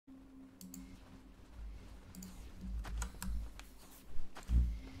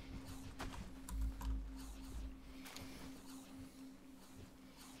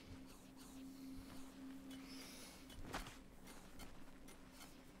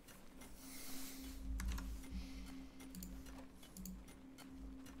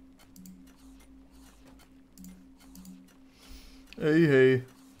Hey, hey.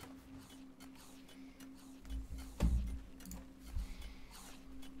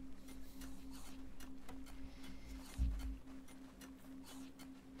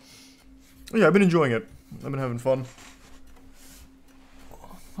 Yeah, I've been enjoying it. I've been having fun.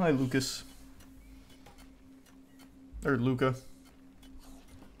 Hi, Lucas. Or Luca.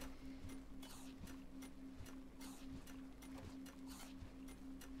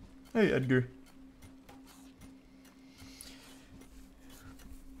 Hey, Edgar.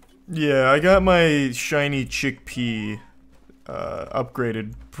 Yeah, I got my shiny chickpea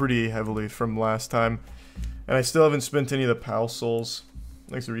upgraded pretty heavily from last time. And I still haven't spent any of the PAL souls.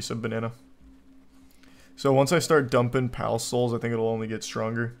 Thanks to resub banana. So once I start dumping PAL souls, I think it'll only get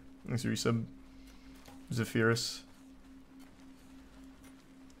stronger. Thanks to resub Zephyrus.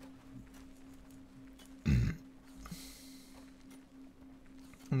 And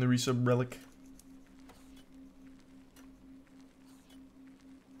the resub relic.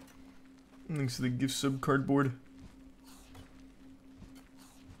 Thanks to the gift sub cardboard.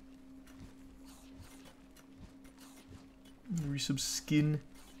 Resub skin.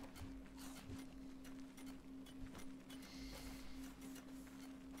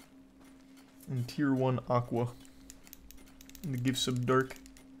 And tier 1 aqua. And the gift sub dark.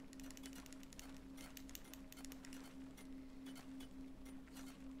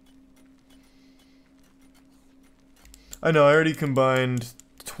 I know, I already combined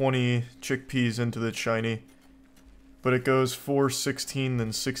 20 chickpeas into the shiny. But it goes 416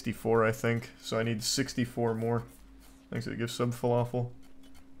 then 64, I think. So I need 64 more. Thanks for the gift sub falafel.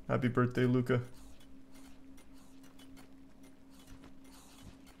 Happy birthday, Luca.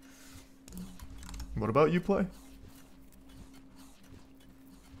 What about Uplay?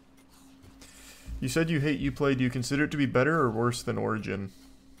 You said you hate Uplay. Do you consider it to be better or worse than Origin?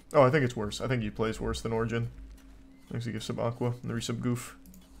 Oh, I think it's worse. I think Uplay is worse than Origin. Thanks to give sub Aqua and the resub Goof.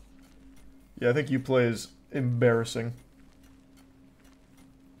 Yeah, I think Uplay is embarrassing.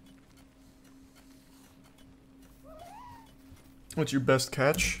 What's your best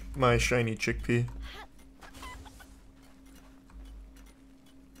catch? My shiny chickpea.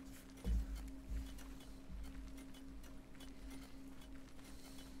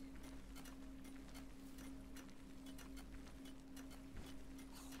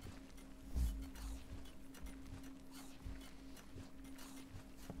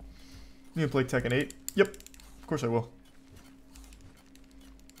 You gonna play Tekken 8? Yep, of course I will.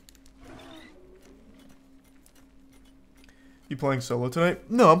 You playing solo tonight?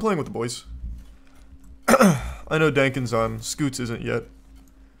 No, I'm playing with the boys. I know Dankin's on. Scoots isn't yet.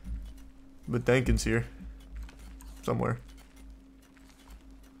 But Dankin's here. Somewhere.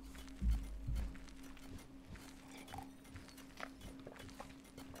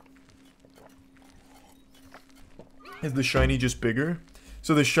 Is the shiny just bigger?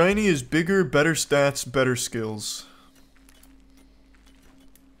 So the shiny is bigger, better stats, better skills.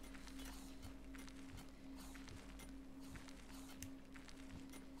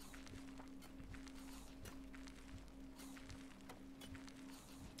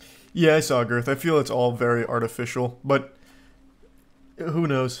 Yeah, I saw Girth. I feel it's all very artificial, but who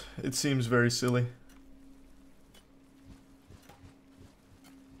knows? It seems very silly.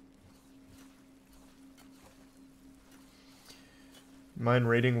 Mine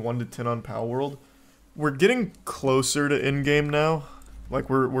rating 1 to 10 on Pal World. We're getting closer to in-game now. Like,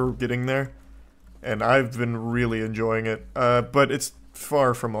 we're getting there. And I've been really enjoying it. But it's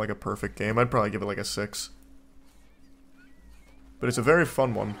far from, like, a perfect game. I'd probably give it, like, a 6. But it's a very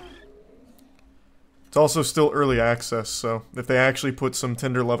fun one. It's also still early access, so if they actually put some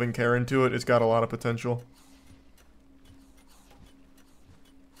tender loving care into it, it's got a lot of potential.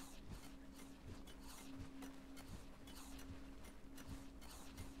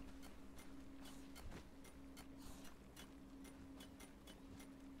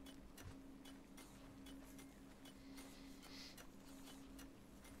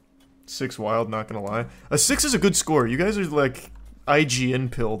 Six wild, not gonna lie. A 6 is a good score. You guys are like IGN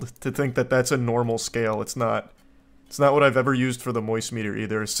pilled to think that that's a normal scale. It's not. It's not what I've ever used for the moist meter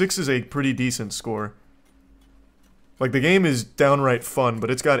either. A 6 is a pretty decent score. Like, the game is downright fun, but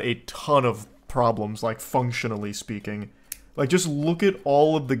it's got a ton of problems, like, functionally speaking. Like, just look at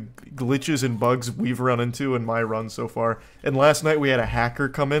all of the glitches and bugs we've run into in my run so far. And last night we had a hacker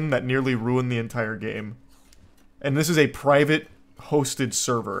come in that nearly ruined the entire game. And this is a private hosted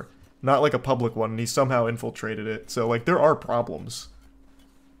server. Not like a public one, and he somehow infiltrated it. So, like, there are problems.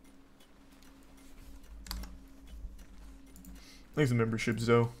 Thanks for the membership,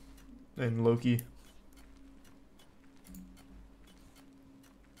 Zoe. And Loki.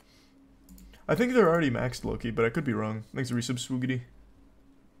 I think they're already maxed Loki, but I could be wrong. Thanks for resub, Swoogity.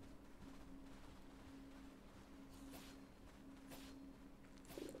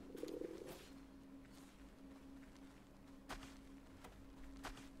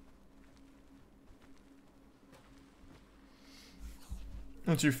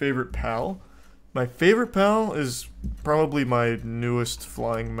 What's your favorite pal? My favorite pal is probably my newest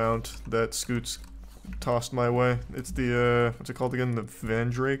flying mount that Scoots tossed my way. It's the, what's it called again? The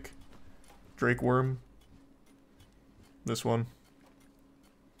Vandrake? Drake Worm. This one.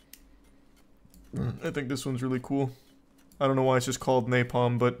 I think this one's really cool. I don't know why it's just called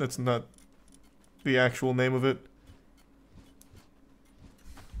Napalm, but that's not the actual name of it.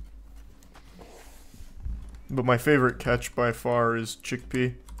 But my favorite catch by far is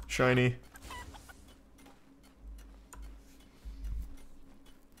Chickpea. Shiny.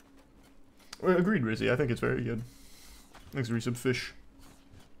 Well, agreed, Rizzy. I think it's very good. Thanks, resub fish.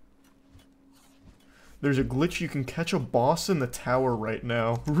 There's a glitch you can catch a boss in the tower right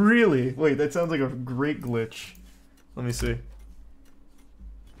now. Really? Wait, that sounds like a great glitch. Let me see.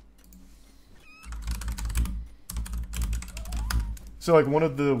 So like one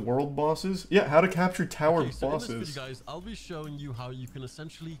of the world bosses? Yeah, how to capture tower bosses. In this video, guys, I'll be showing you how you can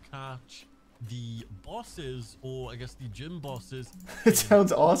essentially catch the bosses, or I guess the gym bosses. It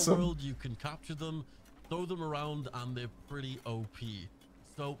sounds awesome. World. You can capture them, throw them around, and they're pretty OP.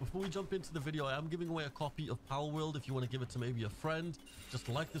 So before we jump into the video, I am giving away a copy of Palworld if you want to give it to maybe a friend. Just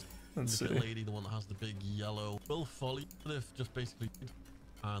like this lady, the one that has the big yellow, will follow you. Just basically,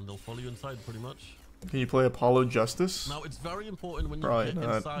 and they'll follow you inside pretty much. Can you play Apollo Justice? Now it's very important when you Probably get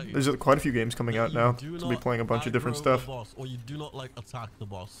not. inside. There's quite a few games coming out now to be playing a bunch of different stuff. Boss, or you do not like attack the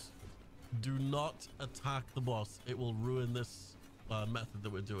boss. Do not attack the boss. It will ruin this method that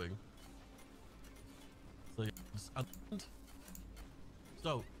we're doing. So, yeah,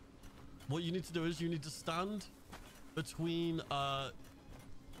 so what you need to do is you need to stand between the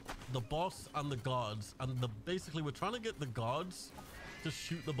boss and the guards, and basically we're trying to get the guards to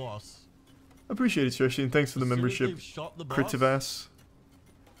shoot the boss. Appreciate it, Stretchy, and thanks for the membership, Critivas.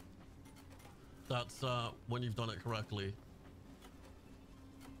 That's when you've done it correctly.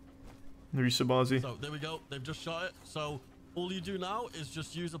 Risabazi. So there we go. They've just shot it. So all you do now is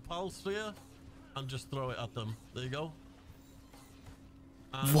just use a pal sphere and just throw it at them. There you go.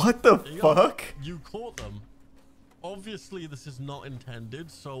 And what the fuck? You caught them. Obviously, this is not intended,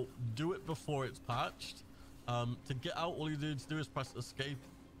 so do it before it's patched. To get out, all you need to do is press escape.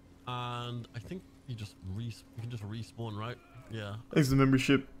 And I think you can just respawn, right? Yeah. Thanks for the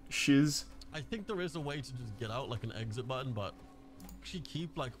membership, Shiz. I think there is a way to just get out, like an exit button, but actually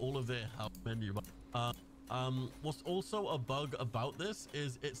keep like all of their help menu. What's also a bug about this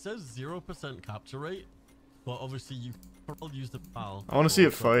is it says 0% capture rate, but obviously you can use the pal. I want to see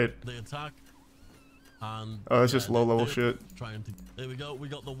it fight. They attack. And oh, it's just low level shit. There we go. We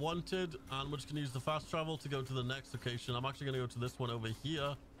got the wanted, and we're just gonna use the fast travel to go to the next location. I'm actually gonna go to this one over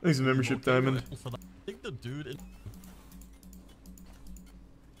here. Thanks for membership, Diamond. I think the dude in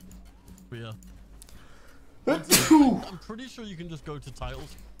yeah. I'm pretty sure you can just go to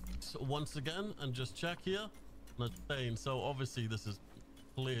titles once again and just check here. So obviously this is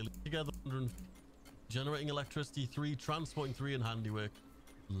clearly together. Generating electricity 3, transporting 3, and handiwork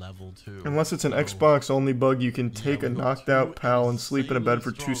level 2. Unless it's an Xbox only bug, you can take a knocked out pal and sleep in a bed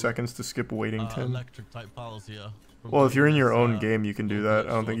for 2 seconds to skip waiting 10. Electric type pals here. Well, if you're in your own game, you can do that. I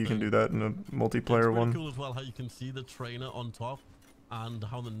don't think you can do that in a multiplayer one. It's cool as well how you can see the trainer on top and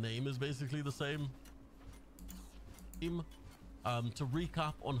how the name is basically the same. To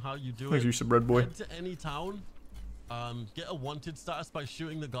recap on how you do it, you sub Red Boy. Head to any town, get a wanted status by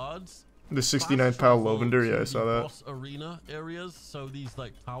shooting the guards. The 69th pal Lovender, yeah, I saw that. Boss arena areas, so these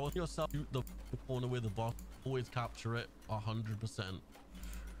like towers yourself, shoot the corner with the boss, always capture it 100%.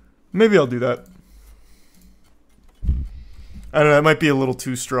 Maybe I'll do that. I don't know, that might be a little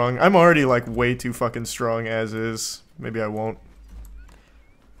too strong. I'm already like way too fucking strong as is. Maybe I won't.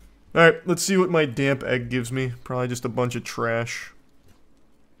 Alright, let's see what my damp egg gives me. Probably just a bunch of trash.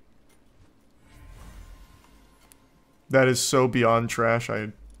 That is so beyond trash,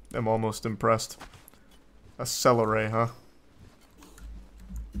 I'm almost impressed. A celery, huh?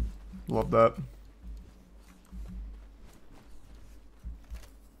 Love that.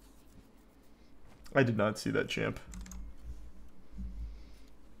 I did not see that, champ.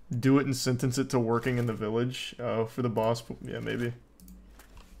 Do it and sentence it to working in the village. Oh, for the boss. Yeah, maybe.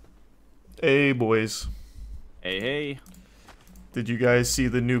 Hey, boys. Hey, hey. Did you guys see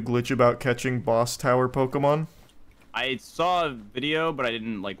the new glitch about catching boss tower Pokemon? I saw a video, but I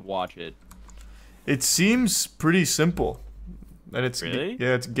didn't, like, watch it. It seems pretty simple. And it's really?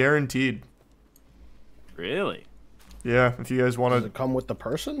 Yeah, it's guaranteed. Really? Yeah, if you guys Does want to. it come with the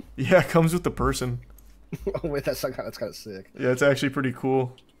person? Yeah, it comes with the person. Oh wait, that's kind of sick. Yeah, it's actually pretty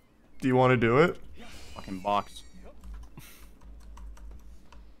cool. Do you want to do it? Fucking box.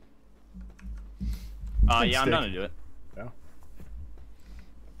 Yeah, I'm down to do it. Yeah.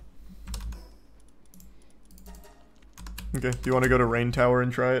 Okay. Do you want to go to Rain Tower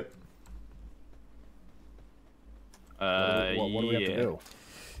and try it? What do we have to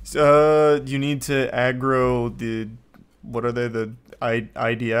do? You need to aggro the. What are they? The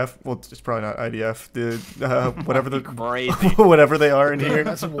IDF? Well, it's probably not IDF. The whatever the Crazy. whatever they are in here.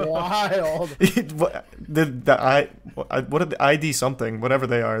 That's wild. What are the ID something? Whatever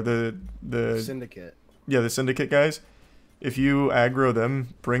they are. The Syndicate. Yeah, the Syndicate guys. If you aggro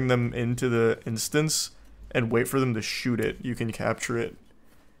them, bring them into the instance, and wait for them to shoot it, you can capture it.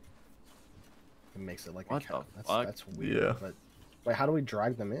 It makes it like What a count. the fuck? That's weird. Yeah. But wait, how do we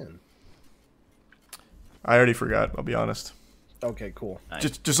drag them in? I already forgot. I'll be honest. Okay, cool.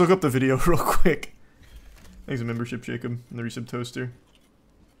 Nice. Just look up the video real quick. Thanks a membership, Jacob, and the resub toaster.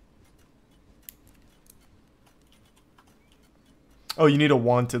 Oh, you need a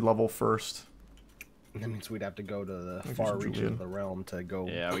wanted level first. That means we'd have to go to the Thank you, far reaches Julian. of the realm to go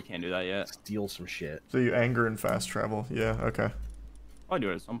Yeah, we can't do that yet. steal some shit. So you anger and fast travel. Yeah, okay. I'll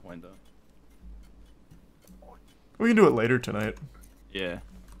do it at some point though. We can do it later tonight. Yeah.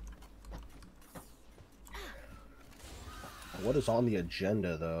 What is on the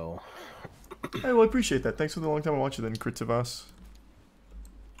agenda, though? Hey, well, I appreciate that. Thanks for the long time I watched it then, Kritzivas.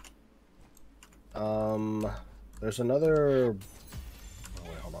 There's another... Oh,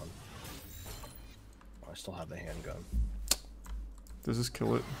 wait, hold on. Oh, I still have the handgun. Does this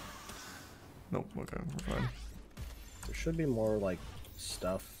kill it? Nope, okay, we're fine. There should be more, like,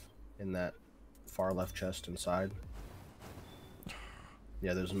 stuff in that far left chest inside.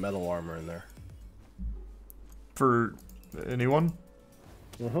 Yeah, there's metal armor in there. For anyone?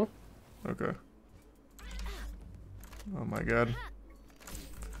 Mm-hmm. Okay. Oh my god.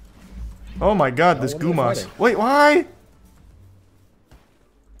 Oh my god, this what are they Gumas. fighting? Wait, why?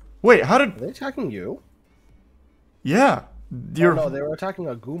 Wait, how Are did... they attacking you? Yeah. Oh, You're... no, they were attacking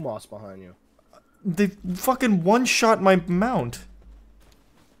a Gumos behind you. They fucking one-shot my mount.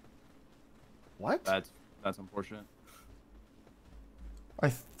 What? That's unfortunate.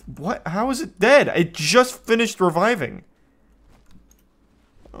 What? How is it dead? It just finished reviving.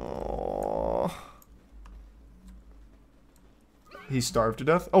 Oh. He starved to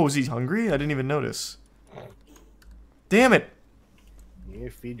death? Oh, is he hungry? I didn't even notice. Damn it. You need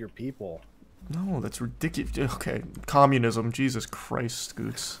to feed your people. No, that's ridiculous. Okay, communism. Jesus Christ,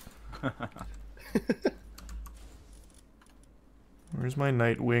 Scoots. Where's my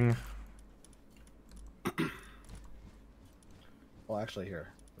Nightwing? Well, actually, here.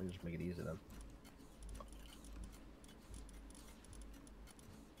 Let me just make it easy then.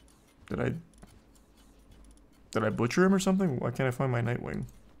 Did I butcher him or something? Why can't I find my Nightwing?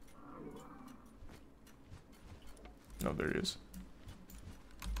 Oh, there he is.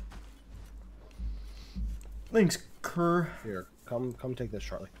 Thanks, Kerr. Here, come take this,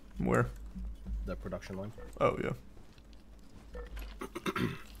 Charlie. Where? The production line. Oh, yeah.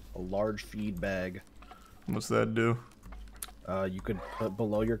 A large feed bag. What's that do? You could put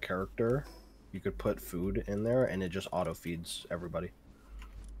below your character, you could put food in there, and it just auto feeds everybody.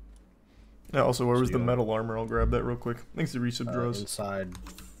 Yeah, also, where So was the you- metal armor? I'll grab that real quick. Thanks to resub draws. Inside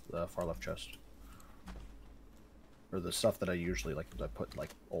the far left chest. Or the stuff that I usually like to put like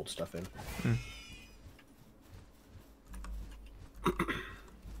old stuff in.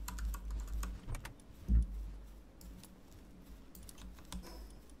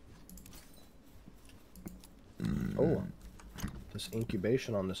 Oh, this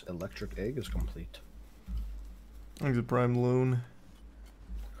incubation on this electric egg is complete. Thanks to Prime Loon.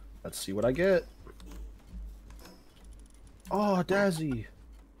 Let's see what I get. Oh, Dazzy.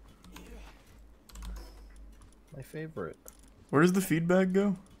 My favorite. Where does the feedback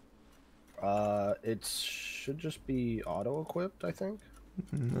go? It should just be auto-equipped, I think.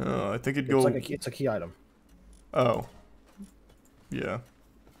 No, I think it'd It's go... like it's a key item. Oh. Yeah.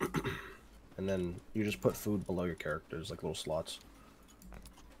 And then you just put food below your characters, like little slots.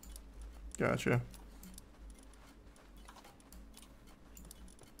 Gotcha.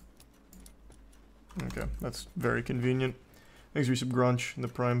 Okay, that's very convenient. Thanks for some grunch in the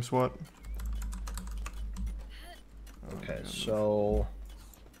prime SWAT. Okay, so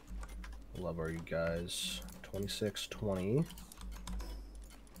what level are you guys? 26, 20.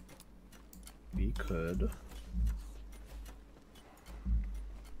 We could.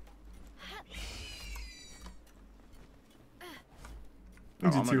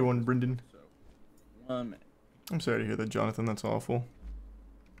 Thanks I'm to gonna tier go 1, Brendan. So I'm sorry to hear that, Jonathan. That's awful.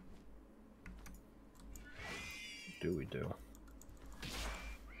 Do we do?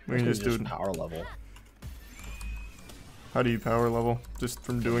 We can just do it. Power level. How do you power level? Just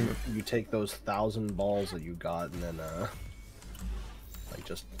from doing it? You take those 1,000 balls that you got, and then like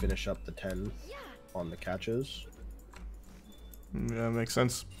just finish up the 10 on the catches. Yeah, makes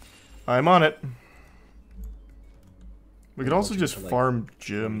sense. I'm on it. We could also just farm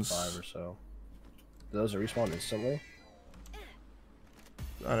gyms. 5 or so. Do those respawn instantly?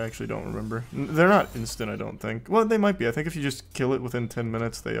 I actually don't remember. They're not instant, I don't think. Well, they might be. I think if you just kill it within 10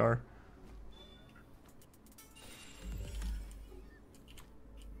 minutes, they are.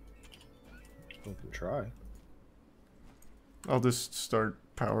 We can try. I'll just start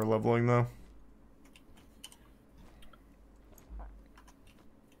power leveling, though.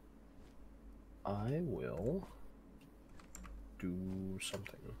 I will do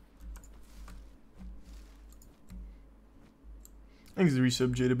something. Thanks to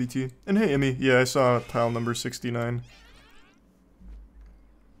resub JWT. And hey, Emmy. Yeah, I saw pile number 69.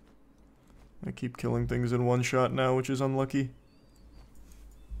 I keep killing things in one shot now, which is unlucky.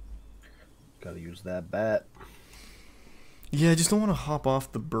 Gotta use that bat. Yeah, I just don't want to hop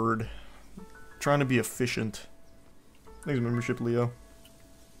off the bird. I'm trying to be efficient. Thanks, membership, Leo.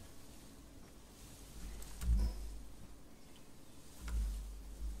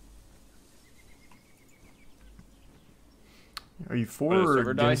 Are you for or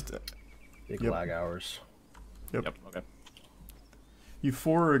against? Big Yep. lag hours. Yep. Okay. You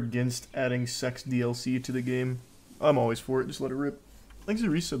for or against adding sex DLC to the game? I'm always for it. Just let it rip. Thanks for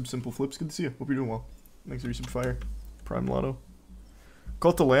resub, Simple Flips. Good to see you. Hope you're doing well. Thanks for resub, Fire. Prime Lotto.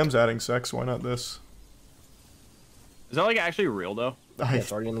 Cult of Lamb's adding sex. Why not this? Is that like actually real though? Yeah,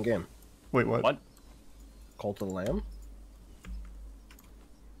 it's already in the game. Wait, what? What? Cult of the Lamb?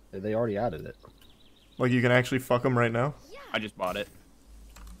 They already added it. Like you can actually fuck them right now? I just bought it.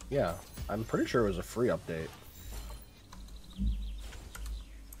 Yeah, I'm pretty sure it was a free update.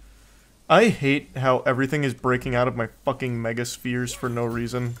 I hate how everything is breaking out of my fucking megaspheres for no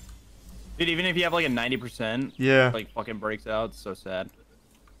reason. Dude, even if you have like a 90%, Yeah. like fucking breaks out. It's so sad.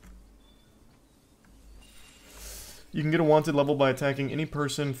 You can get a wanted level by attacking any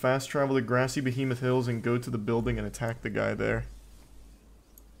person, fast travel to grassy Behemoth Hills, and go to the building and attack the guy there.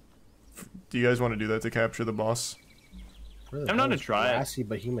 Do you guys want to do that to capture the boss? Where the I'm hell down to is try it. Grassy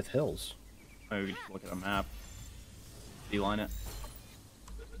Behemoth Hills. Maybe we can just look at a map. Beeline it.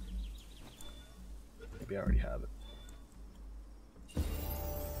 Maybe I already have it.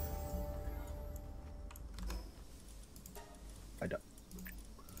 I don't.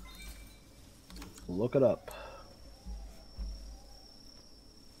 Look it up.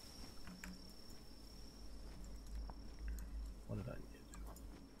 What did I need to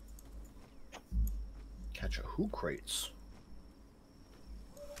do? Catch a who crates.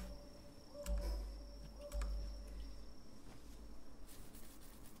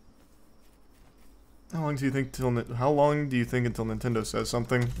 How long do you think until Nintendo says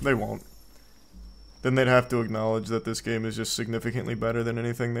something? They won't. Then they'd have to acknowledge that this game is just significantly better than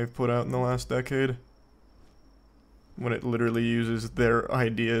anything they've put out in the last decade. When it literally uses their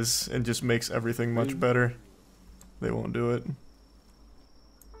ideas and just makes everything much better. They won't do it.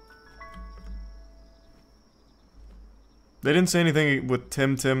 They didn't say anything with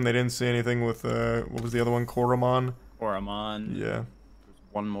Tim. They didn't say anything with, what was the other one? Koromon? Koromon. Yeah. There's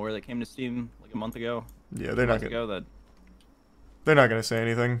one more that came to Steam like a month ago. Yeah, they're not That gonna say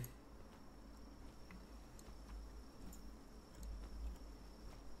anything.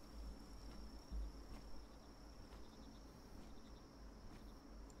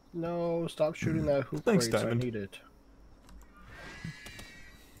 No, stop shooting that who Thanks, crates. Diamond. I need it.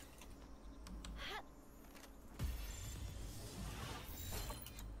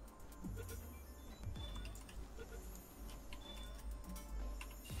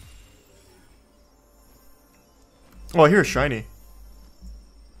 Oh, I hear a shiny.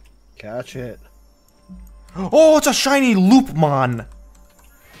 Catch it. Oh, it's a shiny Loopmon!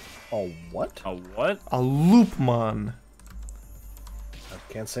 Oh, what? A what? A Loopmon.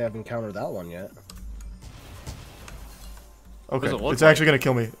 I can't say I've encountered that one yet. Okay, does it look it's like? actually gonna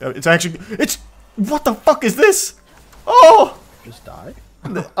kill me. It's... What the fuck is this? Oh! Just die?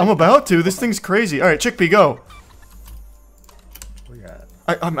 I'm about to. This thing's crazy. Alright, Chickpea, go! Where you at?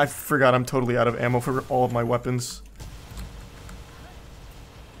 I forgot I'm totally out of ammo for all of my weapons.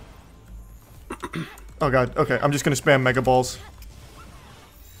 Oh god, okay, I'm just gonna spam Mega Balls.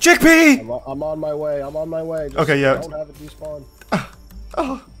 Chickpea! I'm on my way. I'm on my way. Just Okay, yeah. Don't have it despawn.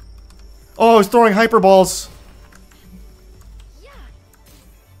 Oh, it's throwing Hyper Balls!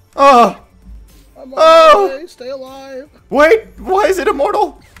 Oh! I'm on Oh! my way. Stay alive. Wait, why is it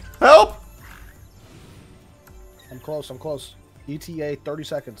immortal? Help! I'm close. I'm close. ETA 30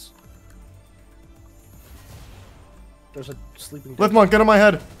 seconds. There's a sleeping. Liftmon, get on my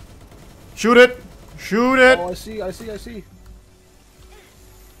head. Shoot it. Shoot it. Oh, I see. I see. I see.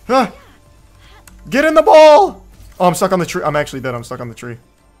 Ah. Get in the ball. Oh, I'm stuck on the tree. I'm actually dead. I'm stuck on the tree.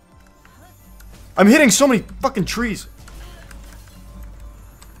 I'm hitting so many fucking trees.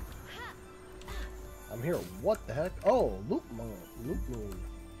 I'm here. What the heck? Oh, loop moon. Loop moon.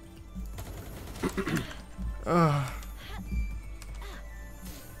 I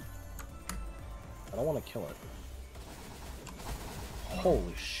don't want to kill it.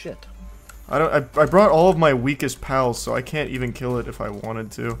 Holy shit. I brought all of my weakest pals, so I can't even kill it if I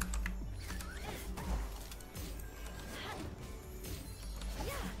wanted to.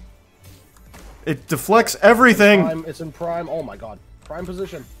 It deflects everything. It's in prime. Oh my god. Prime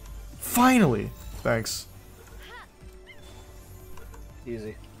position. Finally. Thanks.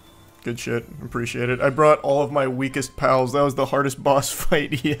 Easy. Good shit. Appreciate it. I brought all of my weakest pals. That was the hardest boss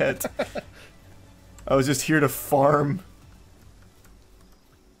fight yet. I was just here to farm.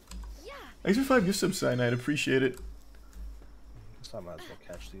 Thanks for 5 gift subs, Cyanide. Appreciate it. Next time I might as well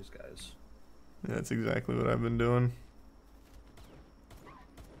catch these guys. Yeah, that's exactly what I've been doing.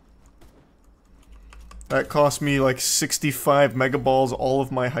 That cost me like 65 megaballs, all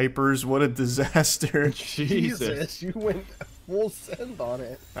of my hypers. What a disaster. Jesus, you went full send on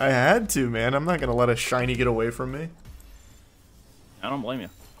it. I had to, man. I'm not gonna let a shiny get away from me. I don't blame you.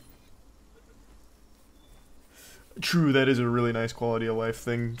 True, that is a really nice quality of life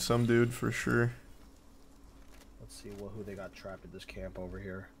thing, some dude, for sure. Let's see who they got trapped at this camp over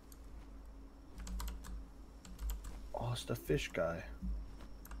here. Oh, it's the fish guy.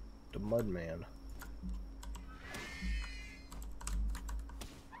 The mud man.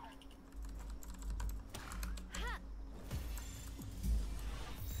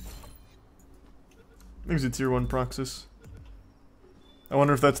 There's a tier 1 Proxus. I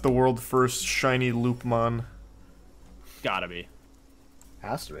wonder if that's the world first shiny Loopmon. Gotta be.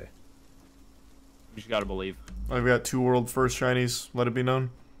 Has to be. You just gotta believe. I've got 2 world first shinies, let it be known.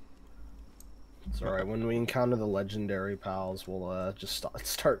 It's alright, when we encounter the legendary pals, we'll just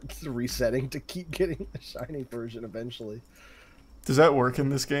start resetting to keep getting the shiny version eventually. Does that work in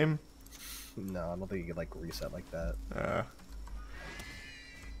this game? No, I don't think you could like reset like that.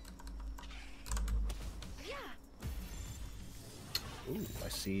 Ooh, I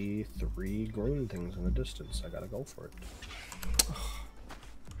see 3 green things in the distance. I gotta go for it.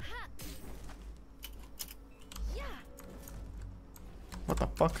 What the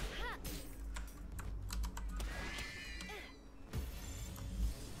fuck?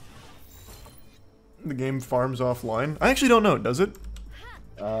 The game farms offline? I actually don't know, does it?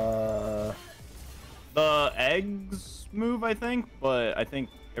 The eggs move, I think, but I think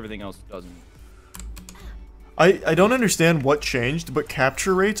everything else doesn't. I don't understand what changed, but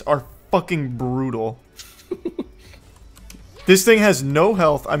capture rates are fucking brutal. This thing has no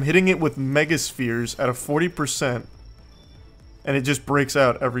health. I'm hitting it with Megaspheres at a 40%. And it just breaks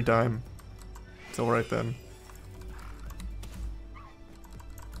out every time. Till right then.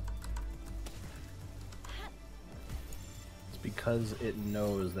 It's because it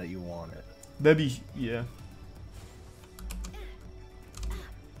knows that you want it. That'd be... yeah.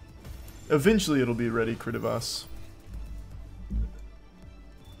 Eventually it'll be ready, Kritivas.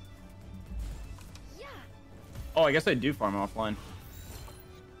 Oh, I guess I do farm offline.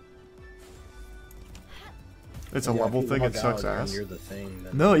 It's a Yeah, level if you thing, log it sucks out and ass. you're the thing,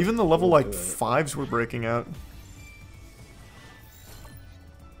 then No, even the level we'll like do it. 5s were breaking out.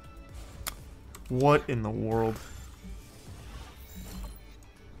 What in the world?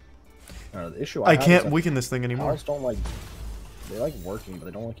 The issue I have is can't that weaken this thing anymore. pals don't like. They like working, but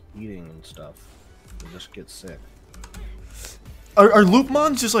they don't like eating and stuff. They just get sick. Are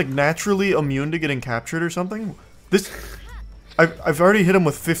Loopmons just like naturally immune to getting captured or something? This, I've already hit him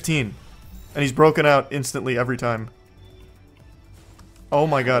with 15, and he's broken out instantly every time. Oh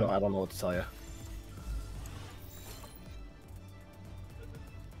my god! I don't know what to tell you.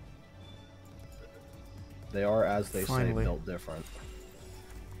 They are, as they Finally. say, built different.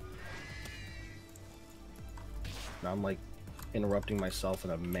 Now I'm like interrupting myself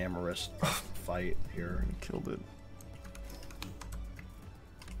in a mammoth fight here. Killed it.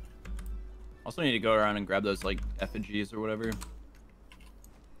 Also need to go around and grab those like effigies or whatever. Get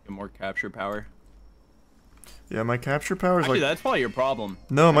more capture power. Yeah, my capture power is Actually, like... that's probably your problem.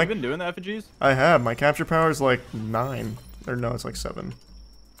 No, Have my... you been doing the effigies? I have. My capture power is like 9. Or no, it's like 7.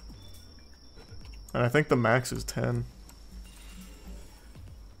 And I think the max is 10.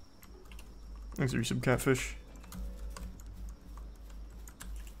 Thanks for some catfish.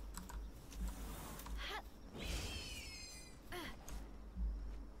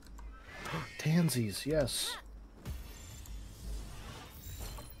 Tansies, yes.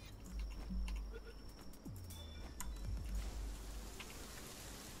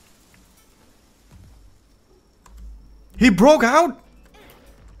 He broke out?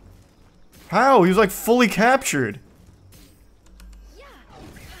 How? He was like fully captured.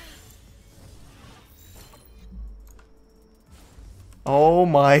 Oh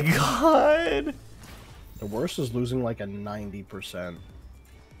my god. The worst is losing like a 90%.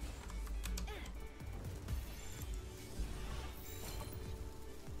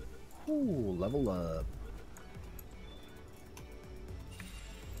 Ooh, level up.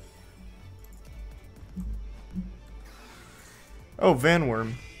 Oh,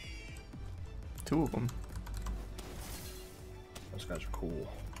 Vanworm. 2 of them. Those guys are cool.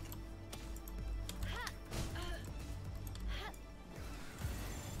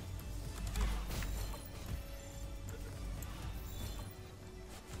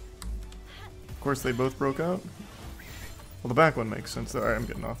 Of course, they both broke out. Well, the back one makes sense. Alright, I'm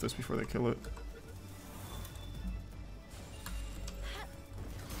getting off this before they kill it.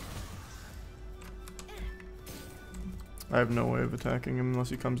 I have no way of attacking him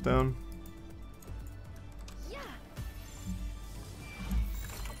unless he comes down.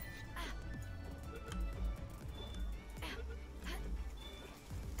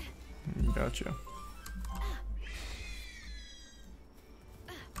 Gotcha.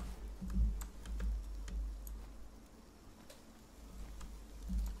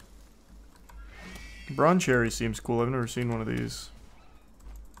 Bronze Cherry seems cool. I've never seen one of these.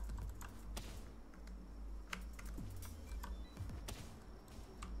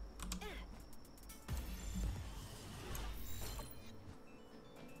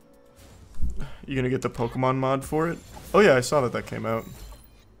 You gonna get the Pokemon mod for it? Oh yeah, I saw that that came out.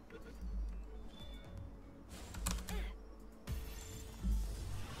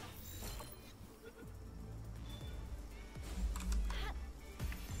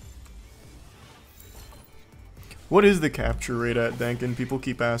 What is the capture rate at Dankin? People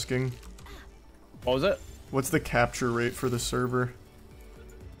keep asking. What was it? What's the capture rate for the server?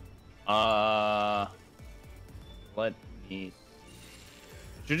 Let me.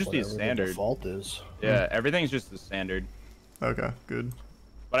 Should just be Whatever the standard. default is. Yeah, everything's just the standard. Okay, good.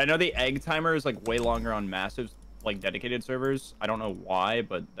 But I know the egg timer is like way longer on massive, like dedicated servers. I don't know why,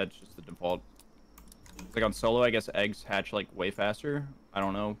 but that's just the default. Like on solo, I guess eggs hatch like way faster. I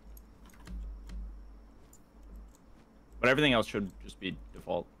don't know. But everything else should just be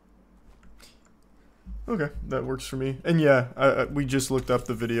default. Okay, that works for me. And yeah, we just looked up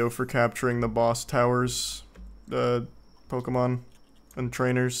the video for capturing the boss towers, Pokemon and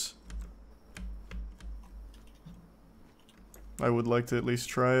trainers. I would like to at least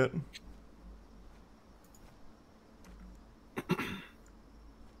try it.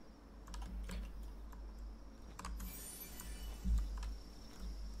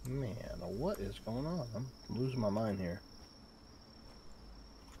 Man, what is going on? I'm losing my mind here.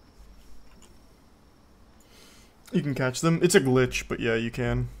 You can catch them. It's a glitch, but yeah, you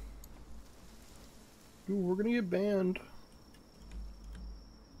can. Dude, we're gonna get banned.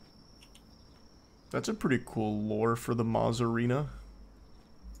 That's a pretty cool lore for the Moz Arena.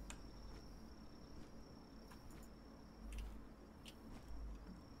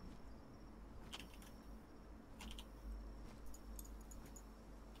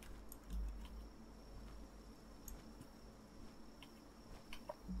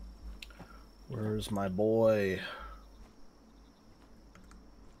 Where's my boy?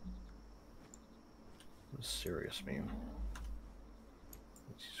 This is serious meme.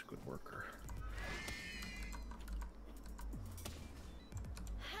 He's a good worker.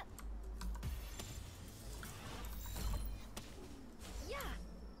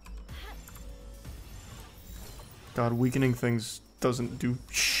 God, weakening things doesn't do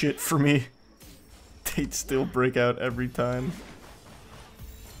shit for me. They'd still break out every time.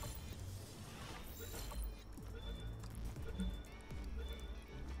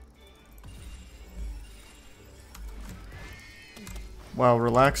 Wow,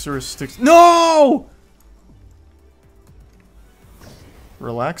 Relaxorus sticks. No!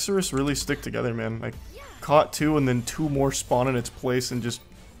 Relaxorus really stick together, man. I caught 2 and then 2 more spawn in its place and just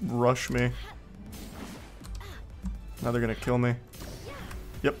rush me. Now they're gonna kill me.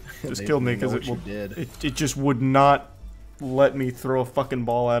 Yep, just killed me because it just would not let me throw a fucking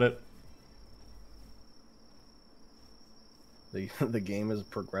ball at it. The game is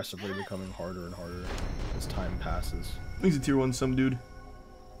progressively becoming harder and harder as time passes. He's a tier 1 some dude.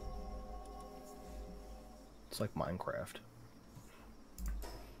 like Minecraft.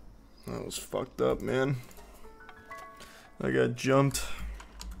 That was fucked up, man. I got jumped.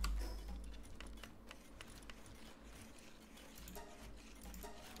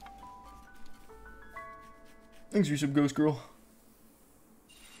 Thanks, you sub, Ghost Girl.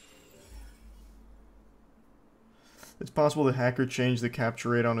 It's possible the hacker changed the capture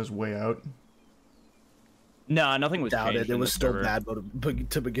rate on his way out. No, nothing was Doubt changed it. It in was the still server. bad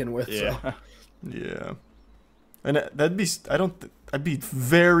to begin with. Yeah. So. Yeah. And that'd be, I'd be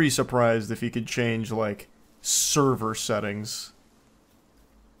very surprised if he could change, like, server settings.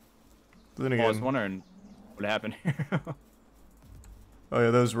 Then Well, I was again, wondering what happened here. oh yeah,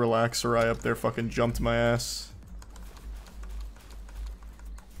 those Relaxerai up there fucking jumped my ass.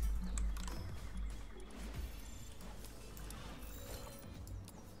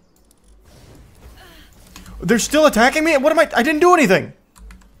 They're still attacking me? What am I didn't do anything!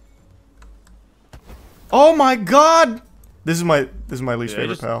 Oh my god! This is my least They favorite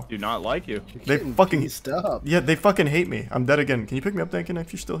just pal. do not like you. They Getting fucking pieced up. yeah, they fucking hate me. I'm dead again. Can you pick me up, Dankin,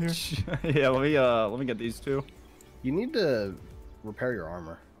 if you're still here? Yeah, let me get these two. You need to repair your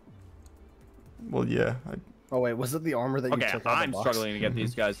armor. Well, yeah. Oh wait, was it the armor that you Okay, took out of I'm the box? struggling to get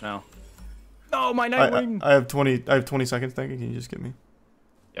these guys now. No, my I Nightwing. I have 20 seconds, Dankin. Can you just get me?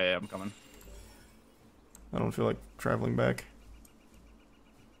 Yeah, I'm coming. I don't feel like traveling back.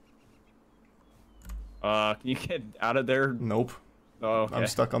 Can you get out of there? Nope. Oh, okay. I'm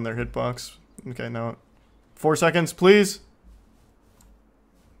stuck on their hitbox. Okay, now 4 seconds, please.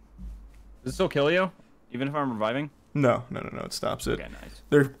 Does it still kill you? Even if I'm reviving? No, it stops it. Okay, nice.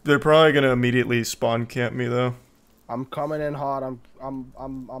 They're probably gonna immediately spawn camp me though. I'm coming in hot. I'm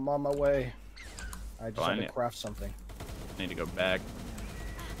on my way. I just Oh, I have to need- craft something. I need to go back.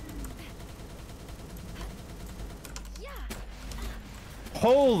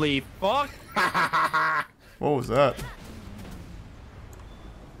 Holy fuck! What was that?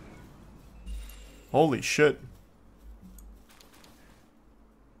 Holy shit.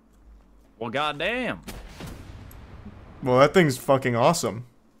 Well, goddamn. Well, that thing's fucking awesome.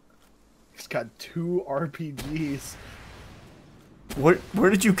 He's got 2 RPGs. Where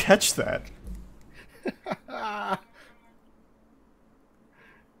did you catch that?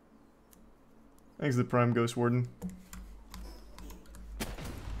 Thanks, the Prime Ghost Warden.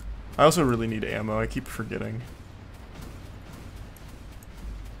 I also really need ammo. I keep forgetting.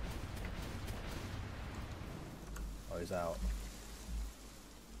 Oh, he's out.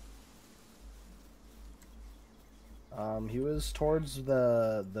 He was towards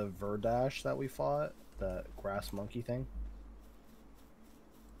the Verdash that we fought, the grass monkey thing.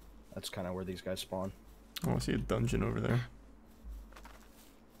 That's kind of where these guys spawn. I want to see a dungeon over there.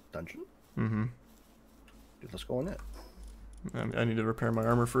 Dungeon? Mm-hmm. Dude, let's go in it. I need to repair my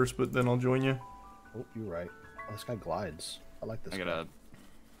armor first, but then I'll join you. Oh, you're right. Oh, this guy glides. I like this I guy. gotta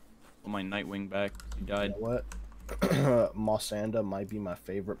pull my Nightwing back. He You died. know what? Mossanda might be my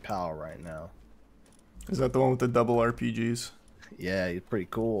favorite pal right now. Is that the one with the double RPGs? Yeah, he's pretty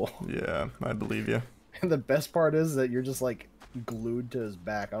cool. Yeah, I believe you. And the best part is that you're just like glued to his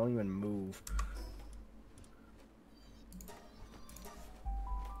back. I don't even move.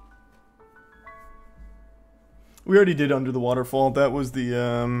 We already did Under the Waterfall. That was the,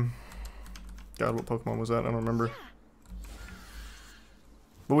 God, what Pokemon was that? I don't remember.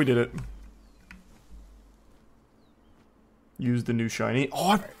 But we did it. Use the new shiny.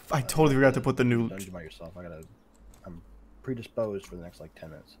 Oh, I totally forgot to put the new... Dungeon by yourself. I'm predisposed for the next like 10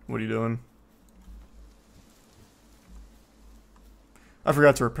 minutes. What are you doing? I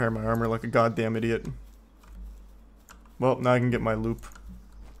forgot to repair my armor like a goddamn idiot. Well, now I can get my loop.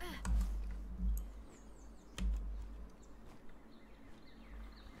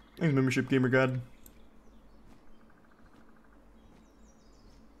 Thanks, membership gamer god.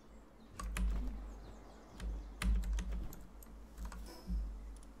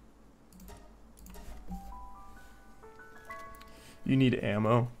 You need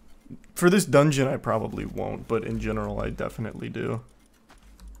ammo. For this dungeon, I probably won't, but in general, I definitely do.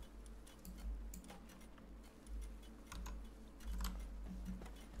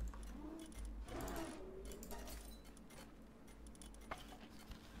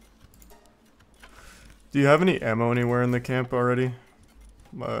 Do you have any ammo anywhere in the camp already?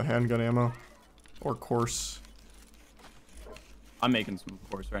 Handgun ammo? Or course? I'm making some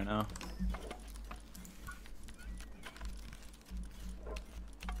course right now.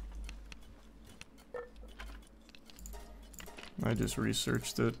 I just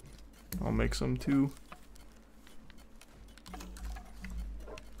researched it. I'll make some too.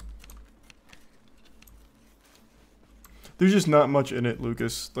 There's just not much in it,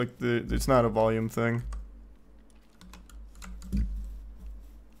 Lucas. Like, it's not a volume thing.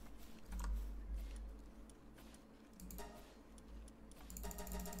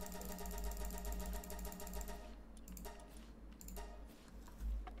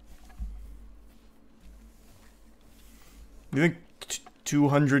 You think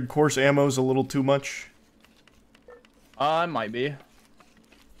 200 course ammo is a little too much? It might be.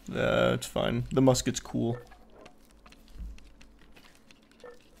 It's fine. The musket's cool.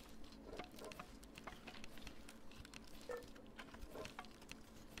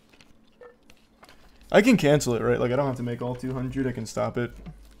 I can cancel it, right? Like, I don't have to make all 200, I can stop it.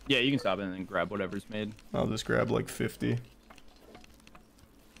 Yeah, you can stop it and then grab whatever's made. I'll just grab, like, 50.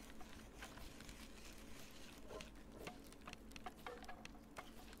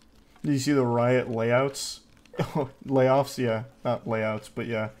 Did you see the Riot layouts? Oh, layoffs? Yeah. Not layouts, but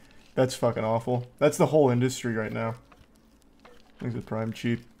yeah. That's fucking awful. That's the whole industry right now. Things are prime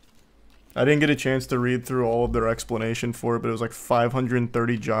cheap. I didn't get a chance to read through all of their explanation for it, but it was like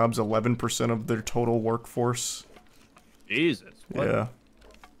 530 jobs, 11% of their total workforce. Jesus. What? Yeah.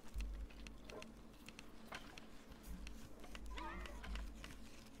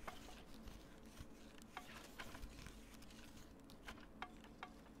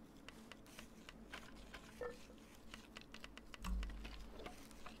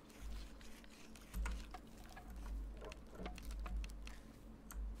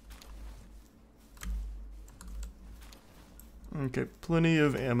 Okay, plenty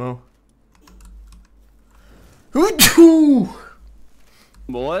of ammo.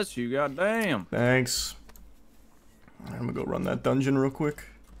 Bless you, goddamn. Thanks. I'm gonna go run that dungeon real quick.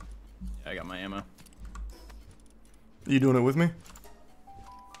 Yeah, I got my ammo. You doing it with me?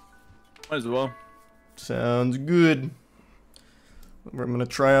 Might as well. Sounds good. I'm gonna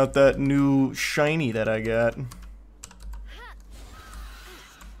try out that new shiny that I got.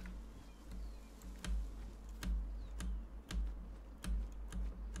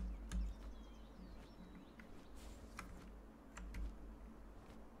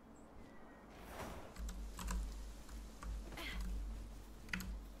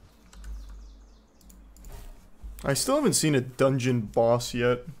 I still haven't seen a dungeon boss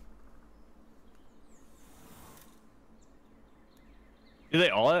yet. Do they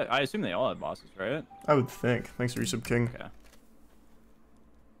all? I assume they all have bosses, right? I would think. Thanks for resub, King. Okay.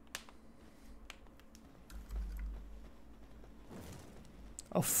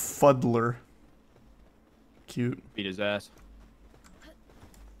 A fuddler. Cute. Beat his ass.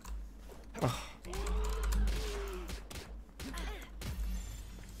 Ugh.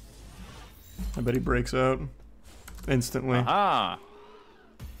 I bet he breaks out instantly. Aha!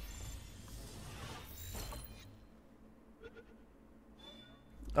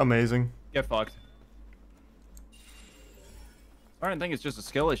 Amazing. Get fucked. I don't think it's just a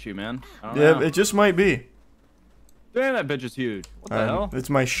skill issue, man. I don't Yeah, know. it just might be. Damn, that bitch is huge. What the hell? It's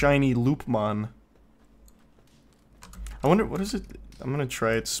my shiny Loopmon. I wonder, what is it? I'm gonna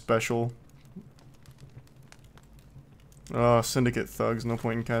try its special. Oh, Syndicate thugs. No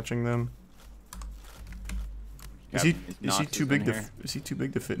point in catching them. Is he too big to is he too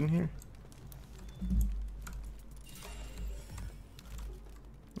big to fit in here?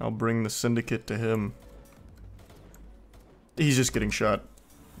 I'll bring the Syndicate to him. He's just getting shot.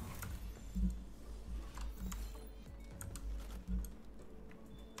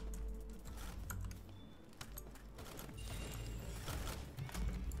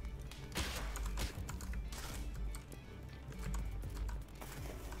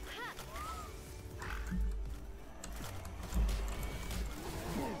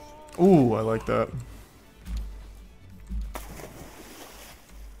 Ooh, I like that.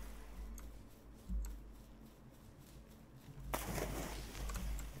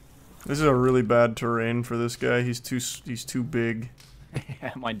 This is a really bad terrain for this guy. He's too big.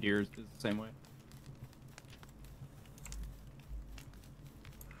 Yeah, my deer is the same way.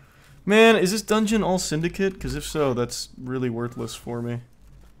 Man, is this dungeon all Syndicate? Because if so, that's really worthless for me.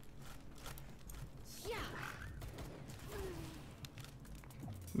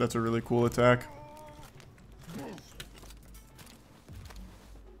 That's a really cool attack.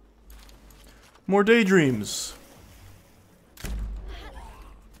 More daydreams.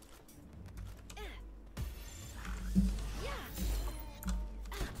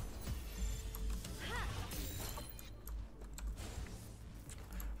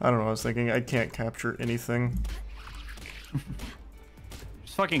 I don't know, I was thinking I can't capture anything.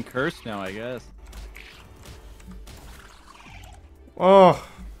 Just fucking cursed now, I guess. Oh,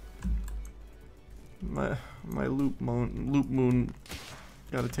 my loop moon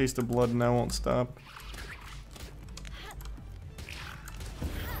got a taste of blood and I won't stop.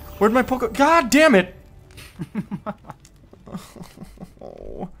 Where'd my poke? God damn it!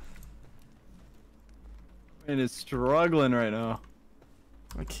 Oh. Man is struggling right now.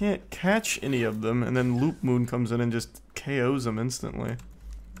 I can't catch any of them, and then Loop Moon comes in and just KOs them instantly.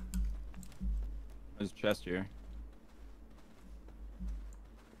 There's a chest here.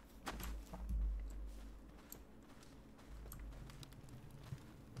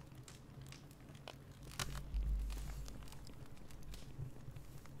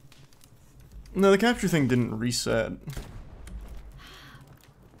 No, the capture thing didn't reset.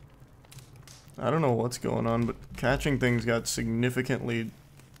 I don't know what's going on, but catching things got significantly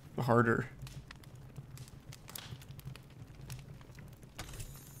harder.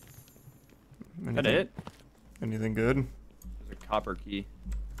 Is that it? Anything good? There's a copper key.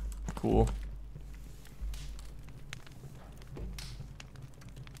 Cool.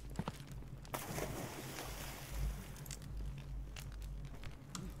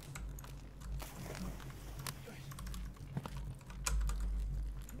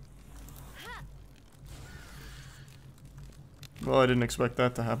 Well, I didn't expect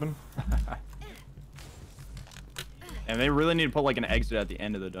that to happen. And they really need to put like an exit at the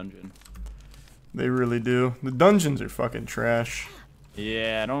end of the dungeon. They really do. The dungeons are fucking trash.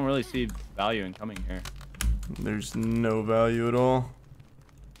 Yeah, I don't really see value in coming here. There's no value at all.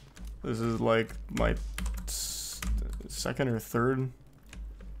 This is like my second or third.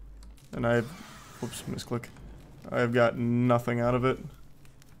 And I've... Whoops, misclick. I've got nothing out of it.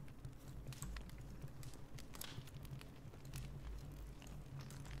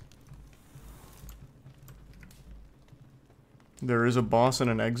 There is a boss and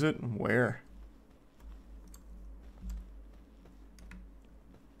an exit? Where?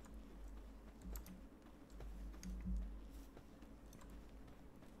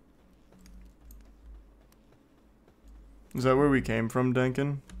 Is that where we came from,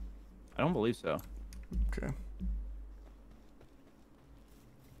 Denkin? I don't believe so. Okay.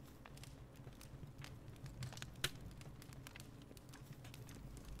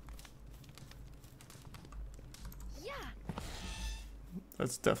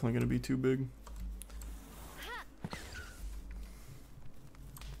 That's definitely gonna be too big.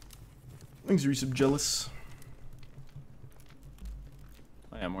 Thanks, Resub Jealous.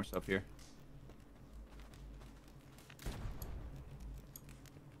 Oh yeah, more stuff here.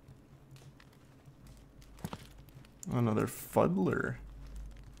 Another fuddler.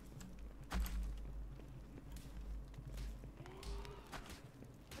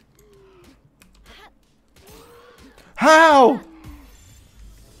 How?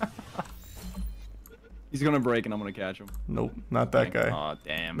 He's gonna break and I'm gonna catch him. Nope, not that guy. Aw,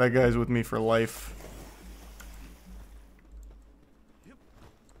 damn. That guy's with me for life.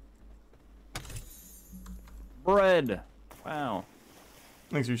 Bread. Wow.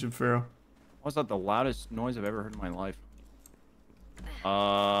 Thanks, Resub Pharaoh. Was that the loudest noise I've ever heard in my life?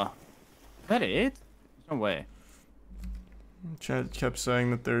 Is that it? There's no way. Chad kept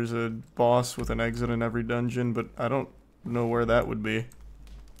saying that there's a boss with an exit in every dungeon, but I don't know where that would be.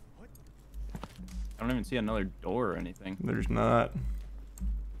 I don't even see another door or anything. There's not.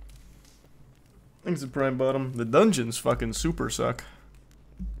 Thanks to Prime Bottom. The dungeons fucking super suck.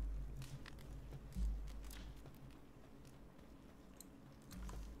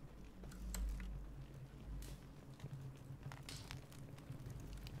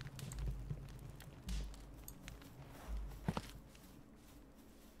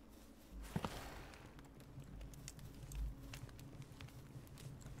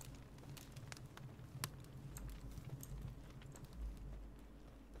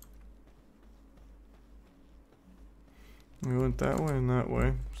 We went that way and that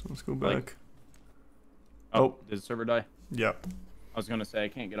way, so let's go back. Like- Oh, did the server die? Yep. I was gonna say I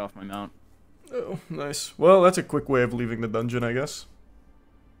can't get off my mount. Oh, nice. Well, that's a quick way of leaving the dungeon, I guess.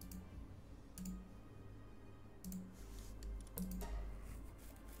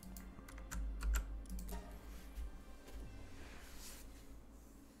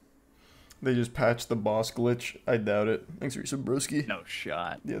 They just patched the boss glitch. I doubt it. Thanks, Resub Broski. No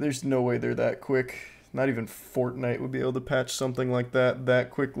shot. Yeah, there's no way they're that quick. Not even Fortnite would be able to patch something like that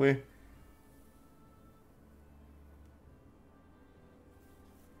quickly.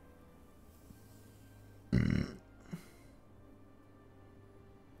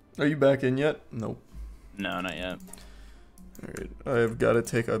 Are you back in yet? Nope. No, not yet. Alright, I've got to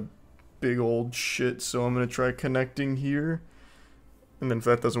take a big old shit, so I'm going to try connecting here. And then if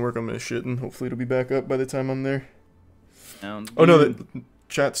that doesn't work, I'm going to shit, and hopefully it'll be back up by the time I'm there. Sounds Oh no, good. the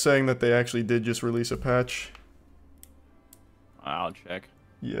chat's saying that they actually did just release a patch. I'll check.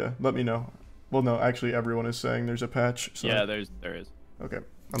 Yeah, let me know. Well, no, actually everyone is saying there's a patch. So. Yeah, there is. Okay,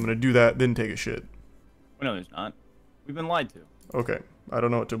 I'm going to do that, then take a shit. Well, no, there's not. We've been lied to. Okay, I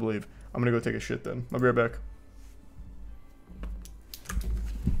don't know what to believe. I'm going to go take a shit then. I'll be right back.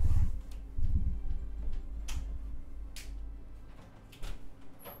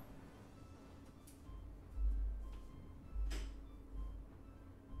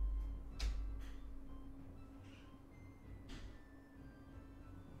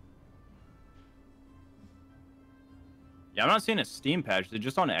 Yeah, I'm not seeing a Steam patch. Is it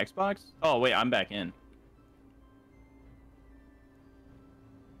just on Xbox? Oh, wait, I'm back in.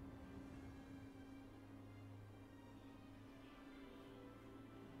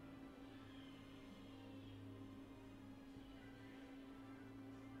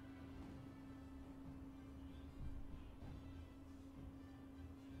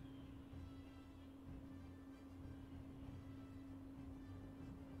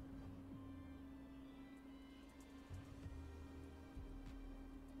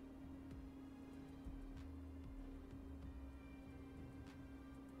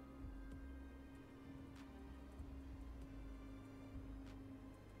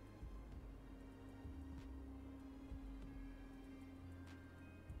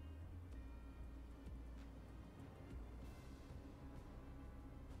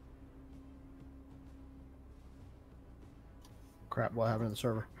 Crap, what happened to the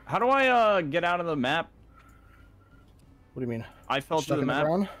server? How do I get out of the map? What do you mean? I fell Stuck through the in the map.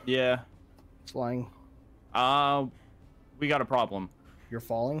 ground? Yeah. Flying. We got a problem. You're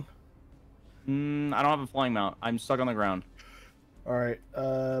falling? I don't have a flying mount. I'm stuck on the ground. Alright,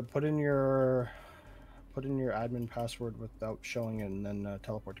 put in your admin password without showing it and then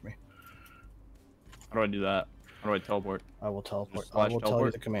teleport to me. How do I do that? How do I teleport? I will teleport. Just I will slash tell you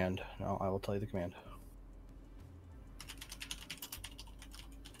teleport? the command. No, I will tell you the command.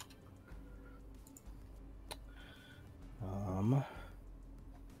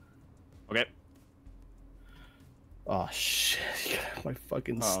 Okay. Oh shit! You gotta have my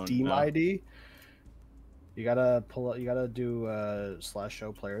fucking Oh, Steam no. ID. You gotta pull up. You gotta do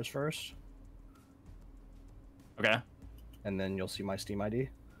 /show players first, Okay. and then you'll see my Steam ID.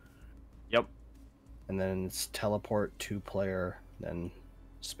 Yep. And then it's teleport to player, then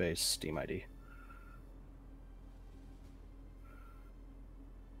space Steam ID.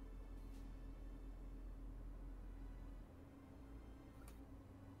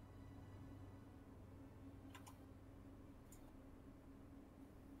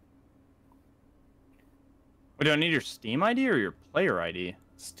 Wait, do I need your Steam ID or your player ID?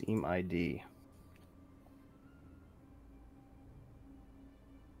 Steam ID.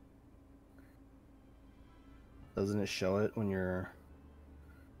 Doesn't it show it when you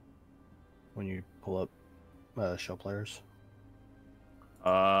pull up show players?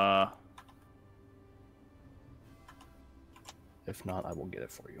 If not, I will get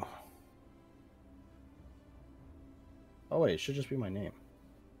it for you. Oh wait, it should just be my name.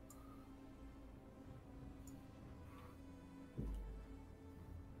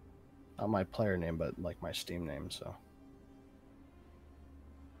 Not my player name, but like my Steam name, so.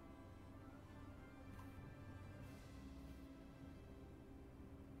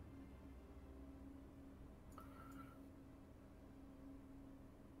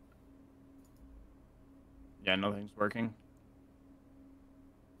 Yeah, nothing's working.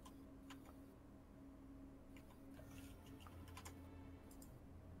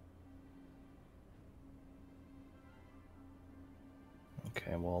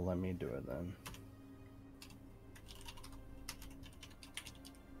 Okay, well, let me do it then.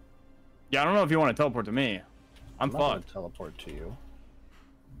 Yeah, I don't know if you want to teleport to me. I'm not gonna fucked. teleport to you.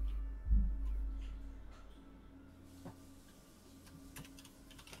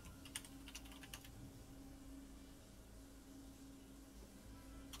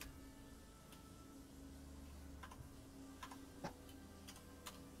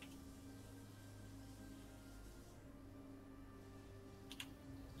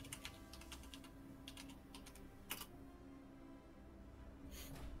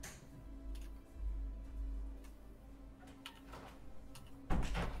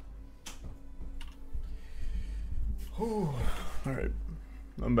 Alright.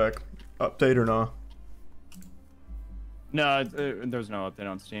 I'm back. Update or not? No, there's no update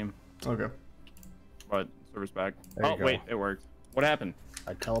on Steam. Okay. But server's back. There you Oh, go. wait, it worked. What happened?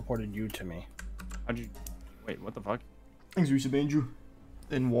 I teleported you to me. How'd you... Wait, what the fuck? Thanks, Risa Banju.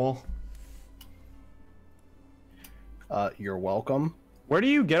 In wall. You're welcome. Where do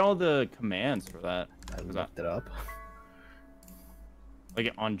you get all the commands for that? I Is that, looked it up.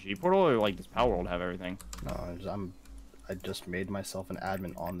 like, on G-Portal, or, like, does Palworld have everything? No, I just made myself an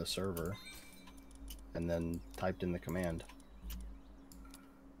admin on the server, and then typed in the command.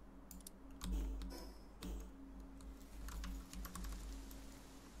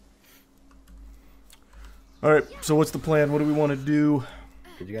 Alright, so what's the plan? What do we want to do?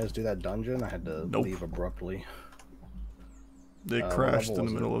 Did you guys do that dungeon? I had to Nope. leave abruptly. They what crashed level in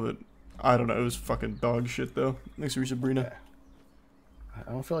the was middle of it. I don't know. It was fucking dog shit, though. Thanks, Risa Sabrina. Okay.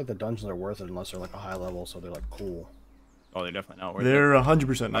 I don't feel like the dungeons are worth it unless they're like a high level, so they're like cool. Oh, they're definitely not worth They're it.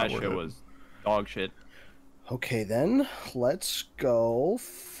 100% not That worth shit it. was dog shit. Okay, then let's go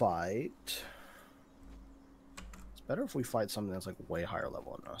fight. It's better if we fight something that's like way higher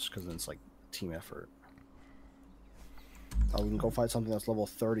level than us, because then it's like team effort. Oh, we can go fight something that's level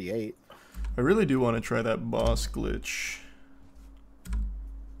 38. I really do want to try that boss glitch.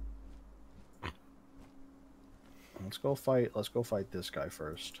 Let's go fight. Let's go fight this guy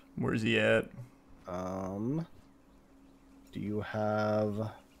first. Where's he at? Do you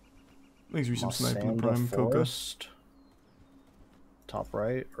have? Thanks for some sniping Masanda prime, Coca. Forest? Top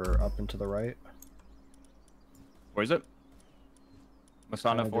right or up and to the right? Where is it?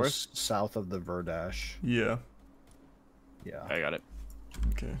 Masana Kinda Forest? just south of the Verdash. Yeah. Yeah. I got it.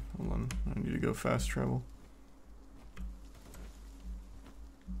 Okay, hold on. I need to go fast travel.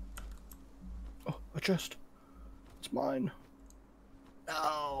 Oh, a chest. It's mine.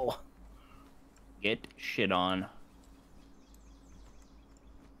 No. Get shit on.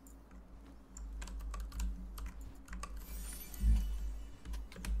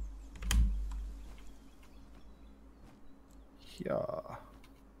 Yeah.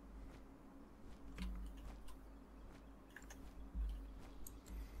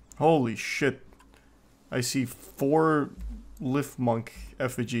 Holy shit. I see 4 Lift Monk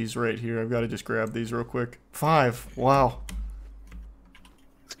effigies right here. I've got to just grab these real quick. 5. Wow.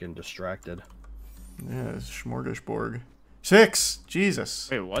 It's getting distracted. Yeah, it's smorgasbord. 6. Jesus.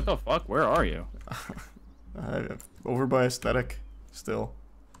 Wait, what the fuck? Where are you? Over by aesthetic still.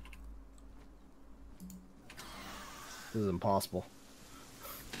 This is impossible.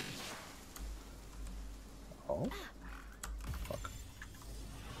 Oh. Fuck.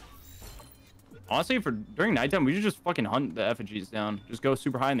 Honestly, for during nighttime, we should just fucking hunt the effigies down. Just go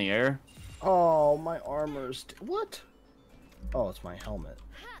super high in the air. Oh, my armor's... What? Oh, it's my helmet.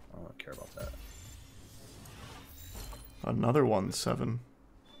 I don't care about that. Another 1, 7.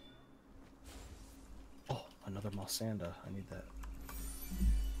 Oh, another Masanda. I need that.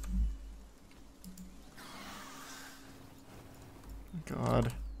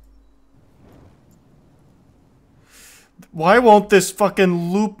 God. Why won't this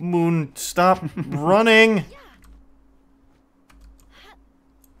fucking loop moon stop running?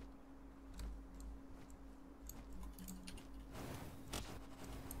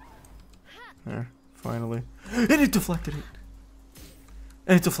 There, finally. And it deflected it.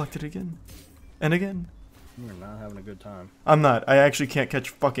 And it deflected again. And again. You're not having a good time. I'm not. I actually can't catch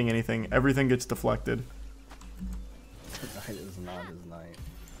fucking anything. Everything gets deflected. Night is not his night.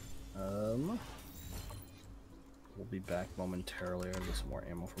 We'll be back momentarily. I'll get some more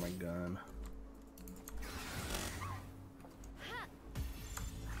ammo for my gun.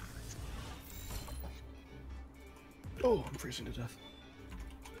 Oh, I'm freezing to death.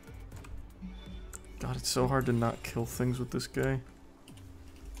 God, it's so hard to not kill things with this guy.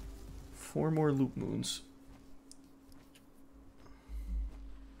 4 more loop moons.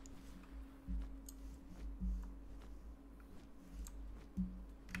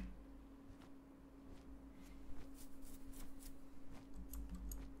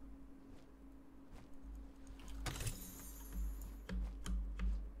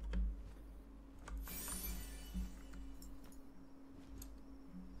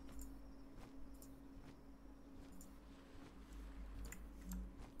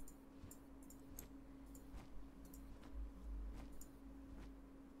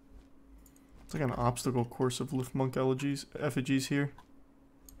 It's like an obstacle course of Lift Monk effigies here.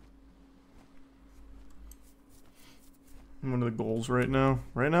 One of the goals right now.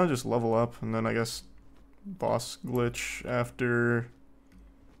 Right now, just level up, and then I guess boss glitch after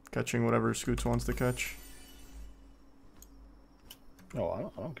catching whatever Scoots wants to catch. No,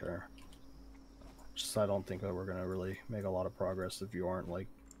 I don't care. Just I don't think that we're gonna really make a lot of progress if you aren't like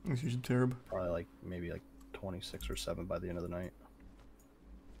This is terrible. probably like maybe like 26 or 7 by the end of the night.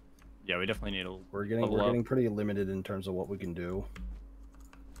 Yeah, we definitely need to. We're level up. getting pretty limited in terms of what we can do.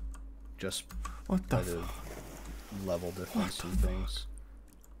 Just What the by the level difference and things.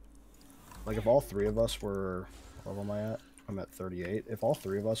 Like if all 3 of us were, what level am I at? I'm at 38. If all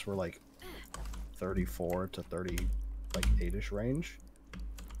 3 of us were like 34 to 30, like 8ish range,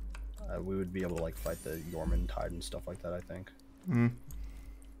 we would be able to like fight the Yorman Tide and stuff like that, I think. Hmm.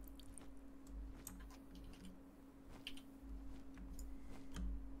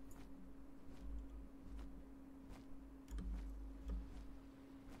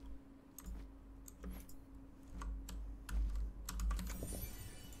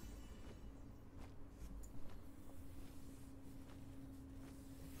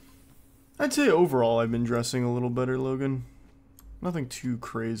 I'd say overall I've been dressing a little better, Logan. Nothing too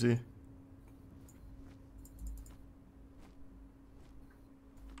crazy.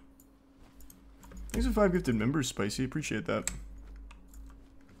 Thanks for 5 gifted members, Spicy. Appreciate that.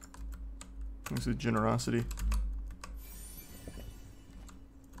 Thanks for generosity.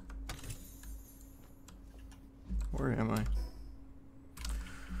 Where am I?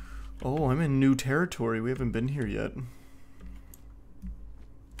 Oh, I'm in new territory. We haven't been here yet.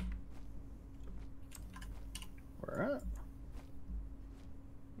 Where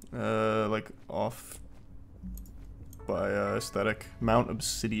at? Like off by aesthetic. Mount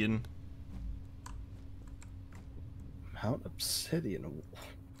Obsidian. Mount Obsidian.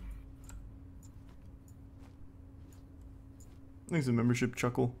 Thanks for membership,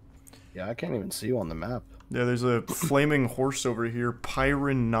 Chuckle. Yeah, I can't even see you on the map. Yeah, there's a flaming horse over here.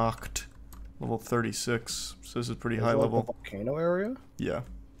 Pyron Noct. Level 36. So this is pretty high Like level. the volcano area? Yeah.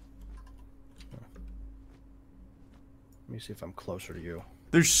 Let me see if I'm closer to you.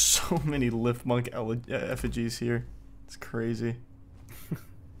 There's so many Liftmonk effigies here. It's crazy.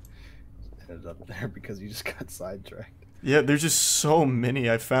 Ended up there because you just got sidetracked. Yeah, there's just so many.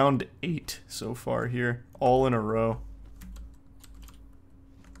 I found 8 so far here. All in a row.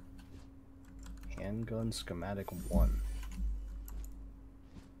 Handgun schematic 1.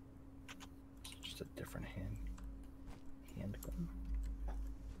 Just a different handgun.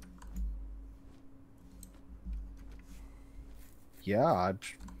 Yeah, I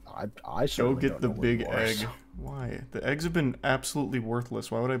Go certainly get don't the know where big you are, egg. so- Why? The eggs have been absolutely worthless.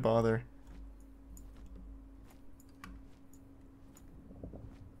 Why would I bother?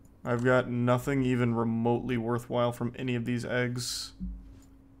 I've got nothing even remotely worthwhile from any of these eggs.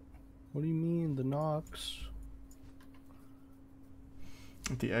 What do you mean, the Nox?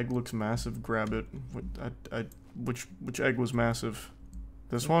 If the egg looks massive, grab it. Which egg was massive?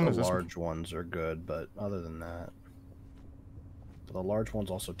 This one? The Is this one? large ones are good, but other than that, the large ones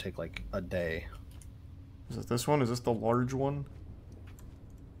also take like a day. Is it this one? Is this the large one?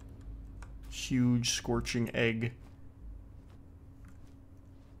 Huge scorching egg.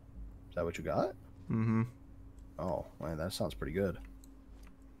 Is that what you got? Mm-hmm. Oh, man, that sounds pretty good.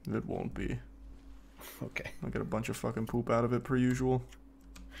 It won't be. Okay. I get a bunch of fucking poop out of it per usual.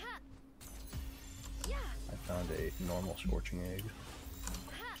 I found a normal scorching egg.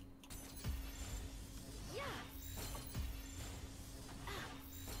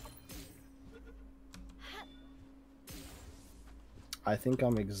 I think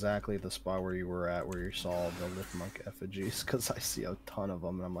I'm exactly at the spot where you were at, where you saw the Liftmonk effigies, because I see a ton of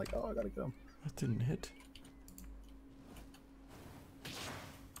them, and I'm like, oh, I gotta get them. That didn't hit.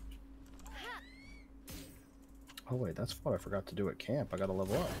 Oh wait, that's what I forgot to do at camp. I gotta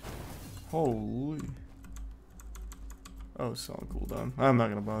level up. Holy. Oh, it's on cooldown. I'm not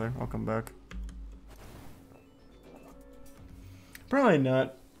gonna bother. I'll come back. Probably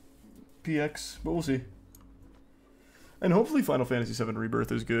not PX, but we'll see. And hopefully Final Fantasy VII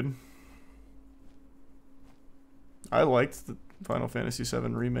Rebirth is good. I liked the Final Fantasy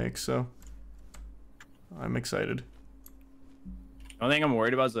VII remake, so I'm excited. The only thing I'm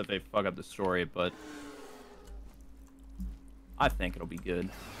worried about is that they fuck up the story, but I think it'll be good.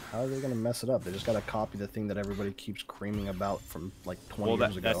 How are they gonna mess it up? They just gotta copy the thing that everybody keeps screaming about from like 20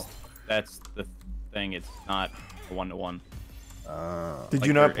 years ago. That's the thing. It's not a one-to-one. Did Like,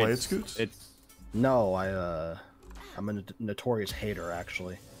 you not play it, Scoots? No, I'm a notorious hater,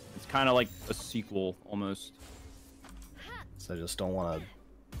 actually. It's kind of like a sequel almost. So I just don't want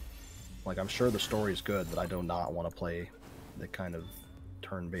to. Like, I'm sure the story is good, but I do not want to play the kind of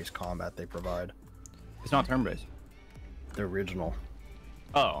turn-based combat they provide. It's not turn-based. The original.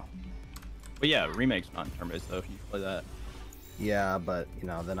 Oh. But yeah, remake's not turn-based though. If you play that, Yeah, but you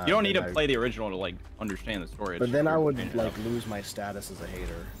know, then you don't need to play the original to like understand the story. But It's then just I would changing it like up. lose my status as a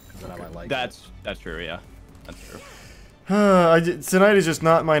hater because then I might like. That's true. Yeah, that's true. Tonight is just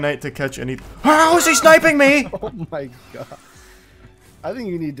not my night to catch any. How is he sniping me? Oh my god. I think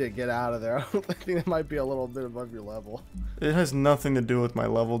you need to get out of there. I think it might be a little bit above your level. It has nothing to do with my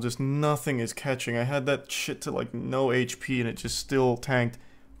level. Just nothing is catching. I had that shit to like no HP and it just still tanked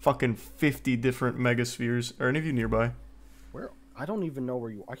fucking 50 different megaspheres. Are any of you nearby? Where? I don't even know where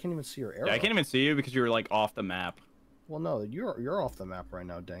you. I can't even see your arrow. Yeah, I can't even see you because you're like off the map. Well, no, you're off the map right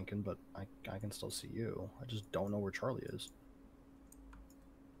now, Dankin, but I can still see you. I just don't know where Charlie is.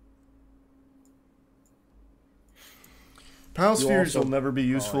 Pal spheres also- will never be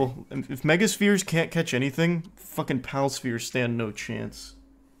useful. And if megaspheres can't catch anything, fucking pal spheres stand no chance.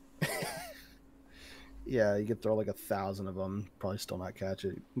 Yeah, you could throw like 1,000 of them, probably still not catch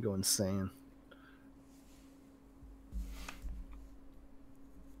it. You go insane.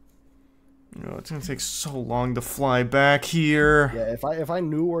 Oh, it's gonna take so long to fly back here. Yeah, if I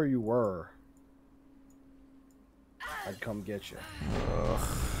knew where you were, I'd come get you.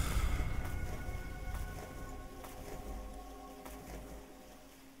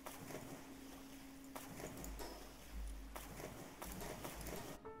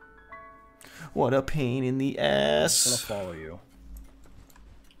 What a pain in the I'm gonna ass. follow you.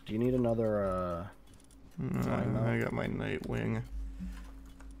 Do you need another, flying mount? I got my Nightwing.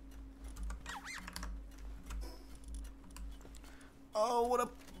 Oh, what a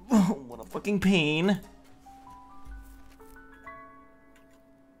what a fucking pain.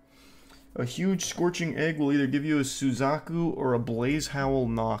 A huge scorching egg will either give you a Suzaku or a Blaze Howl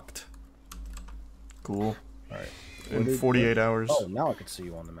knocked. Cool. Alright. In 48 hours. Oh, now I can see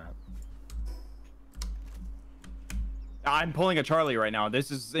you on the map. I'm pulling a Charlie right now.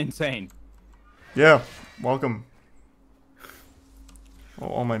 This is insane. Yeah, welcome. Oh,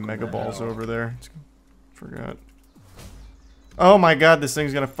 all my Mega Balls over there. Forgot. Oh my god, this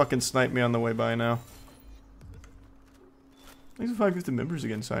thing's gonna fucking snipe me on the way by now. Thanks for 550 members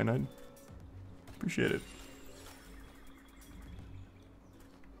again, Cyanide. Appreciate it.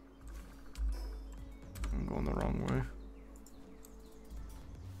 I'm going the wrong way.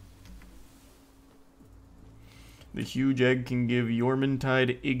 The huge egg can give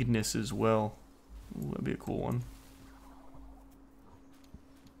Yormintide Ignis as well. Ooh, that'd be a cool one.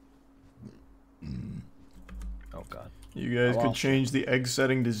 Oh god. You guys could change the egg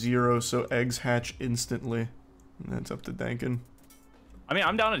setting to 0 so eggs hatch instantly. And that's up to Dankin. I mean,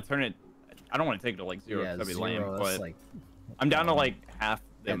 I'm down to turn it. I don't want to take it to like 0. Yeah, That'd be 0, lame. that's But like, I'm down to like half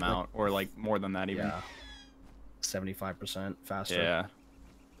the Yeah, amount, or like more than that even. yeah. 75% faster. Yeah.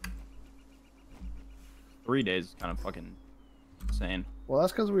 3 days is kind of fucking insane. Well,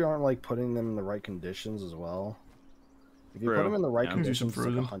 that's because we aren't like putting them in the right conditions as well. If you put True. them in the right Yeah. conditions, Do it's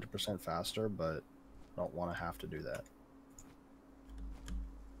some like 100% faster, but I don't want to have to do that.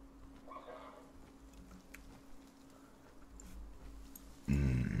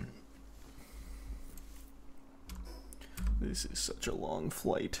 This is such a long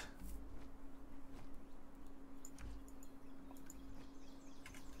flight.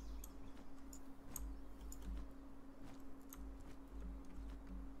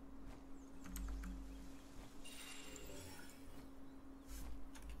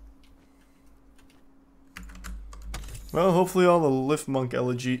 Well, hopefully all the Lift Monk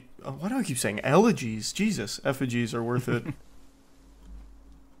elegy. Oh, why do I keep saying elegies? Jesus, effigies are worth it.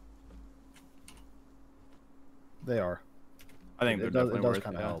 They are. I think they're It does definitely worth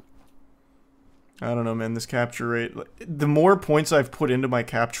kind it. of help. I don't know, man. This capture rate. The more points I've put into my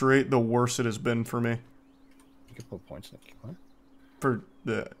capture rate, the worse it has been for me. You can put points in the what? For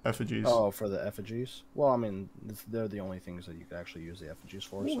the effigies. Oh, for the effigies? Well, I mean, they're the only things that you could actually use the effigies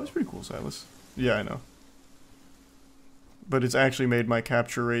for. Oh, So. that's pretty cool, Silas. Yeah, I know. But it's actually made my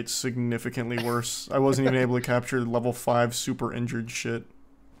capture rate significantly worse. I wasn't even able to capture level 5 super injured shit.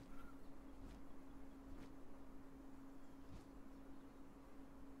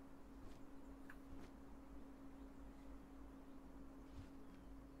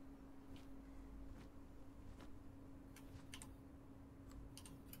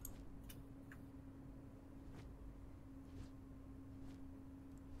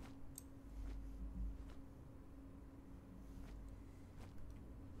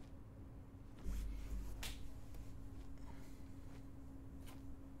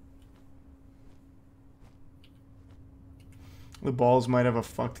 The balls might have a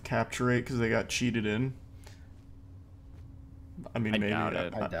fucked capture rate because they got cheated in. I mean, I maybe. doubt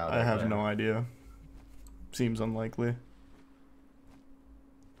it. I doubt I it, have yeah. no idea. Seems unlikely.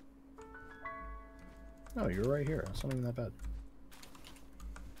 No, you're right here. That's not even that bad.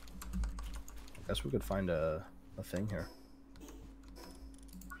 I guess we could find a thing here.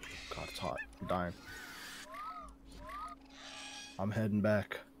 God, it's hot. I'm dying. I'm heading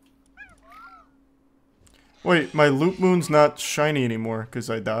back. Wait, my loop moon's not shiny anymore because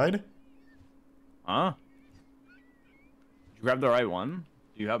I died? Huh? Did you grab the right one?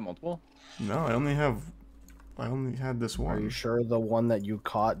 Do you have multiple? No, I only had this one. Are you sure the one that you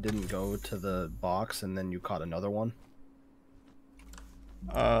caught didn't go to the box and then you caught another one?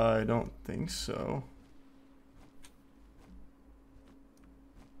 I don't think so.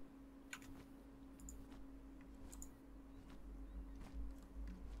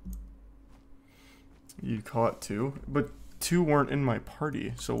 You caught 2, but 2 weren't in my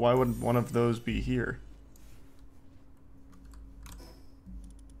party, so why would one of those be here?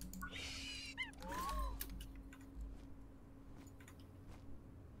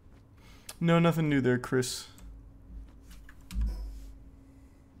 No, nothing new there, Chris.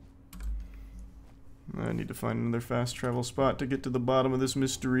 I need to find another fast travel spot to get to the bottom of this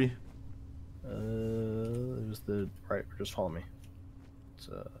mystery. It was the right. Just follow me. It's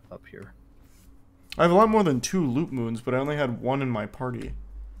up here. I have a lot more than 2 loop moons, but I only had 1 in my party.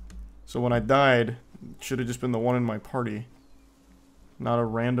 So when I died, it should have just been the one in my party. Not a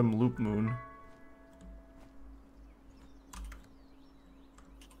random loop moon.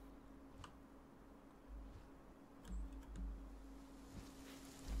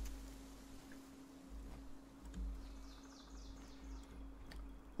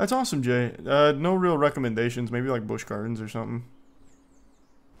 That's awesome, Jay. No real recommendations. Maybe like Busch Gardens or something.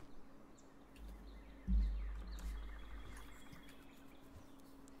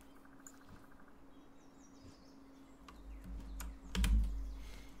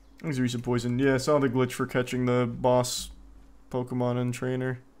 Thanks, Recent Poison. Yeah, I saw the glitch for catching the boss Pokemon and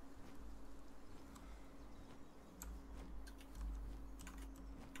trainer.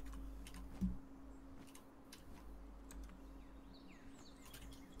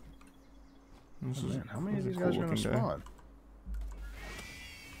 Oh, man, how many of these guys are gonna spawn?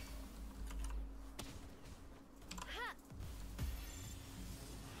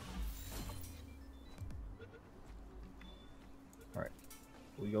 Alright.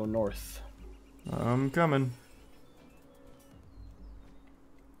 We go north. I'm coming.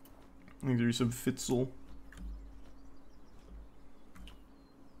 I think there's some Fitzel.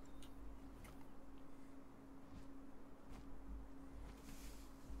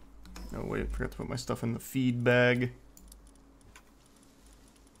 Oh wait, I forgot to put my stuff in the feed bag.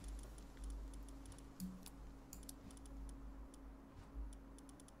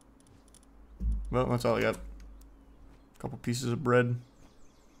 Well, that's all I got. A couple pieces of bread.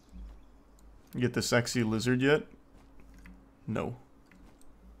 You get the sexy lizard yet? No.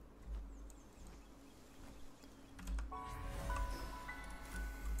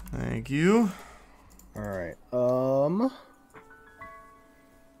 Thank you. Alright,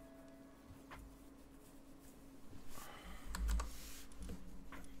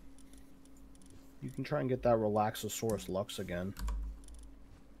 you can try and get that Relaxosaurus Lux again.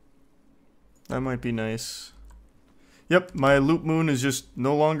 That might be nice. Yep, my Loop Moon is just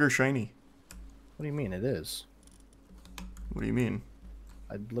no longer shiny. What do you mean? It is. What do you mean?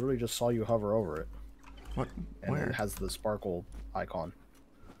 I literally just saw you hover over it. What? And Where? it has the sparkle icon.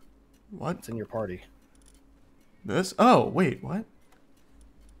 What? It's in your party. This? Oh, wait, what?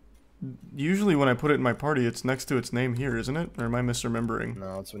 Usually when I put it in my party, it's next to its name here, isn't it? Or am I misremembering?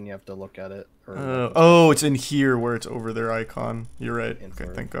 No, it's when you have to look at it. Or Oh, it's in here where it's over their icon. You're right. Okay,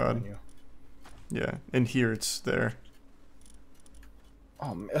 info thank God. menu. Yeah, in here it's there.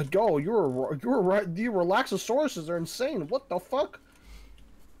 Oh, man, go! You were right. The Relaxosauruses are insane. What the fuck?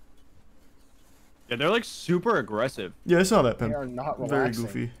 Yeah, they're like super aggressive. Yeah, I saw that, They Pim. are not Very relaxing.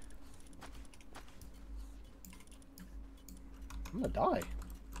 goofy. I'm gonna die.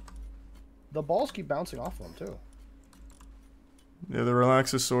 The balls keep bouncing off of them too. Yeah, the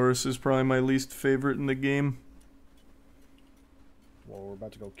Relaxosaurus is probably my least favorite in the game. Well, we're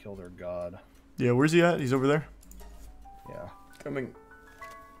about to go kill their god. Yeah, where's he at? He's over there? Yeah. Coming.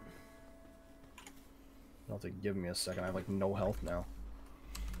 You'll have to give me a second. I have like no health now.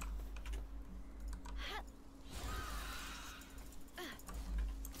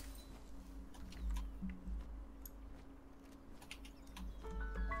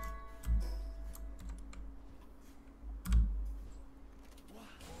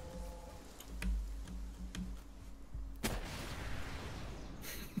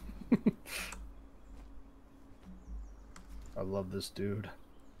 I love this dude.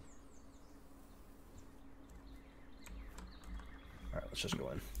 Alright, let's just go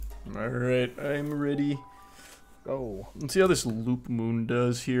in. Alright, I'm ready. Go. Let's see how this Loop Moon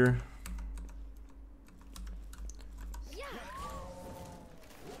does here.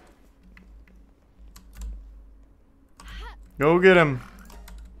 Go get him.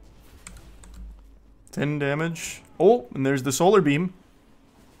 10 damage. Oh, and there's the solar beam.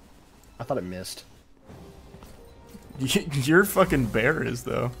 I thought it missed. Your fucking bear is,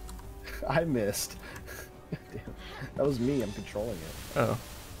 though. I missed. Damn. That was me. I'm controlling it. Oh.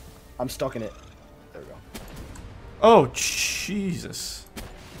 I'm stuck in it. There we go. Oh, Jesus.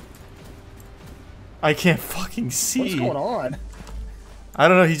 I can't fucking see. What's going on? I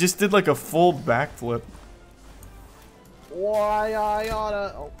don't know. He just did like a full backflip. Why I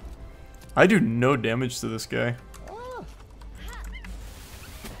oughta... Oh. I do no damage to this guy. Ah.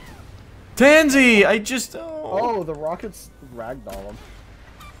 Tansy! I just... Oh, the rockets ragdoll him.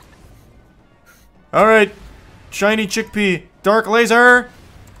 Alright. Shiny chickpea. Dark laser!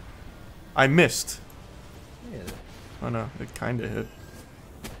 I missed. Yeah. Oh no, it kinda hit.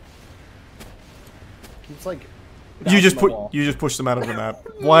 It's like... You just pushed them out of the map.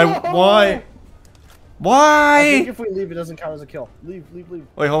 Why? Why? Why? I think if we leave, it doesn't count as a kill. Leave.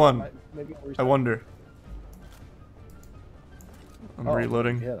 Wait, hold on. Maybe we'll I restart. wonder. I'm Oh,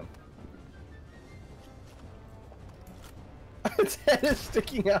 reloading. hit him. Its head is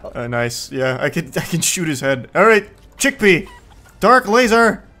sticking out. Nice. Yeah, I can shoot his head. All right, chickpea, dark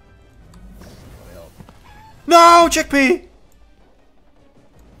laser. No, chickpea.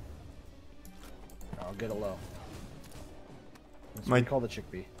 I'll get a low. Let's My- call the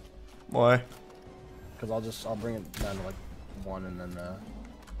chickpea. Why? Because I'll bring it down to like 1 and then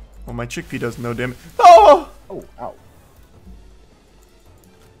Well, my chickpea does no damage. Oh! oh, ow.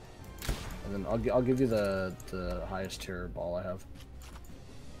 And then I'll give you the highest tier ball I have.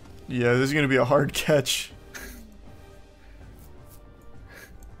 Yeah, this is gonna be a hard catch.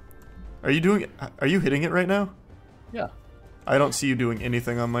 Are you hitting it right now? Yeah. I don't see you doing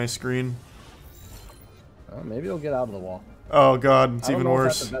anything on my screen. Maybe it'll get out of the wall. Oh god, it's I don't even know if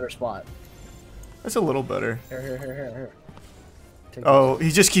worse. that's a better spot. That's a little better. Here. Take Oh, he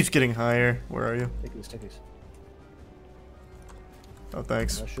just keeps getting higher. Where are you? these. Take these. Oh,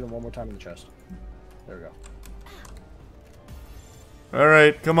 thanks. I'll shoot him one more time in the chest. There we go.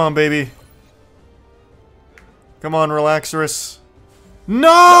 Alright, come on, baby. Come on, Relaxorus.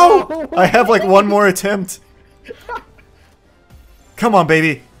 No! I have like one more attempt. Come on,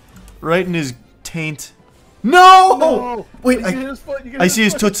 baby. Right in his taint. No! No! Wait, You hit his foot, you hit I see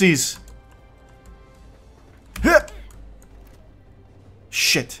his foot. tootsies. Hit!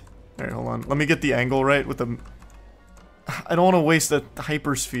 Shit. Alright, hold on. Let me get the angle right with the... I don't want to waste the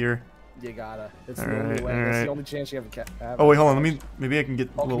hypersphere. You gotta. It's the Alright, only way. That's alright. the only chance you have. Oh, wait, hold on. Maybe I can get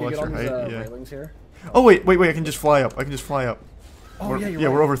a Oh, can little you get extra on these height. Yeah. railings here? Oh, wait, I can just fly up. Oh, We're, yeah, you're yeah,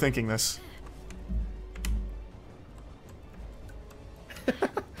 right. we're overthinking this.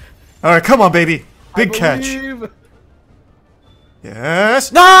 Alright, come on, baby. Big catch. believe.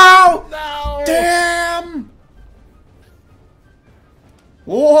 Yes. No! No! Damn!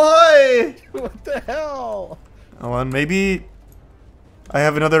 Why? What the hell? Hold on, maybe I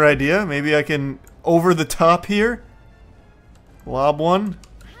have another idea. Maybe I can over the top here. Lob one.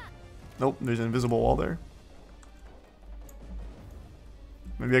 Nope, there's an invisible wall there.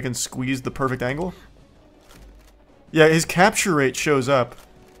 Maybe I can squeeze the perfect angle. Yeah, his capture rate shows up.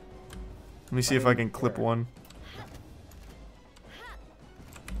 Let me see if I can clip one.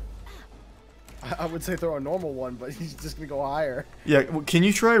 I would say throw a normal one, but he's just gonna go higher. Yeah, can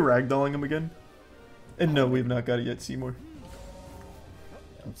you try ragdolling him again? And no, we've not got it yet, Seymour.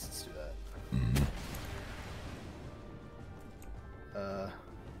 Yeah, let's do that.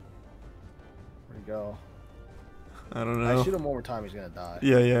 Where'd he go? I don't I know. shoot him one more time, he's gonna die.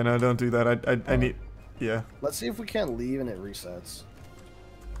 Yeah, no, don't do that. I need... Yeah. Let's see if we can't leave and it resets.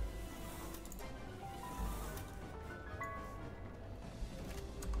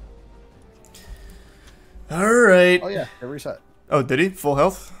 Alright. Oh yeah, it reset. Oh, did he? Full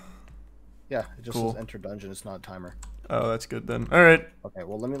health? Yeah, it just Cool. says enter dungeon. It's not a timer. Oh, that's good then. Alright. Okay,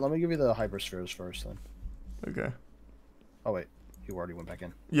 well let me give you the hyperspheres first then. Okay. Oh wait, you already went back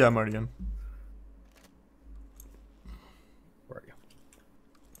in. Yeah, I'm already in. Where are you?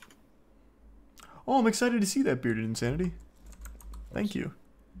 Oh, I'm excited to see that Bearded Insanity. Thank you.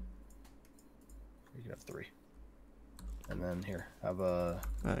 You can have 3. And then here, have a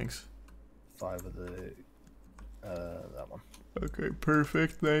Thanks. 5 of the that one. Okay,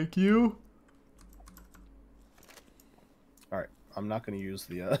 perfect. Thank you. All right, I'm not gonna use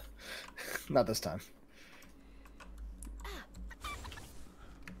the not this time.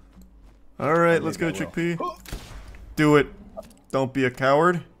 Alright, let's go, Maybe I will. Chickpea. Do it. Don't be a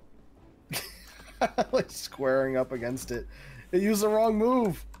coward. Like squaring up against it. It used the wrong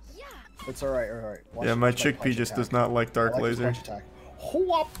move. It's alright. Watch Yeah, my watch Chickpea punch just attack. does not like Dark I like his Laser. punch attack.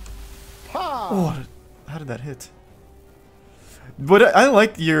 Whoop! Pa! Oh, how did that hit? But I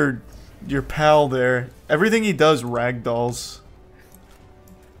like your pal there. Everything he does ragdolls.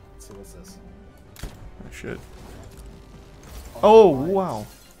 Let's see what's this. Oh, shit. Oh, nice. wow.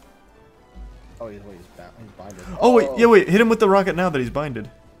 Oh, he's binded. Oh, wait, yeah, wait. Hit him with the rocket now that he's binded.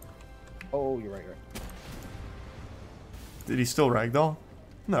 Oh, you're right. Did he still ragdoll?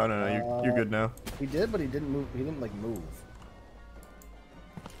 No, you're good now. He did, but he didn't move. He didn't like move.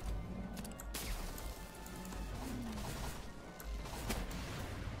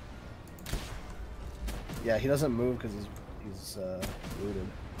 Yeah, he doesn't move because he's rooted.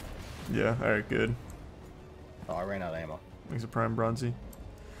 Yeah, alright, good. Oh, I ran out of ammo. He's a prime bronzy.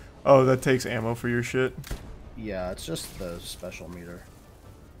 Oh, that takes ammo for your shit. Yeah, it's just the special meter.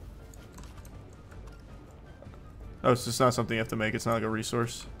 Oh, it's just not something you have to make. It's not like a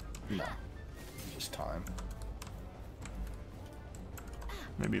resource. No, just time.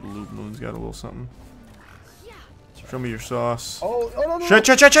 Maybe Loop Moon's got a little something. Show me your sauce. Oh no!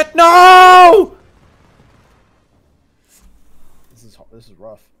 Shit! No! This is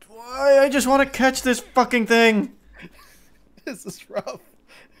rough. Why? I just want to catch this fucking thing. This is rough.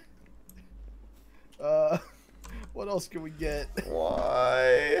 What else can we get?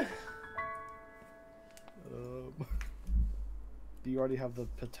 Why? Do you already have the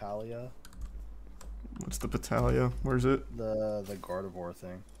Petalia? What's the Petalia? Where's it? The Gardevoir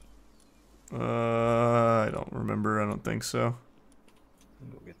thing. I don't remember. I don't think so.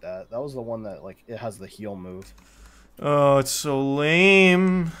 Go get that. That was the one that like it has the heal move. Oh, it's so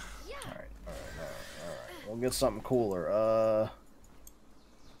lame. Alright. We'll get something cooler.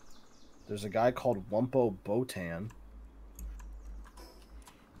 There's a guy called Wumpo Botan.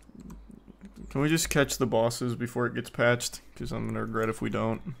 Can we just catch the bosses before it gets patched? Because I'm gonna regret if we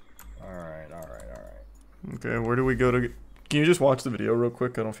don't. Alright. Okay, where do we go to... Can you just watch the video real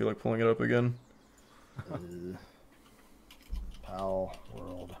quick? I don't feel like pulling it up again. Pal,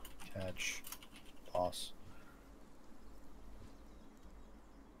 world, catch, boss.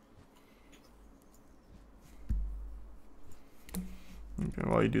 Okay,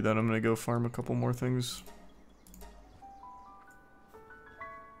 while you do that, I'm gonna go farm a couple more things.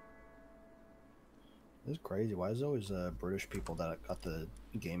 This is crazy. Why is it always British people that got the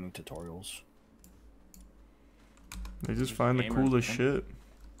gaming tutorials? They just find the coolest shit.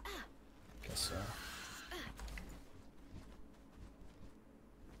 Guess so.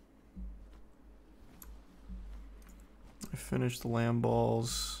 I finished the lamb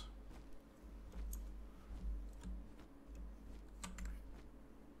balls.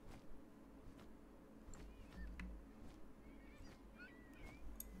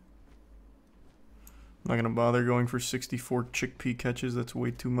 I'm not gonna bother going for 64 chickpea catches, that's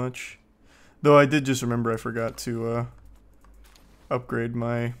way too much. Though I did just remember I forgot to upgrade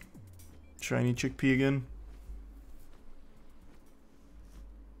my shiny chickpea again.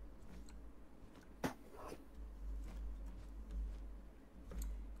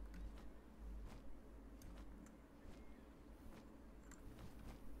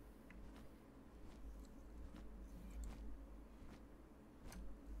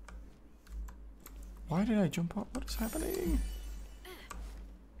 Why did I jump up? What is happening?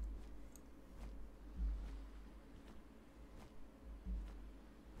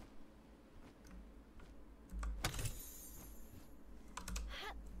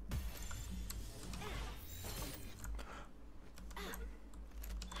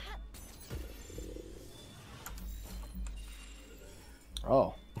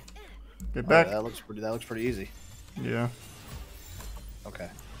 Oh. Get back. That looks pretty easy. Yeah. Okay.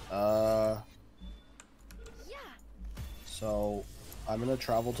 So I'm gonna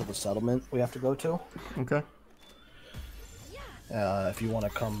travel to the settlement we have to go to. Okay. If you want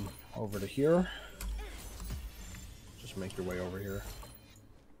to come over to here, just make your way over here.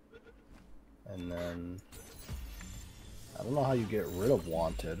 And then I don't know how you get rid of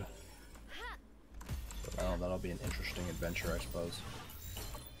wanted. But I don't know, that'll be an interesting adventure, I suppose.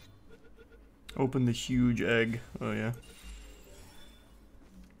 Open the huge egg. Oh yeah.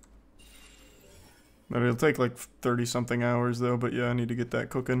 But it'll take like 30 something hours though, but yeah, I need to get that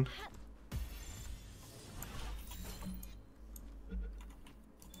cooking.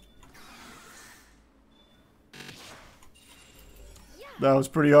 That was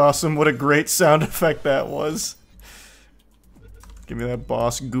pretty awesome. What a great sound effect that was. Give me that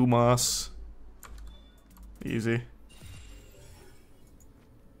boss Gumas. Easy.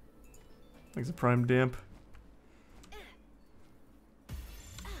 Thanks a prime damp.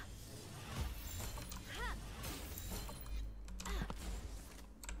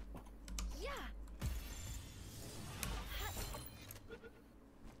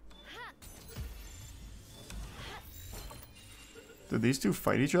 Did these two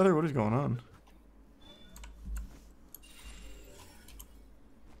fight each other? What is going on?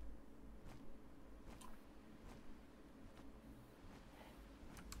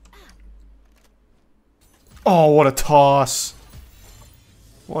 Oh, what a toss.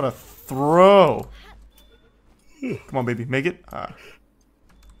 What a throw. Come on, baby. Make it. Ah.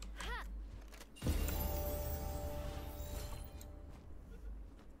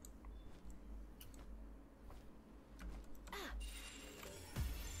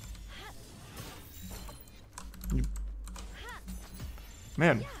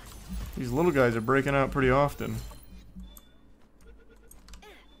 Man, these little guys are breaking out pretty often.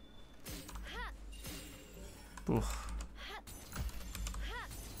 Oof.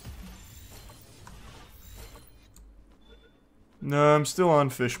 No, I'm still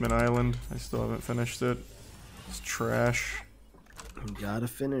on Fishman Island. I still haven't finished it. It's trash. You gotta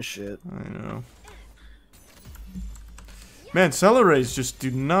finish it. I know. Man, Cellerays just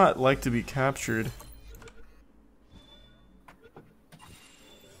do not like to be captured.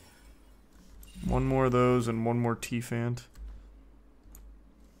 One more of those and one more T-Fant.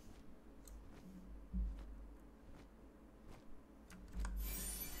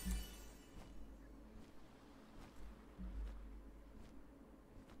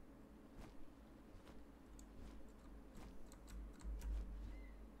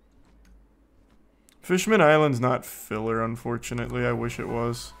 Fishman Island's not filler, unfortunately. I wish it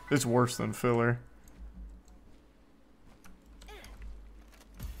was. It's worse than filler.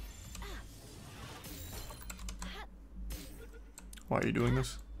 Why are you doing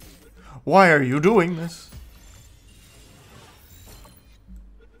this? Why are you doing this?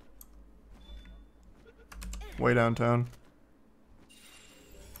 Way downtown.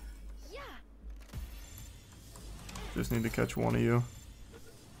 Just need to catch one of you.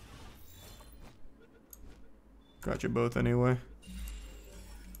 Got you both anyway.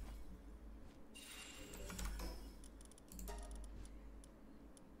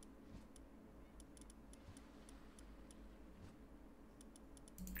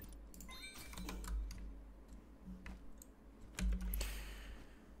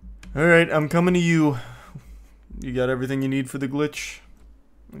 Alright, I'm coming to you. You got everything you need for the glitch?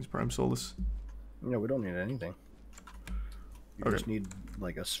 Thanks, Prime Solus. No, we don't need anything. You just need,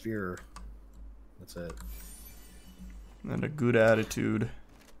 like, a sphere. That's it. And a good attitude.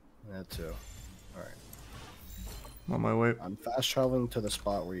 That too. Alright. I'm on my way. I'm fast traveling to the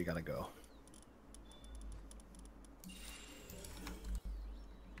spot where you gotta go.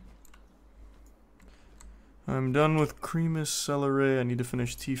 I'm done with Cremus Celery. I need to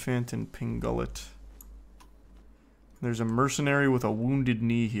finish T-Fant and Pingullet. There's a mercenary with a wounded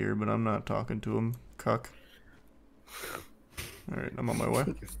knee here, but I'm not talking to him. Cuck. Alright, I'm on my way.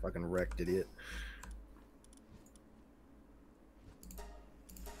 You fucking wrecked, idiot.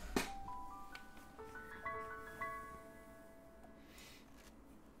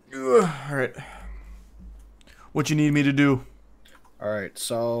 Alright. What you need me to do? Alright,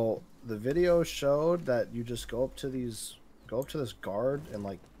 so the video showed that you just go up to this guard and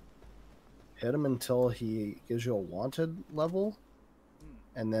like hit him until he gives you a wanted level,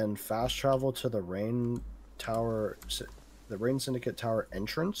 and then fast travel to the Rain Tower, the Rain Syndicate Tower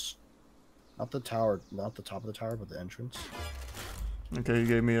entrance. Not the tower, not the top of the tower, but the entrance. Okay, you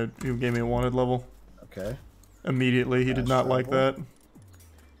gave me a wanted level. Okay. Immediately, he did not like that.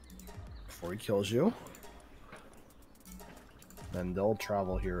 Before he kills you. Then they'll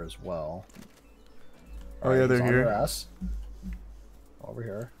travel here as well. Oh yeah, they're he's on here. your ass. Over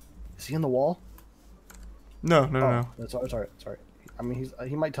here. Is he in the wall? No, no, no. That's sorry. I mean,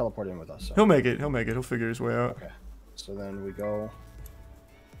 he might teleport in with us. So. He'll make it. He'll make it. He'll figure his way out. Okay. So then we go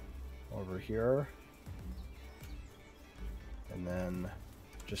over here, and then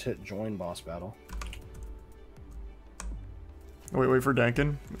just hit join boss battle. Wait for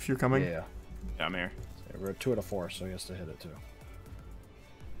Dankin if you're coming. Yeah. Yeah, I'm here. So we're at 2 out of 4, so he has to hit it too.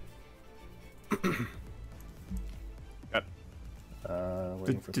 Yep.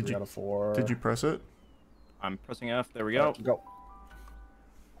 Waiting for 3 out of 4. Did you press it? I'm pressing F. There we go. Go.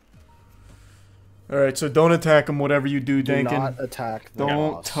 Alright, so don't attack him, whatever you do, Do Dankin. not attack the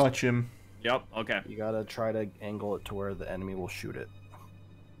Don't boss. touch him. Yep. Okay. You gotta try to angle it to where the enemy will shoot it.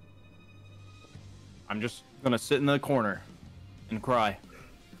 I'm just gonna sit in the corner and cry.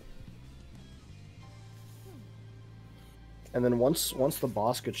 And then once the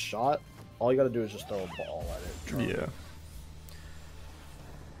boss gets shot, all you gotta do is just throw a ball at it. Drop. Yeah.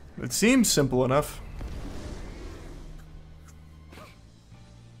 It seems simple enough.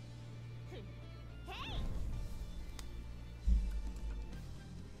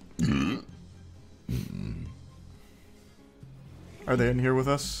 Are they in here with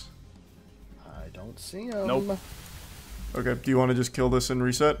us? I don't see him. Nope. Okay, do you want to just kill this and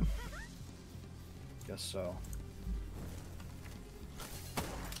reset? Guess so.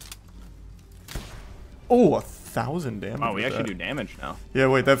 Oh, 1,000 damage. Oh, we with actually that. do damage now. Yeah,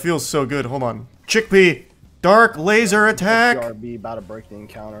 wait, that feels so good. Hold on. Chickpea! Dark laser attack! RB about to break the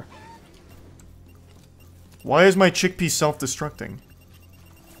encounter. Why is my chickpea self-destructing?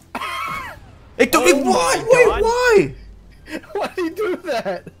 It took Oh me. my Why? God. Wait, why? Why did he do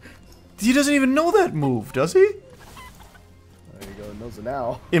that? He doesn't even know that move, does he? There you go, he knows it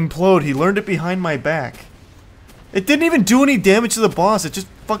now. Implode. He learned it behind my back. It didn't even do any damage to the boss. It just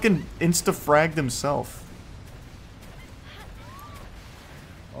fucking insta-fragged himself.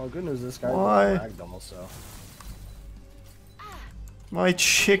 Oh, good news, this guy Why? fragged almost so. My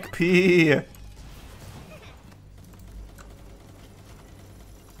chickpea.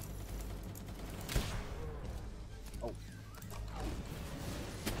 Oh.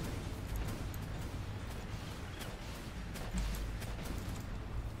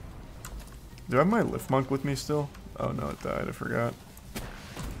 Do I have my lift monk with me still? Oh no, it died. I forgot.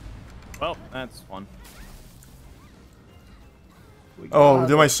 Well, that's fun. Oh,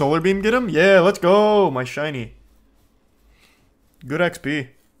 did my solar beam get him? Yeah, let's go. My shiny. Good XP.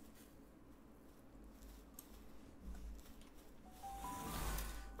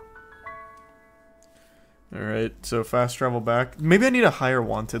 Alright, so fast travel back. Maybe I need a higher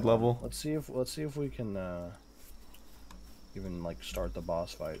wanted level. Let's see if we can even like start the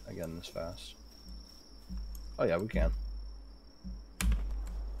boss fight again this fast. Oh yeah, we can.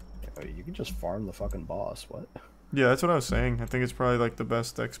 Wait, you can just farm the fucking boss. What? Yeah, that's what I was saying. I think it's probably like the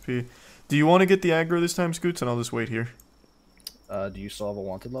best XP. Do you want to get the aggro this time, Scoots? And I'll just wait here. Do you still have a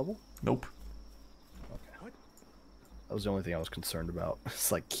wanted level? Nope. Okay. That was the only thing I was concerned about.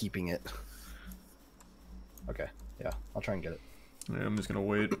 It's like keeping it. Okay, yeah, I'll try and get it. Yeah, I'm just gonna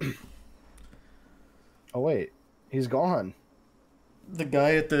wait. Oh wait, he's gone. The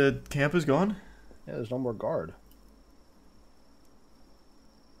guy at the camp is gone? Yeah, there's no more guard.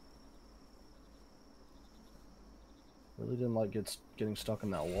 Really didn't like getting stuck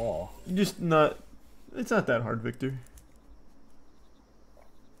in that wall. Just not... It's not that hard, Victor.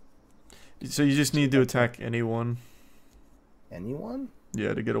 So you just need to attack anyone. Anyone?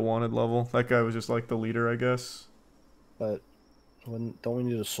 Yeah, to get a wanted level. That guy was just like the leader, I guess. But don't we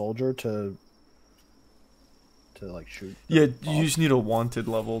need a soldier to like shoot? Yeah, you just need a wanted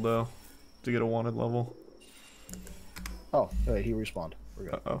level though, to get a wanted level. Oh, wait, he respawned. We're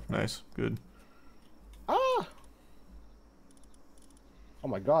good. Oh, nice, good. Ah! Oh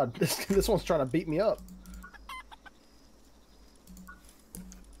my god, this one's trying to beat me up.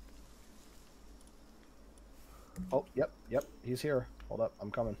 Oh, yep, he's here. Hold up,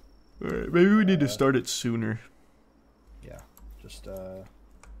 I'm coming. Alright, maybe we need to start it sooner. Yeah, just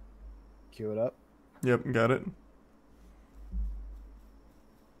queue it up. Yep, got it.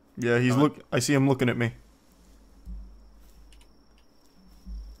 Yeah, he's I see him looking at me.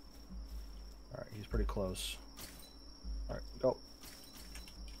 Alright, he's pretty close. Alright, go.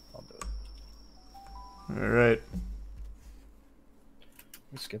 I'll do it. Alright.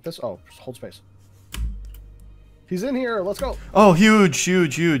 Skip this? Oh, just hold space. He's in here, let's go! Oh, huge,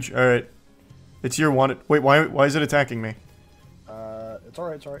 huge, huge. Alright. It's your wanted. Wait, why is it attacking me? It's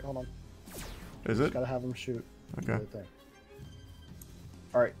alright, hold on. Is it? Gotta have him shoot. Okay.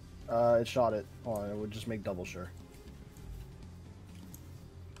 Alright, it shot it. Hold on, it would just make double sure.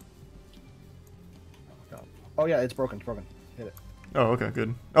 Oh, God. Oh yeah, it's broken, Hit it. Oh, okay,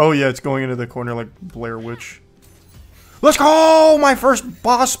 good. Oh yeah, it's going into the corner like Blair Witch. Let's go! My first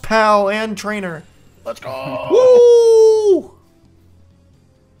boss pal and trainer. Let's go! Woo!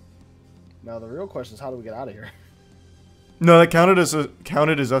 Now the real question is, how do we get out of here? No, that counted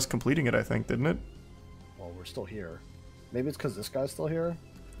as us completing it, I think, didn't it? Well, we're still here. Maybe it's because this guy's still here?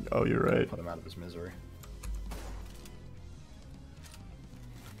 Oh, you're right. Put him out of his misery.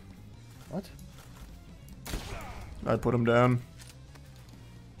 What? I put him down.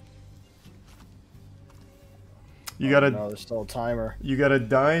 You gotta... No, there's still a timer. You gotta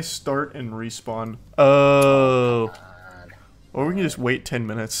die, start, and respawn. Oh. God. Or we can just wait 10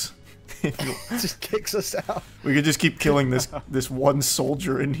 minutes. Just kicks us out. We could just keep killing this one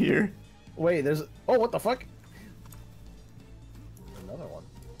soldier in here. Wait, there's... Oh, what the fuck? Another one.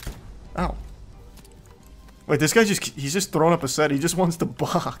 Ow. Wait, this guy he's just throwing up a set. He just wants the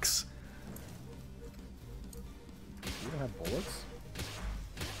box. You don't have bullets?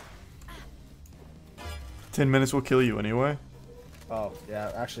 10 minutes will kill you anyway. Oh,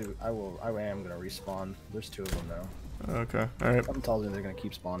 yeah, actually, I am gonna respawn. There's two of them now. Okay, alright. Something tells me they're gonna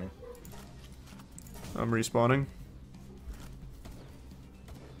keep spawning. I'm respawning.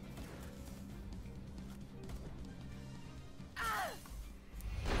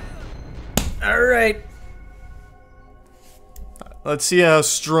 Alright. Let's see how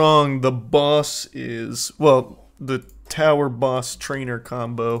strong the boss is. Well, the tower boss trainer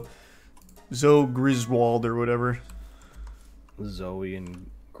combo. Zoe Griswold or whatever. Zoe and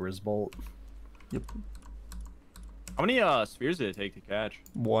Grisbolt. Yep. How many spheres did it take to catch?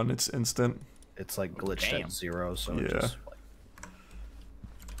 One, it's instant. It's like glitched Damn. at 0, so Yeah. it just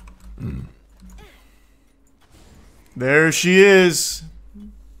like... There she is.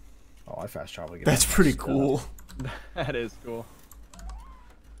 Oh, I fast travel again. That's pretty cool. That is cool.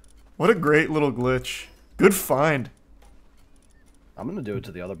 What a great little glitch. Good find. I'm gonna do it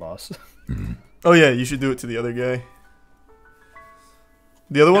to the other boss. Oh yeah, you should do it to the other guy.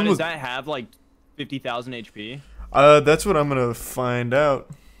 The other one Does was... that have like 50,000 HP? That's what I'm gonna find out.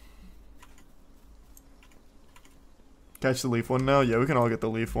 Catch the leaf one now? Yeah, we can all get the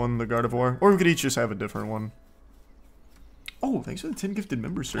leaf one, the Gardevoir. Or we could each just have a different one. Oh, thanks for the 10 gifted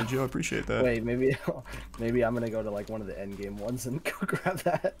members, Sergio. I appreciate that. Wait, maybe I'm gonna go to like one of the endgame ones and go grab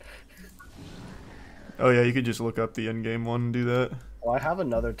that. Oh yeah, you could just look up the endgame one and do that. Well, I have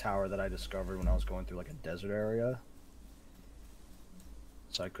another tower that I discovered when I was going through like a desert area.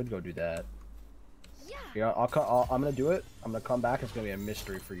 So I could go do that. Yeah. Yeah, I'm gonna do it. I'm gonna come back. It's gonna be a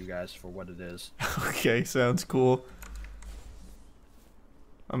mystery for you guys for what it is. Okay, sounds cool.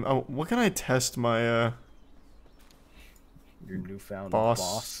 What can I test my Your newfound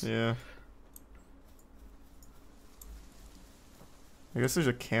boss? Yeah. I guess there's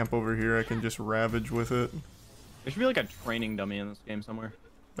a camp over here. I can just ravage with it. There should be like a training dummy in this game somewhere.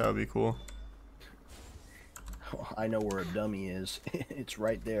 That would be cool. I know where a dummy is. It's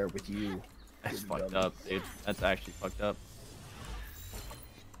right there with you. That's fucked up, dude. That's actually fucked up.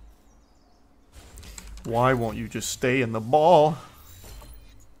 Why won't you just stay in the ball?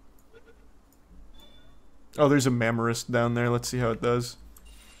 Oh, there's a Mamorist down there. Let's see how it does.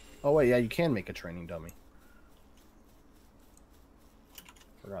 Oh wait, yeah, you can make a training dummy.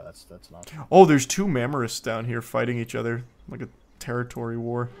 Forgot that's an option. Oh, there's two Mamorists down here fighting each other. Like a territory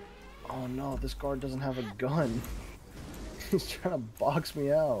war. Oh no, this guard doesn't have a gun. He's trying to box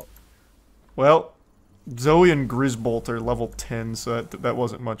me out. Well, Zoe and Grisbolt are level 10, so that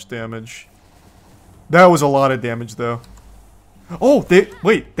wasn't much damage. That was a lot of damage, though. Oh, they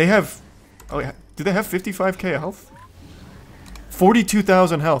have... Oh, do they have 55k health?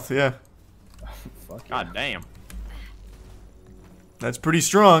 42,000 health, yeah. Fuck God yeah. damn. That's pretty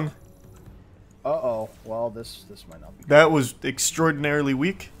strong. Uh-oh. Well, this might not be good. That was extraordinarily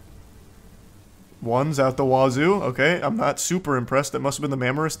weak. One's out the wazoo. Okay, I'm not super impressed. That must have been the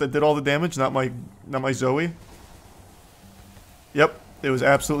Mamorist that did all the damage, not my Zoe. Yep, it was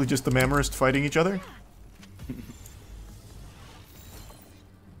absolutely just the Mamorist fighting each other.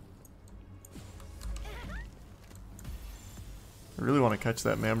 I really want to catch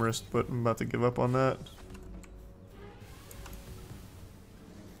that Mamorist, but I'm about to give up on that.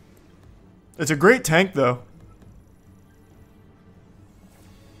 It's a great tank, though.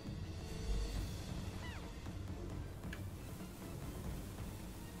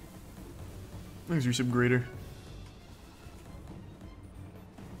 Thanks, you some greater.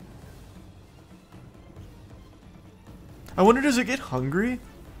 I wonder, does it get hungry?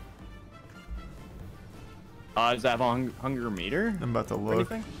 Does that have a hunger meter? I'm about to or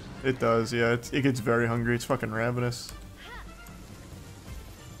look. anything? It does, yeah. It gets very hungry. It's fucking ravenous.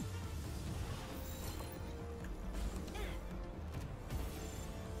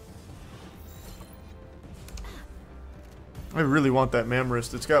 I really want that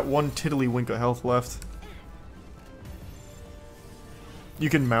Mamorist. It's got one tiddlywink of health left. You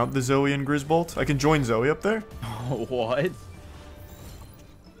can mount the Zoe and Grisbolt. I can join Zoe up there. What?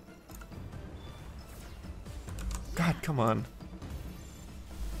 God, come on.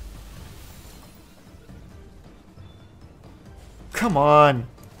 Come on.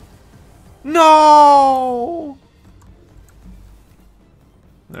 No!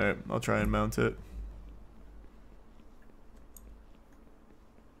 Alright, I'll try and mount it.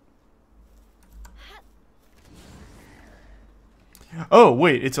 Oh,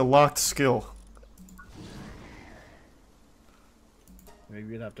 wait, it's a locked skill.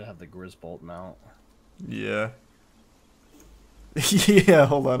 Maybe you'd have to have the Grisbolt mount. Yeah. Yeah,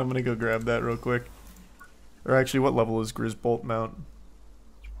 hold on, I'm gonna go grab that real quick. Or actually, what level is Grisbolt mount?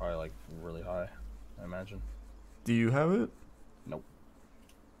 It's probably like really high, I imagine. Do you have it? Nope.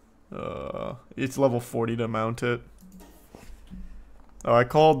 It's level 40 to mount it. Oh, I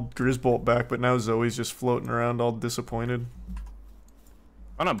called Grisbolt back, but now Zoe's just floating around all disappointed.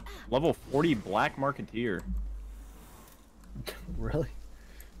 On a level 40 Black Marketeer. Really?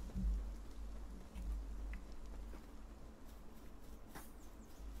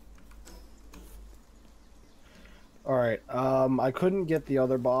 Alright, I couldn't get the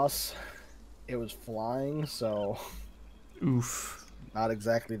other boss. It was flying, so Oof. not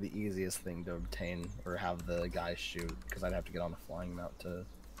exactly the easiest thing to obtain or have the guy shoot, because I'd have to get on the flying mount to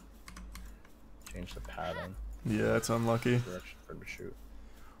change the pattern. Yeah, it's unlucky. Direction for him to shoot.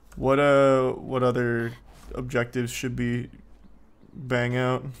 What other objectives should be bang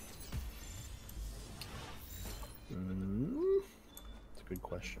out? That's a good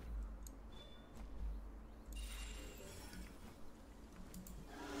question.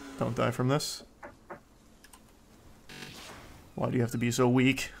 Don't die from this. Why do you have to be so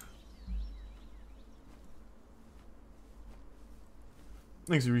weak?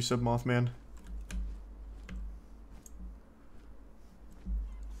 Thanks for resub, Mothman.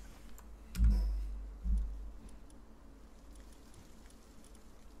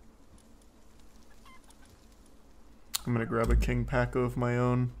 I'm gonna grab a King Paco of my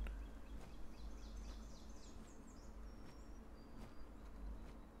own.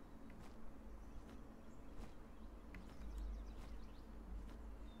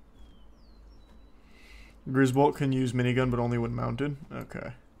 Grisbolt can use minigun, but only when mounted.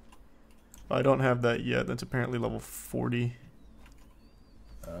 Okay. I don't have that yet. That's apparently level 40.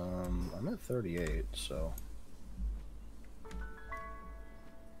 I'm at 38, so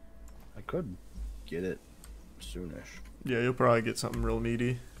I could get it soonish. Yeah, you'll probably get something real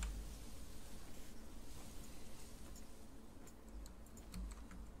meaty.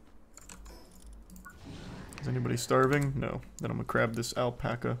 Is anybody starving? No. Then I'm gonna grab this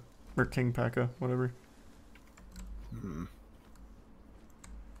alpaca. Or king paca, whatever. Hmm.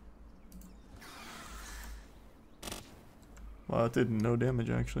 Wow, it did no damage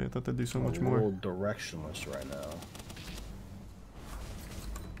actually. I thought that'd do so much more. A little directionless right now.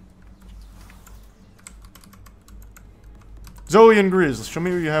 Zoe and Grizz, show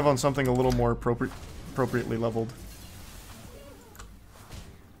me what you have on something a little more appropriately leveled.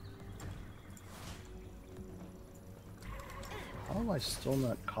 How have I still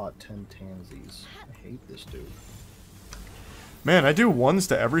not caught 10 Tansies? I hate this dude. Man, I do ones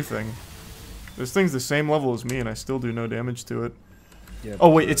to everything. This thing's the same level as me and I still do no damage to it. Yeah, Oh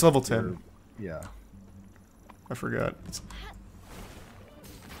wait, it's level 10. Yeah. I forgot.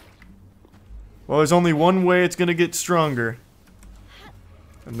 Well, there's only one way it's gonna get stronger.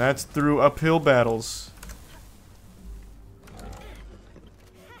 And that's through uphill battles.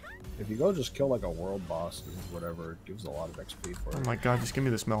 If you go just kill like a world boss or whatever, it gives a lot of XP for Oh it. my god, just give me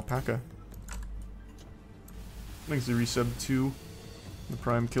this Malpaca. Thanks to resub 2. The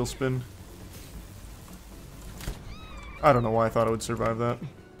prime kill spin. I don't know why I thought I would survive that.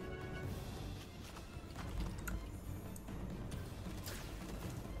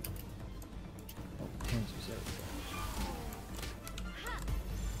 Oh, Tansies, there we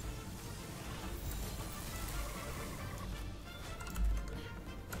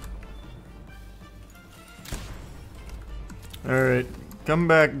go. Alright, come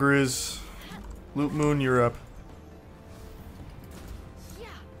back, Grizz. Loop Moon, you're up.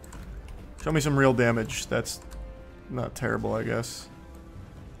 Show me some real damage. That's not terrible, I guess.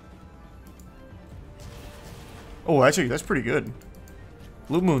 Oh, actually, that's pretty good.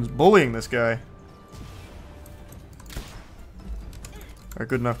 Loop Moon's bullying this guy. Alright,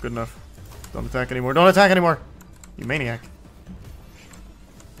 good enough, good enough. Don't attack anymore. Don't attack anymore! You maniac.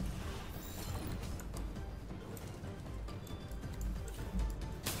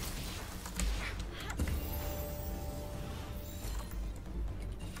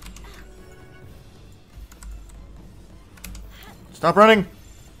 Stop running!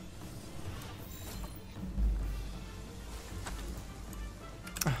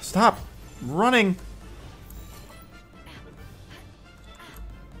 Stop running!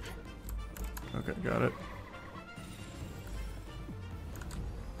 Okay, got it.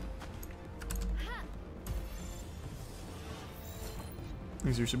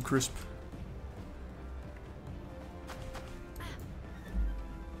 These are some crisp.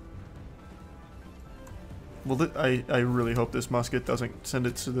 Well, I really hope this musket doesn't send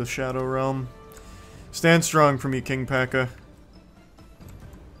it to the Shadow Realm. Stand strong for me, King Paca.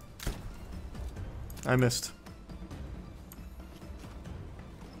 I missed.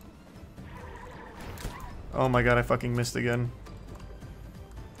 Oh my god, I fucking missed again.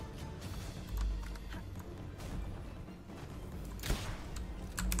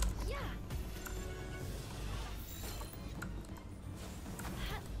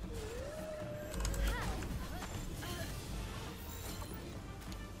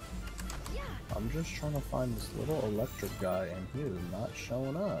 I'm just trying to find this little electric guy and he is not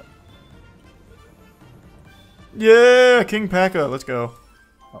showing up. Yeah, King Paca, let's go.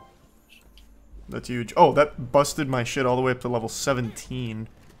 Oh. That's huge. Oh, that busted my shit all the way up to level 17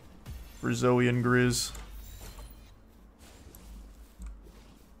 for Zoe and Grizz.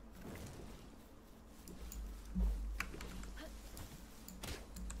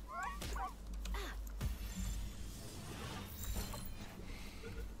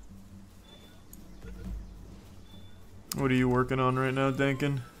 What are you working on right now,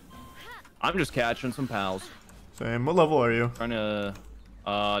 Dankin? I'm just catching some pals. Same. What level are you? Trying to,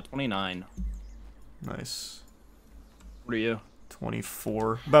 29. Nice. What are you?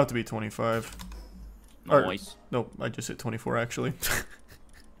 24. About to be 25. Nice. Nope, I just hit 24 actually.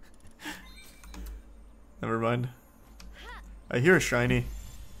 Never mind. I hear a shiny.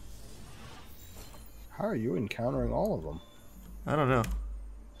 How are you encountering all of them? I don't know.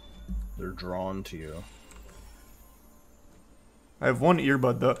 They're drawn to you. I have one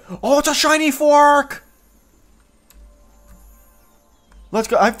earbud though. Oh, it's a shiny fork! Let's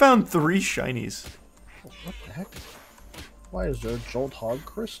go. I found 3 shinies. Oh, what the heck? Why is there a Jolthog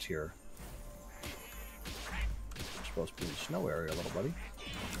Christ here? You're supposed to be in the snow area, little buddy.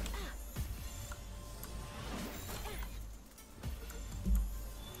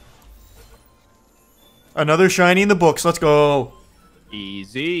 Another shiny in the books. Let's go.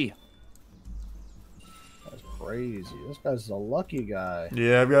 Easy. That's crazy. This guy's a lucky guy.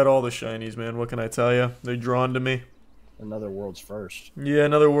 Yeah, I've got all the shinies, man. What can I tell you? They're drawn to me. Another world's first. Yeah,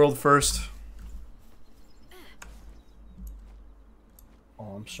 another world first.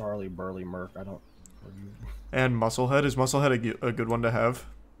 Oh, I'm sorry, Burly Merc. I don't. And Musclehead. Is Musclehead a good one to have?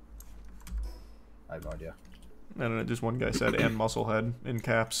 I have no idea. I don't know, just one guy said and Musclehead in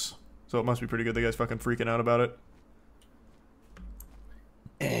caps. So it must be pretty good. The guy's fucking freaking out about it.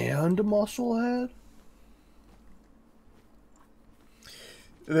 And Musclehead?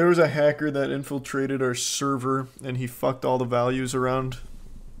 There was a hacker that infiltrated our server and he fucked all the values around.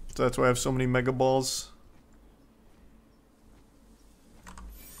 So that's why I have so many Mega Balls.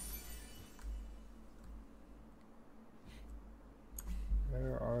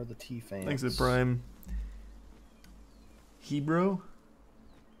 Where are the T-fans? Thanks to Prime. Hebro?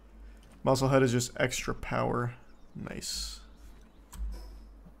 Musclehead is just extra power. Nice.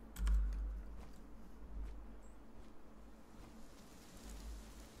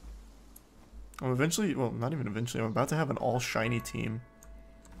 I'm eventually, well, not even eventually, I'm about to have an all-shiny team.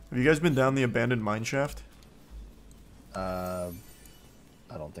 Have you guys been down the abandoned mineshaft? I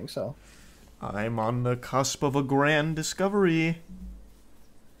don't think so. I'm on the cusp of a grand discovery.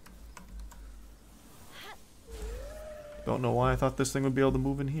 Don't know why I thought this thing would be able to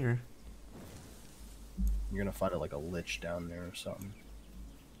move in here. You're gonna find it like a lich down there or something.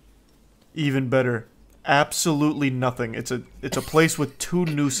 Even better. Absolutely nothing. It's a place with 2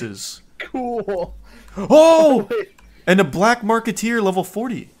 nooses. Cool. Oh! And a black marketeer level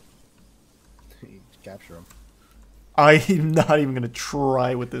 40. Capture him. I'm not even gonna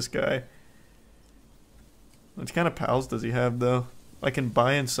try with this guy. What kind of pals does he have though? I can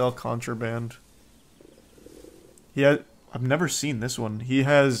buy and sell contraband. I've never seen this one. He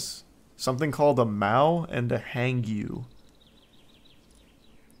has something called a Mao and a Hangyu.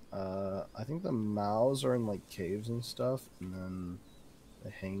 I think the Maos are in like caves and stuff, and then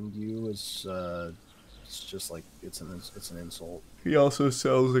the Hangyu is it's just like it's an insult. He also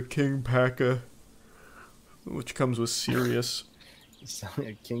sells a King Paka, which comes with Sirius. He's selling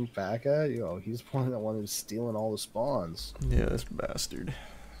a King Paka? Yo, he's the one who's stealing all the spawns. Yeah, this bastard.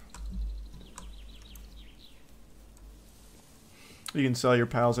 You can sell your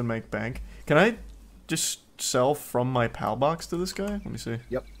pals and make bank. Can I just sell from my pal box to this guy? Let me see.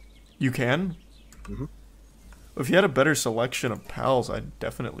 Yep. You can? Mm-hmm. If you had a better selection of pals, I'd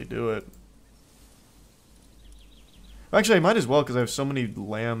definitely do it. Actually, I might as well because I have so many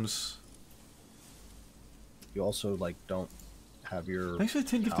lambs. You also like don't have your Actually, I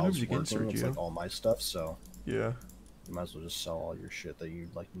didn't get the pals moves again, working with Sergio. like all my stuff, so Yeah. you might as well just sell all your shit that you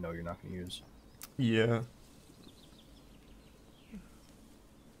like know you're not gonna use. Yeah.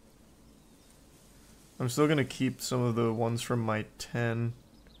 I'm still gonna keep some of the ones from my 10.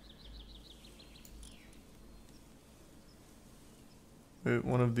 Wait,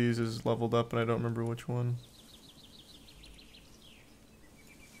 one of these is leveled up and I don't remember which one.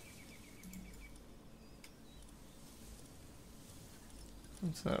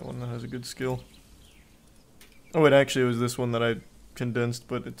 What's that one that has a good skill? Oh, it actually was this one that I condensed,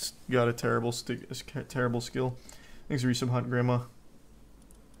 but it's got a terrible terrible skill. Thanks for some hunt, Grandma.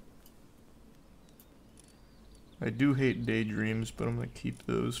 I do hate daydreams, but I'm gonna keep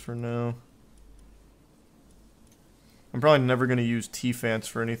those for now. I'm probably never gonna use T-Fants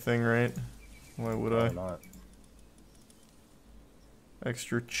for anything, right? Why would I? Why not?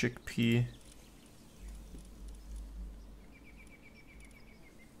 Extra chickpea.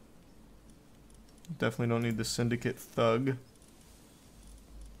 Definitely don't need the Syndicate Thug.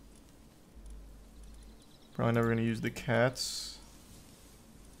 Probably never gonna use the cats.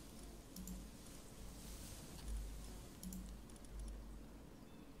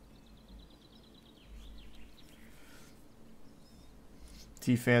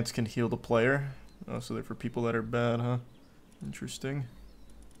 T-Fants can heal the player. Oh, so they're for people that are bad, huh? Interesting.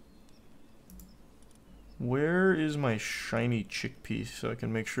 Where is my shiny chickpea so I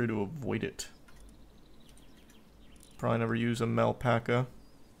can make sure to avoid it? Probably never use a Melpaka.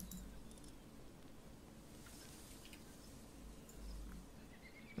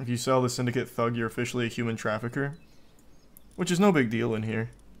 If you sell the Syndicate Thug, you're officially a human trafficker. Which is no big deal in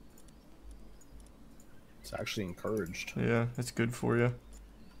here. It's actually encouraged. Yeah, it's good for you.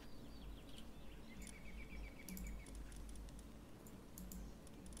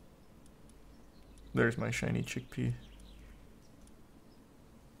 There's my shiny chickpea.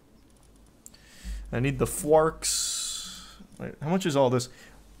 I need the Fwarks. Wait, how much is all this?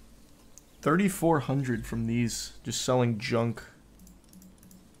 3,400 from these. Just selling junk.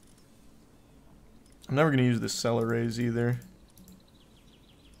 I'm never gonna use the Cellerays either.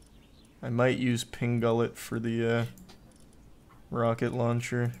 I might use Ping Gullet for the rocket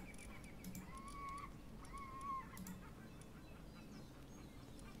launcher.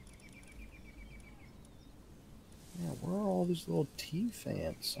 Yeah, where are all these little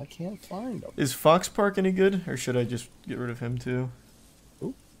T-Fants? I can't find them. Is Fox Park any good, or should I just get rid of him too?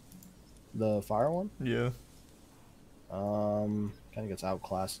 Ooh. The fire one? Yeah. Kind of gets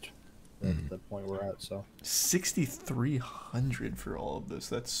outclassed at the point we're at, so. 6,300 for all of this.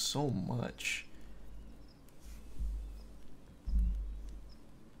 That's so much.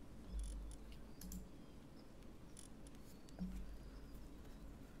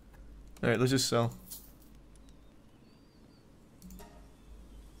 Alright, let's just sell.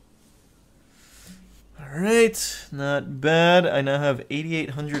 Alright, not bad. I now have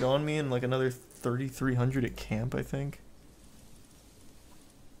 8,800 on me and like another 3,300 at camp, I think.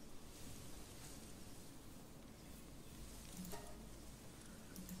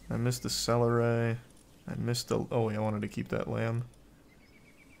 I missed the Celeray. I missed the... Oh, wait, I wanted to keep that lamb.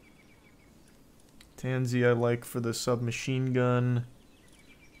 Tansy I like for the submachine gun.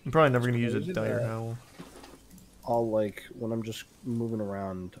 I'm probably never going to use a Dire Howl. I'll, like, when I'm just moving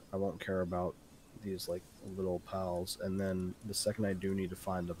around, I won't care about these, like, little pals. And then the second I do need to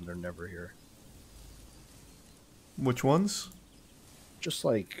find them, they're never here. Which ones? Just,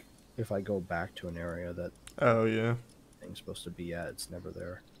 like, if I go back to an area that Oh, yeah. thing's supposed to be at, it's never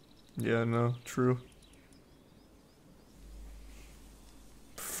there. Yeah, no, true.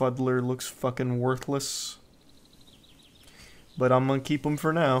 Fuddler looks fucking worthless. But I'm gonna keep him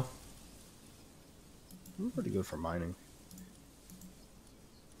for now. I'm pretty good for mining.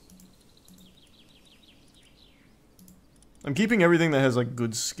 I'm keeping everything that has, like,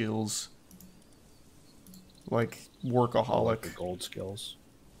 good skills. Like, workaholic. Like the gold skills.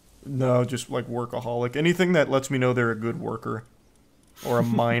 No, just, like, workaholic. Anything that lets me know they're a good worker. Or a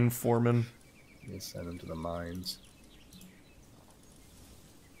mine foreman. You send them to the mines.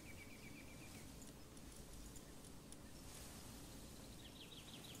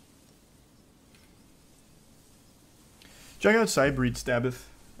 Check out Cybreed Stabith.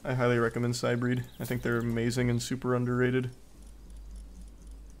 I highly recommend Cybreed. I think they're amazing and super underrated.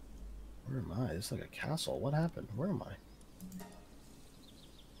 Where am I? It's like a castle. What happened? Where am I?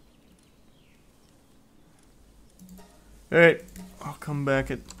 Alright, I'll come back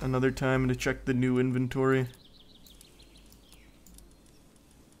at another time to check the new inventory.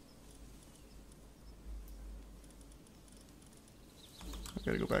 I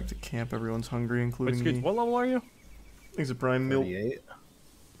gotta go back to camp. Everyone's hungry, including me. What level are you? I think it's a prime meal. 38.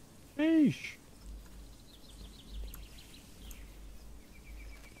 Sheesh.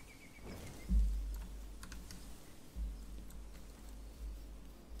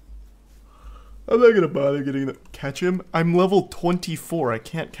 I'm not gonna bother getting the catch him. I'm level 24. I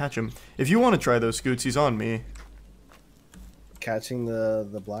can't catch him. If you want to try those scoots, he's on me. Catching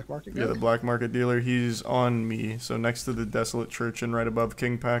the black market guy? Yeah, the black market dealer. He's on me. So next to the Desolate Church and right above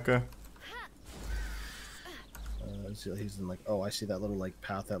King Paka. He's in like, oh, I see that little like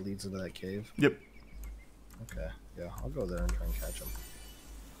path that leads into that cave. Yep. Okay, yeah, I'll go there and try and catch him.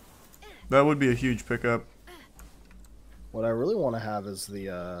 That would be a huge pickup. What I really want to have is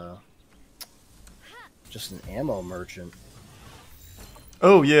the just an ammo merchant.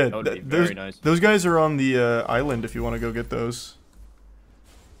 Oh yeah, That would be very nice. Those guys are on the island if you want to go get those.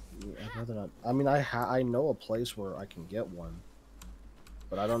 I'd rather not. I mean, I know a place where I can get one,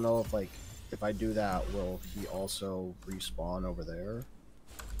 but I don't know if like if I do that, will he also respawn over there?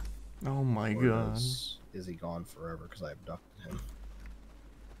 Oh my Or god. is he gone forever because I abducted him?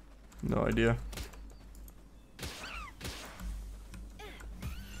 No idea.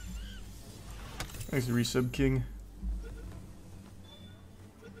 Thanks, Resub King.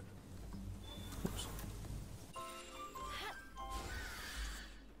 Oops.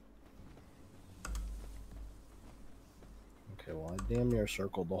 Okay, well, I damn near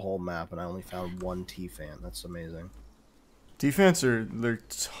circled the whole map and I only found one T-Fan. That's amazing. Defense are they're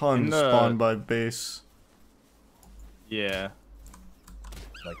tons In the- spawned by base. Yeah.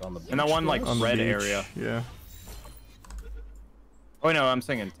 Like on the And that beach one, like, there? On the red beach, area. Yeah. Oh no, I'm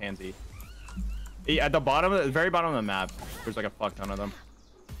saying in Tansy. At the bottom, the very bottom of the map, there's like a fuck ton of them.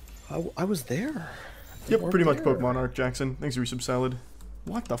 I was there. They Yep, weren't pretty much there. Pokemon Arc Jackson. Thanks, Resub Salad.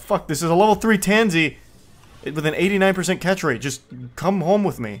 What the fuck? This is a level 3 Tansy with an 89% catch rate. Just come home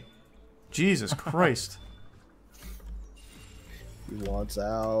with me. Jesus Christ. He wants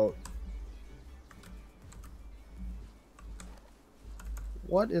out.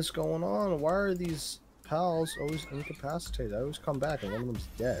 What is going on? Why are these pals always incapacitated? I always come back and one of them's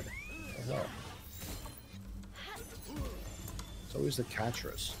dead. What the hell? It's always the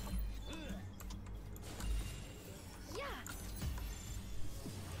Catris.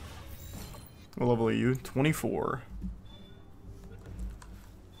 What level are you? 24.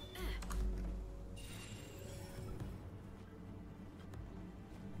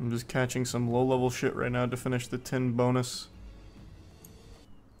 I'm just catching some low-level shit right now to finish the 10 bonus.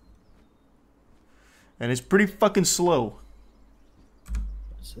 And it's pretty fucking slow.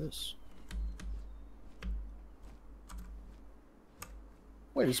 What's this?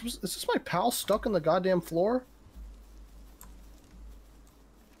 Wait, is this my pal stuck in the goddamn floor?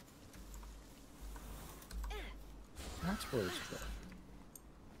 That's where it's from.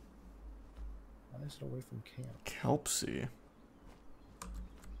 Why is it away from camp? Kelpsy.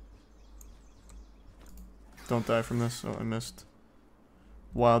 Don't die from this. Oh, I missed.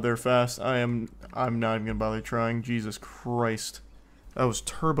 Wow, they're fast. I'm not even gonna bother trying. Jesus Christ. That was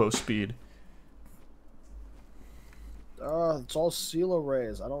turbo speed. It's all seal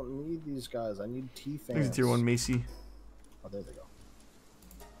arrays. I don't need these guys. I need T-fans. Thanks, tier 1 Macy. Oh, there they go.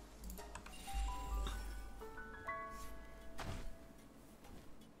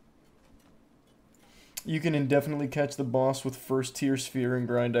 You can indefinitely catch the boss with first tier sphere and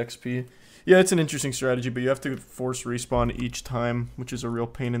grind XP. Yeah, it's an interesting strategy, but you have to force respawn each time, which is a real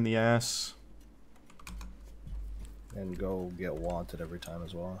pain in the ass. And go get wanted every time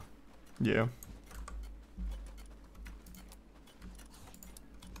as well. Yeah.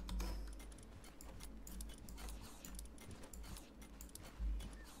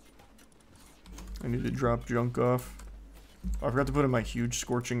 I need to drop junk off. Oh, I forgot to put in my huge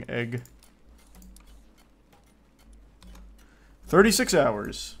scorching egg. 36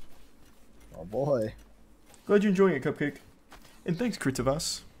 hours. Oh boy. Glad you're enjoying it, Cupcake. And thanks,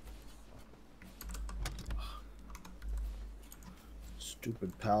 Kritivas.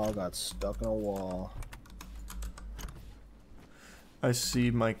 Stupid pal got stuck in a wall. I see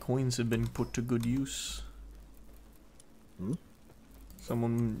my coins have been put to good use. Hmm?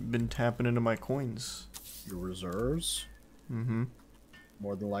 Someone been tapping into my coins. Your reserves? Mm-hmm.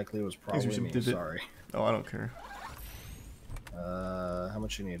 More than likely it was probably me, sorry. Oh, I don't care. How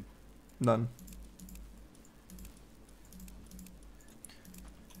much you need? None.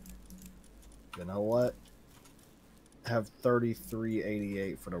 You know what? Have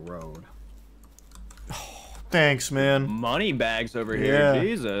 33.88 for the road. Thanks, man. Money bags over here, Yeah.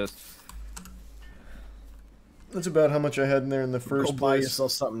 Jesus. That's about how much I had in there in the first Go buy place.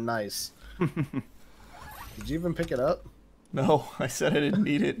 yourself something nice. Did you even pick it up? No, I said I didn't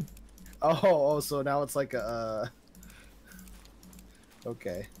need it. Oh, so now it's like a,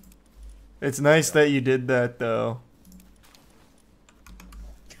 okay. It's nice that you did that, though.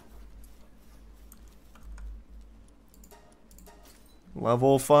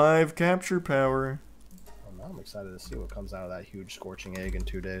 Level 5 capture power. Well, now I'm excited to see what comes out of that huge scorching egg in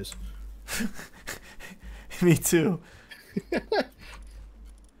 2 days. Me too.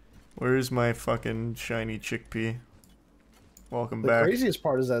 Where's my fucking shiny chickpea? Welcome The back. craziest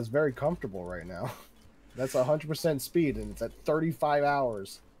part is that it's very comfortable right now. That's 100% speed, and it's at 35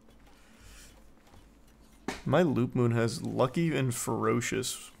 hours. My Loop Moon has Lucky and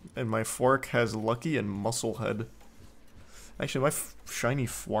Ferocious, and my Fwark has Lucky and Musclehead. Actually, my shiny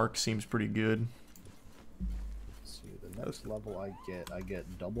Fwark seems pretty good. Let's see, the next level I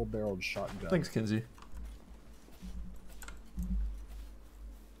get double-barreled shotgun. Thanks, Kinsey.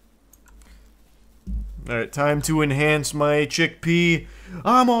 Alright, time to enhance my chickpea.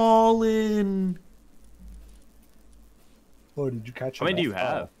 I'm all in. Oh, did you catch it? How many do you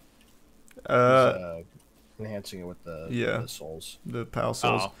have? Enhancing it with the, yeah, the souls. The PAL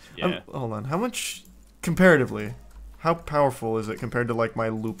souls. Oh, yeah. Hold on, how much, comparatively, how powerful is it compared to, like, my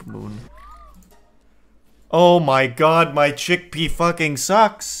Loop Moon? Oh my god, my chickpea fucking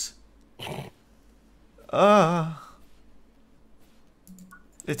sucks!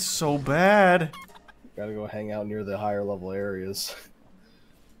 It's so bad. Gotta go hang out near the higher level areas.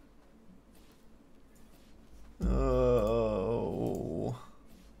 Oh.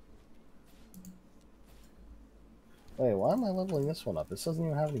 Wait, why am I leveling this one up? This doesn't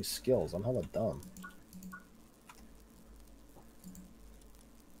even have any skills. I'm hella dumb.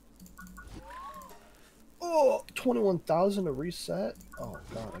 Oh, 21,000 to reset? Oh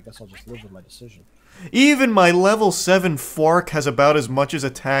god, I guess I'll just live with my decision. Even my level 7 Fwark has about as much as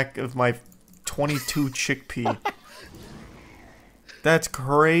attack of my 22 chickpea. That's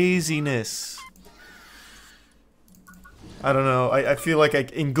craziness. I don't know. I feel like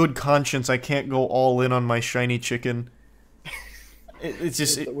in good conscience I can't go all in on my shiny chicken. It's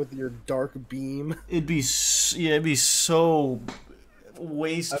just With your dark beam. it'd be yeah, it'd be so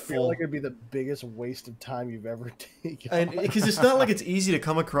wasteful. I feel like it'd be the biggest waste of time you've ever taken. And because it's not like it's easy to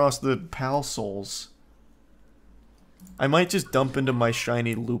come across the Pal Souls. I might just dump into my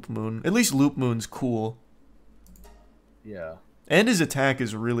shiny Loop Moon. At least Loop Moon's cool. Yeah. And his attack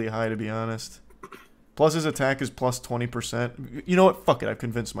is really high, to be honest. Plus his attack is plus 20%. You know what? Fuck it, I've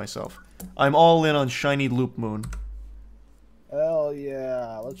convinced myself. I'm all in on shiny Loop Moon. Hell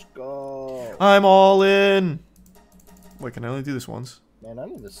yeah, let's go. I'm all in! Wait, can I only do this once? Man, I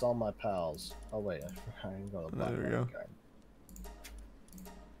need to sell my pals. Oh wait, I can go to the There we go.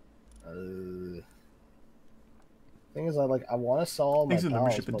 Thing is, I want to sell all my Thanks for the pals,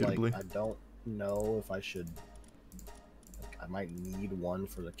 membership, but like, indubitably. I don't know if I should. Like, I might need one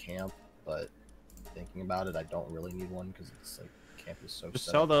for the camp, but thinking about it, I don't really need one because it's like camp is so. Just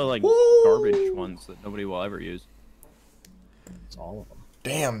set sell up. the like Woo! garbage ones that nobody will ever use. It's all of them.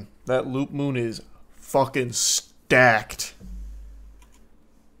 Damn, that Loop Moon is fucking stacked.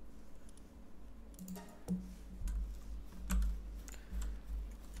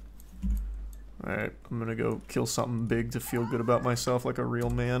 Alright, I'm gonna go kill something big to feel good about myself like a real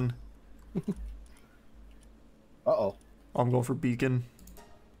man. Uh-oh. I'm going for Beacon.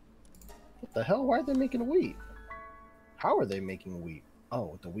 What the hell? Why are they making wheat? How are they making wheat?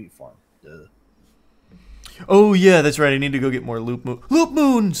 Oh, at the wheat farm. Duh. Oh yeah, that's right, I need to go get more Loop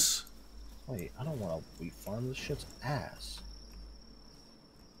Moons! Wait, I don't want a wheat farm. This shit's ass.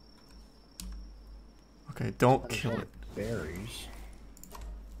 Okay, don't I just kill want it. berries.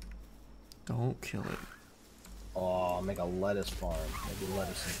 Don't kill it. Oh, I'll make a lettuce farm. Maybe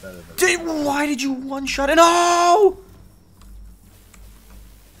lettuce is better than. Why did you one-shot it? No!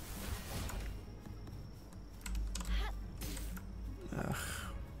 Ugh.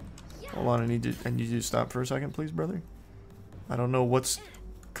 Hold on, I need you to stop for a second, please, brother. I don't know what's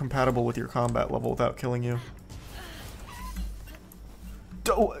compatible with your combat level without killing you.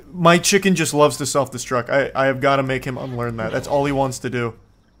 My chicken just loves to self-destruct. I have got to make him unlearn that. That's all he wants to do.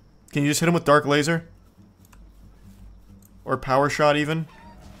 Can you just hit him with Dark Laser? Or Power Shot, even?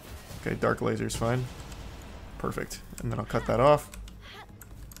 Okay, Dark Laser's fine. Perfect. And then I'll cut that off.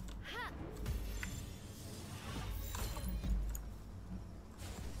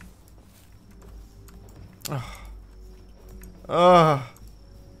 Ugh. Ugh.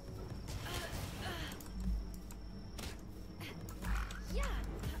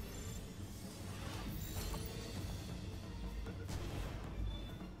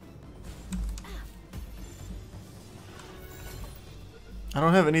 I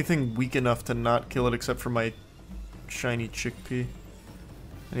don't have anything weak enough to not kill it except for my shiny chickpea.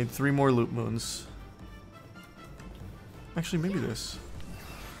 I need 3 more Loop Moons. Actually, maybe this.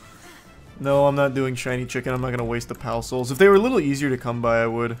 No, I'm not doing shiny chicken. I'm not going to waste the Pal Souls. If they were a little easier to come by, I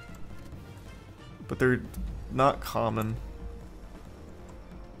would. But they're not common.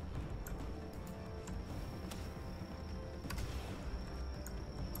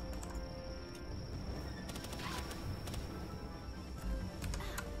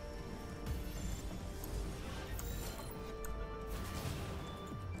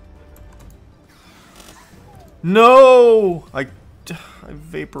 No! I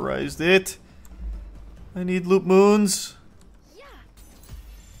vaporized it. I need Loop Moons.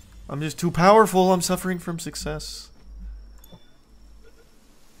 I'm just too powerful. I'm suffering from success.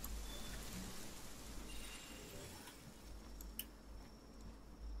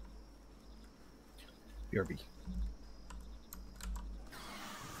 BRB.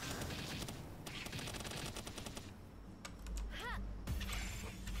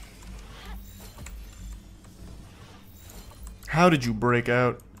 How did you break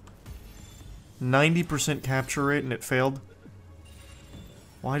out? 90% capture rate and it failed?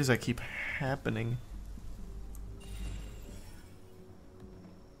 Why does that keep happening?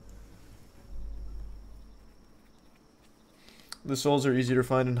 The souls are easier to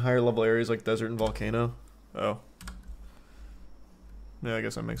find in higher level areas like desert and volcano. Oh. Yeah, I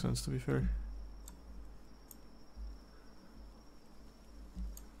guess that makes sense, to be fair.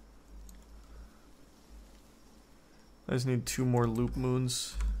 I just need 2 more Loop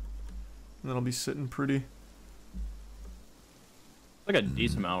Moons. And then I'll be sitting pretty. Like a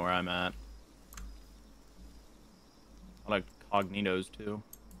decent amount where I'm at. I like cognitos too.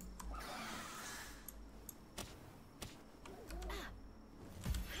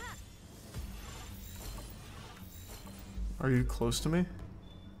 Are you close to me?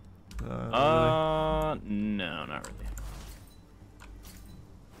 Really? No, not really.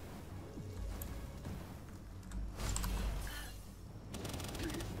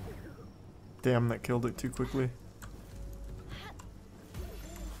 Damn, that killed it too quickly.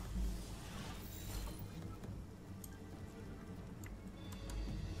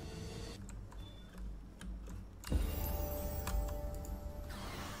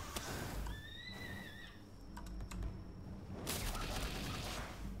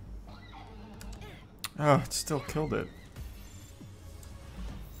 Oh, it still killed it.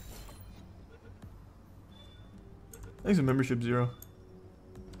 Thanks a membership, Zero.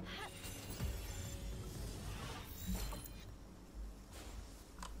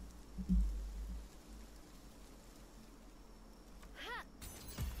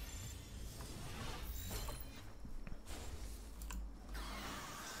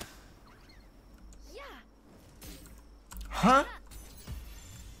 Huh?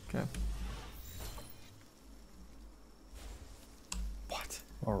 Okay. What?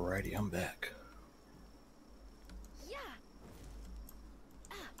 Alrighty, I'm back.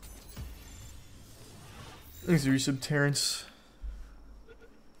 Thanks, resub Terrence.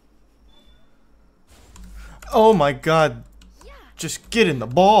 Oh my god. Just get in the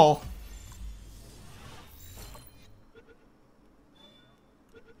ball.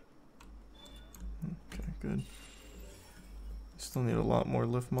 Okay, good. Still need a lot more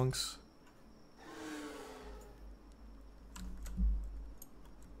lift monks.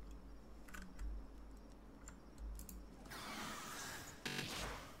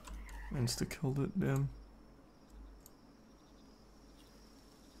 Insta killed it, damn.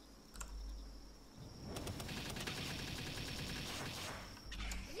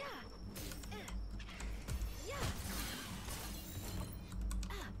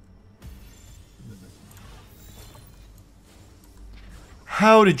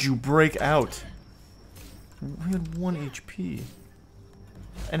 How did you break out? We had 1 HP.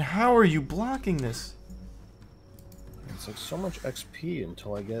 And how are you blocking this? It's like so much XP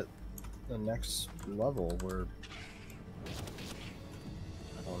until I get the next level where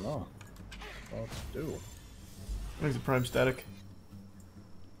I don't know what to do. Thanks the prime static.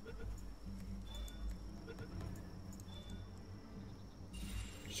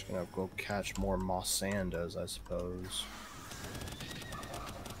 Just gonna go catch more Moss Sandas, I suppose.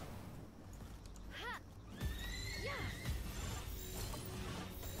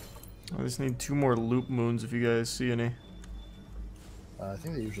 I just need 2 more loop moons if you guys see any. I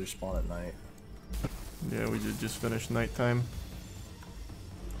think they usually spawn at night. Yeah, we did just finish nighttime.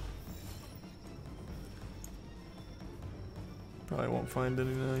 Probably won't find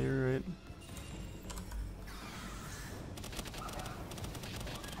any now, you're right.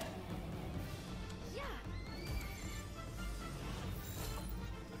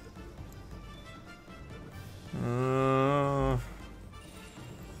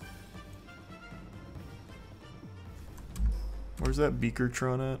 Where's that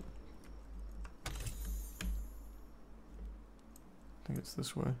Beakertron at? I think it's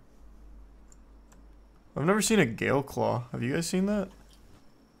this way. I've never seen a Gale Claw. Have you guys seen that?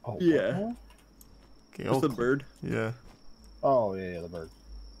 Oh Yeah. what? Gale What's the Claw. bird? Yeah. Oh yeah, the bird.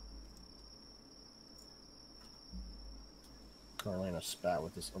 Carolina spat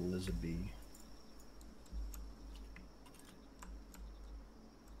with this Elizabeth.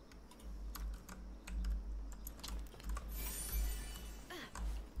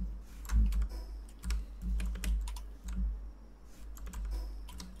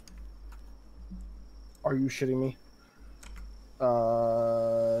 Are you shitting me?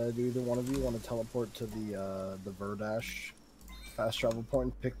 Do either one of you want to teleport to the Verdash fast travel point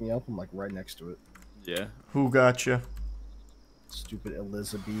and pick me up? I'm like right next to it. Yeah. Who got you? Stupid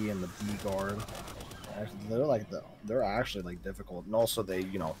Elizabeth and the B guard. They're actually like difficult, and also they,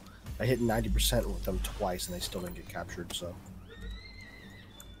 you know, I hit 90% with them twice and they still didn't get captured. So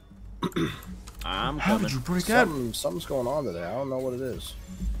I'm How coming. did you break out? something's going on today. I don't know what it is.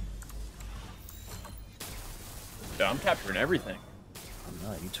 Dude, I'm capturing everything.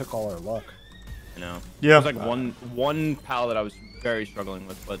 No, you took all our luck. You know. Yeah. There's like one pal that I was very struggling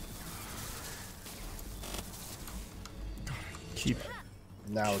with, but Keep.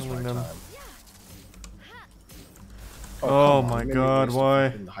 Now it's my Killing them. time. Oh come on, my you made me God, waste why?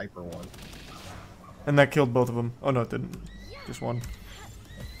 The hyper one. And that killed both of them. Oh no, it didn't. Just one.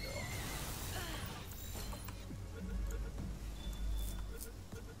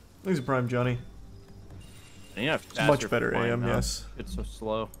 Thanks a prime, Johnny. and you have It's much better flying AM, now. yes. It's so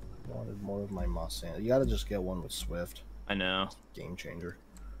slow. Wanted more of my Moss Sand. You gotta just get one with Swift. I know. Game changer.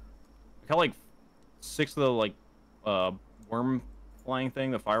 I got like 6 of the like worm flying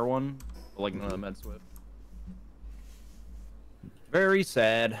thing, the fire one, but like none of the med swift. Very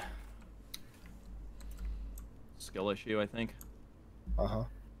sad. Skill issue, I think. Uh-huh.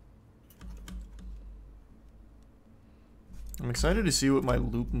 I'm excited to see what my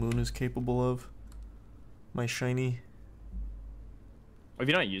loop moon is capable of. My shiny. Have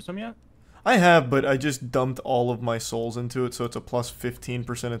you not used them yet? I have, but I just dumped all of my souls into it, so it's a plus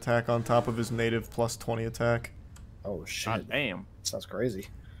 15% attack on top of his native plus 20 attack. Oh shit. God damn. Sounds crazy.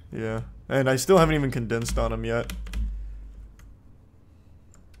 Yeah. And I still haven't even condensed on them yet.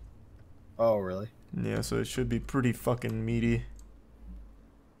 Oh, really? Yeah, so it should be pretty fucking meaty.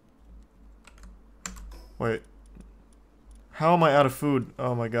 Wait. How am I out of food?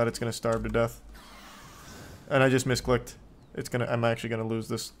 Oh my god, it's gonna starve to death. And I just misclicked. It's gonna... I'm actually gonna lose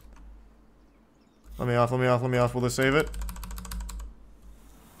this. Let me off, let me off, let me off. Will this save it?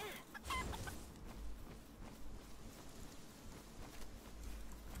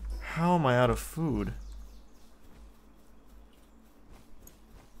 How am I out of food?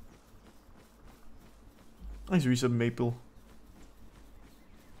 Nice resub Maple.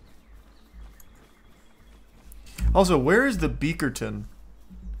 Also, where is the Beakerton?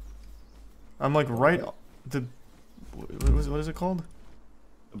 I'm like right... The... What is it called?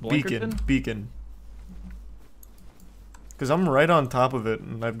 The Beacon. Blinkerton? Beacon. Because I'm right on top of it,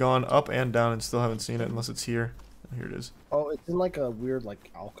 and I've gone up and down and still haven't seen it unless it's here. Here it is. Oh, it's in like a weird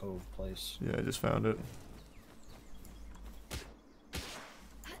like alcove place. Yeah, I just found it.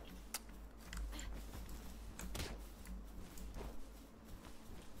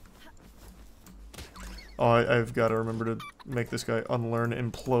 Oh, I've got to remember to make this guy unlearn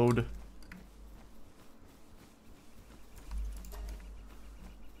implode.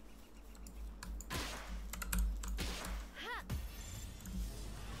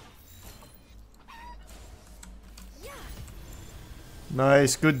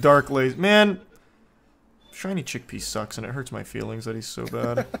 Nice, good dark laser. Man, shiny chickpea sucks, and it hurts my feelings that he's so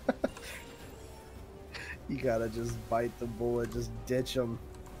bad. You gotta just bite the bullet, just ditch him.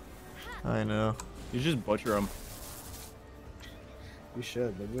 I know. You just butcher them. You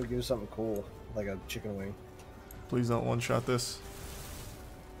should. Maybe we'll give you something cool, like a chicken wing. Please don't one-shot this.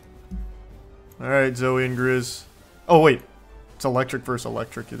 Alright, Zoe and Grizz. Oh, wait. It's electric versus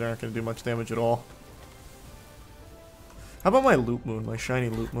electric. They're not going to do much damage at all. How about my Loop Moon? My shiny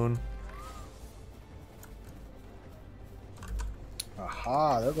Loop Moon.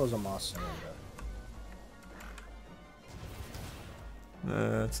 Aha, there goes a Moss Cylinder.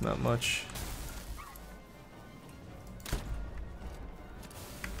 That's not much.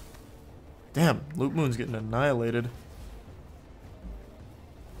 Damn, Loop Moon's getting annihilated.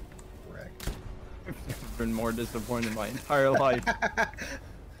 Wrecked. I've been more disappointed in my entire life.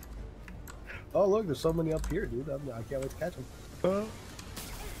 Oh, look, there's so many up here, dude. I can't wait to catch them.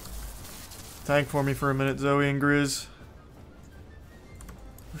 Tank for me for a minute, Zoe and Grizz.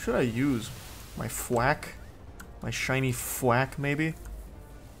 What should I use? My Fwack? My shiny Fwack, maybe?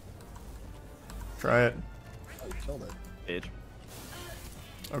 Try it. Oh, you killed it. Bitch.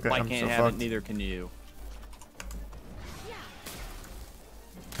 Okay, I I'm can't so have fucked. it, neither can you.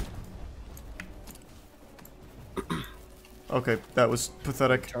 Okay, that was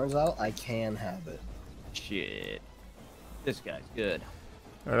pathetic. Turns out I can have it. Shit. This guy's good.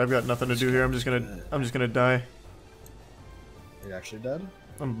 Alright, I've got nothing to do here. I'm just gonna die. Are you actually dead?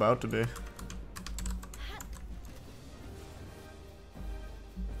 I'm about to be.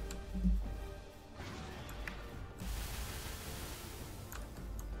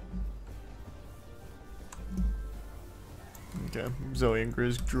 Okay, Zoe and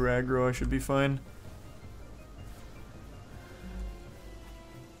Grizz drew aggro, I should be fine.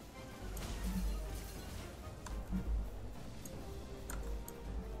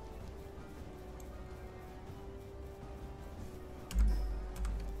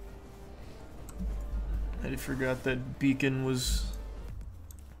 I forgot that Beacon was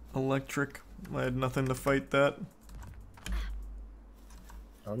electric. I had nothing to fight that. I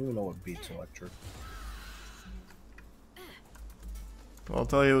don't even know what beats electric. Well, I'll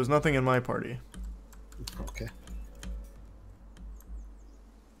tell you, it was nothing in my party. Okay.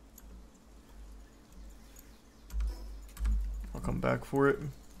 I'll come back for it.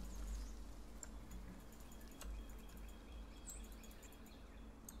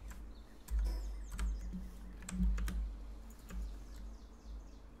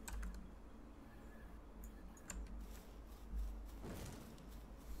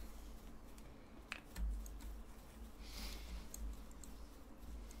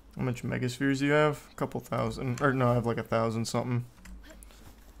 How much Megaspheres do you have? A couple thousand. Or no, I have like 1,000 something.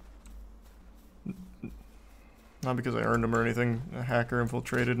 Not because I earned them or anything. A hacker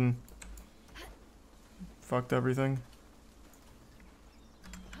infiltrated and fucked everything.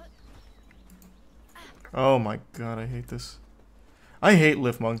 Oh my god, I hate this. I hate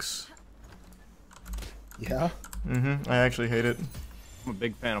Lift Monks. Yeah? I actually hate it. I'm a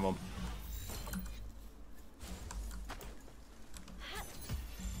big fan of them.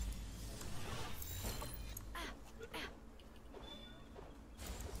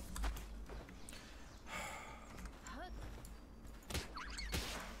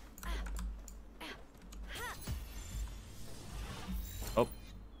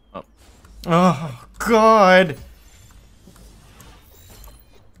 Oh, God!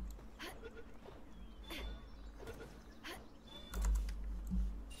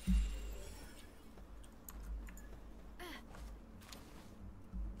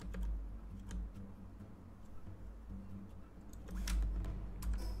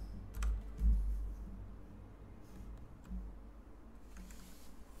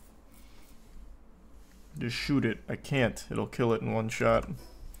 Just shoot it. I can't. It'll kill it in one shot.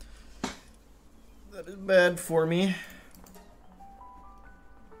 That is bad for me.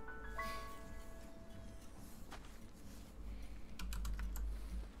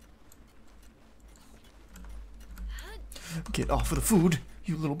 Get off of the food,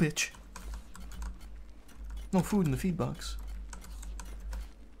 you little bitch. No food in the feed box.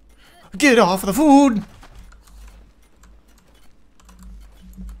 Get off of the food!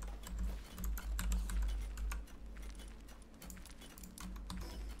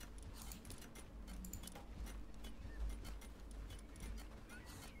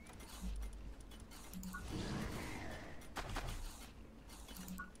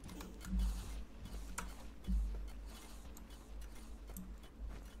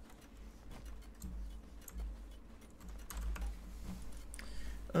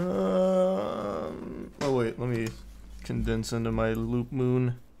 Oh wait, let me condense into my loop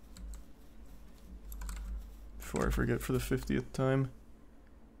moon before I forget for the 50th time.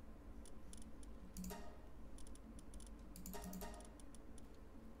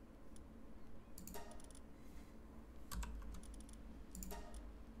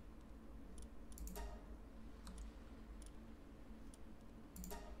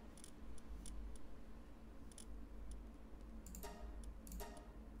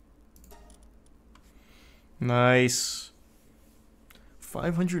 Nice.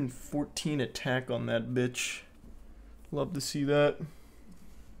 514 attack on that bitch. Love to see that.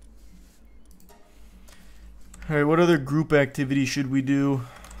 Alright, what other group activity should we do?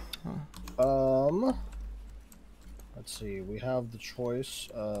 Let's see. We have the choice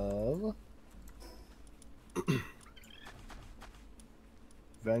of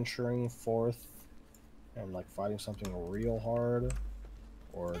venturing forth and like fighting something real hard,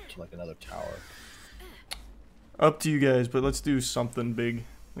 or to like another tower. Up to you guys, but let's do something big.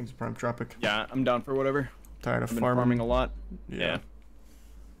 Thanks, Prime Tropic. Yeah, I'm down for whatever. Tired of I've been farming a lot. Yeah.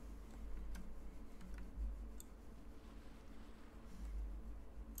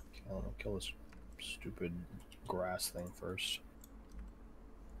 Okay, I don't know, kill this stupid grass thing first.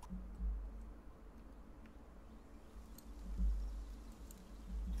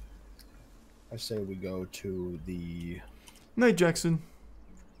 I say we go to the... Night, Jackson.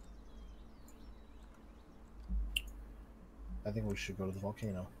 I think we should go to the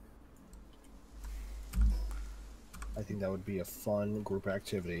volcano. I think that would be a fun group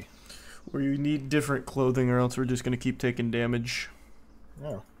activity. Where you need different clothing or else we're just going to keep taking damage.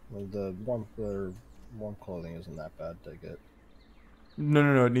 Yeah, well, the warm clothing isn't that bad to get.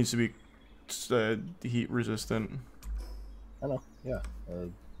 No, it needs to be heat resistant. I know, yeah.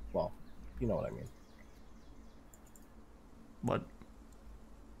 Well, you know what I mean. What?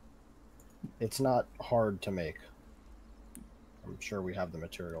 It's not hard to make. I'm sure we have the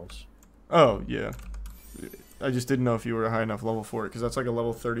materials. Oh, yeah. I just didn't know if you were a high enough level for it, because that's like a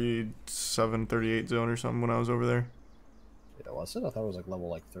level 37, 38 zone or something when I was over there. Yeah, was it? I thought it was like level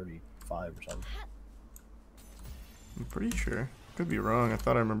like 35 or something. I'm pretty sure. Could be wrong. I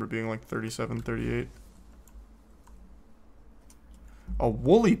thought I remember being like 37, 38. A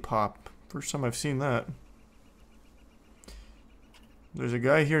woolly pop. First time I've seen that. There's a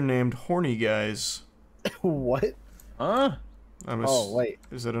guy here named Horny Guys. What? Huh? Oh, wait.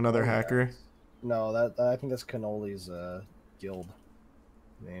 Is that another Horny hacker? Guys. No, that I think that's Cannoli's guild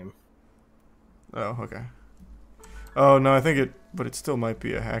name. Oh, okay. Oh, no, I think it... But it still might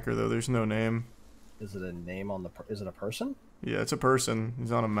be a hacker, though. There's no name. Is it a name on the... Is it a person? Yeah, it's a person.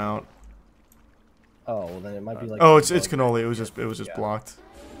 He's on a mount. Oh, well, then it might be like... Oh, it's Cannoli. It was just yeah. blocked.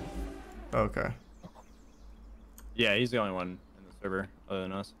 Okay. Yeah, he's the only one in the server other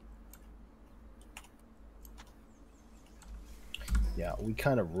than us. Yeah, we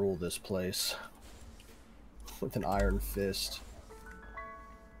kind of rule this place with an iron fist.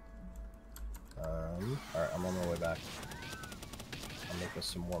 Alright, I'm on my way back. I'll make us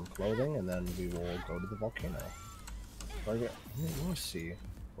some warm clothing, and then we will go to the volcano. Let me see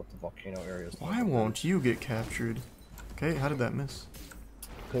what the volcano area is. Why won't you get captured? Okay, how did that miss?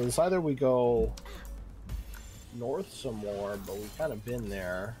 Because either we go north some more, but we've kind of been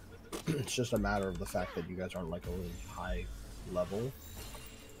there. It's just a matter of the fact that you guys aren't like a really high level.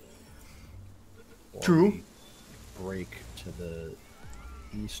 Or True. we break to the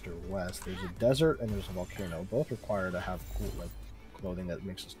east or west. There's a desert and there's a volcano. Both require to have cool, like, clothing that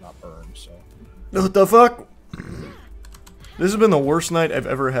makes us not burn. So. What the fuck? This has been the worst night I've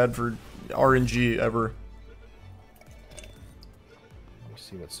ever had for RNG ever. Let me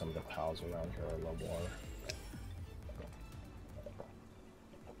see what some of the pals around here are level are.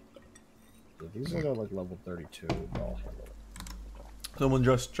 So these are like level 32. I'll handle it. Someone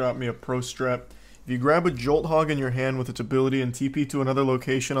just dropped me a pro strap. If you grab a Jolt Hog in your hand with its ability and TP to another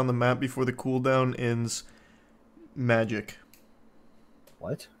location on the map before the cooldown ends, magic.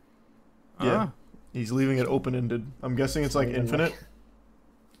 What? Yeah. He's leaving it open-ended. I'm guessing it's like infinite.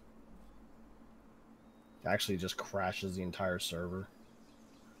 Actually just crashes the entire server.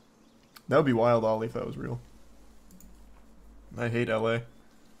 That would be wild, Ollie, if that was real. I hate LA.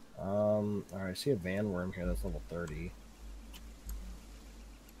 Alright, I see a Van Worm here that's level 30.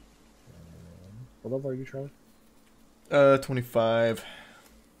 What level are you, Charlie? 25.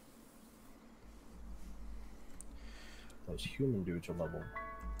 Those human dudes are level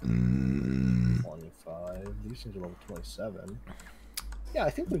 25. These things are level 27. Yeah, I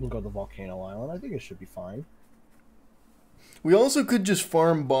think we can go to Volcano Island. I think it should be fine. We also could just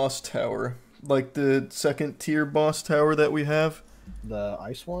farm Boss Tower. Like the second tier Boss Tower that we have. The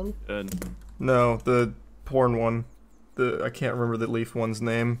ice one? No, the porn one. I can't remember the leaf one's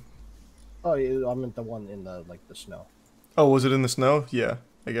name. Oh, yeah, I meant the one in the snow. Oh, was it in the snow? Yeah,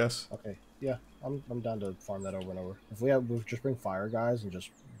 I guess. Okay, yeah, I'm down to farm that over and over. If we'll just bring fire guys and just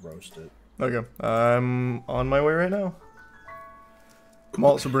roast it. Okay, I'm on my way right now. I'm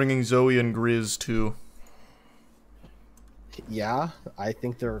also bringing Zoe and Grizz too. Yeah, I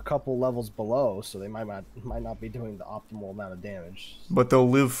think they're a couple levels below, so they might not be doing the optimal amount of damage. But they'll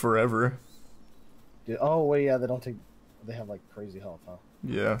live forever. Oh wait, yeah, they have like crazy health, huh?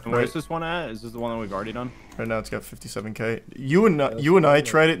 Yeah. And where's this one at? Is this the one that we've already done? Right now it's got 57k. You and I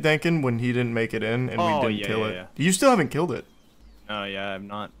tried it, Dankin, when he didn't make it in, and we didn't kill it. You still haven't killed it. Oh yeah, I'm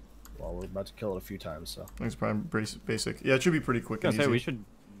not. Well, we're about to kill it a few times, so. It's probably basic. Yeah, it should be pretty quick. I was and gonna say easy. we should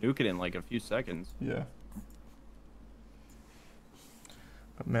nuke it in like a few seconds. Yeah.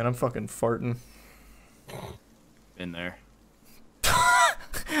 But man, I'm fucking farting. In there.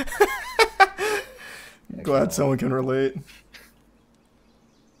 Glad someone can relate.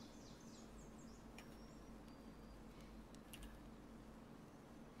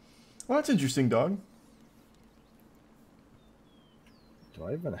 Well, that's interesting, dog. Do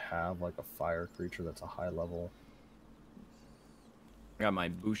I even have like a fire creature that's a high level? I got my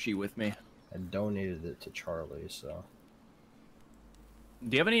Bushi with me. I donated it to Charlie, so.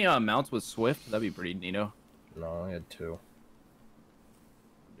 Do you have any mounts with Swift? That'd be pretty neato. No, I only had 2.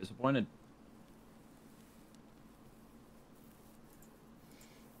 Disappointed.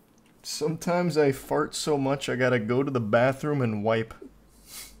 Sometimes I fart so much I gotta go to the bathroom and wipe.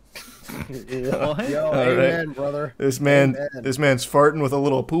 Yo, All amen, right. brother. This man's Amen. farting with a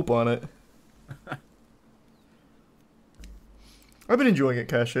little poop on it. I've been enjoying it,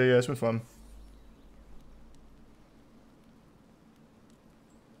 Cache. Yeah, it's been fun.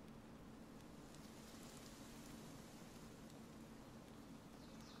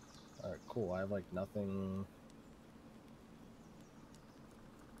 Alright, cool. I have like nothing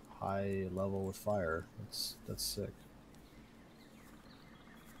high level with fire. That's sick.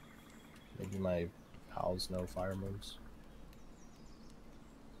 Maybe my pals know fire moves.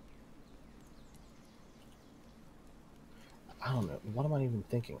 I don't know. What am I even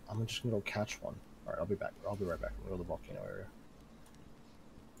thinking? I'm just gonna go catch one. Alright, I'll be back. I'll be right back. I'm gonna go to the volcano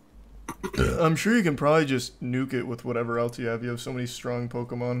area. I'm sure you can probably just nuke it with whatever else you have. You have so many strong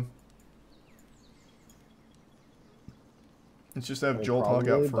Pokemon. Let's just have Jolt Hog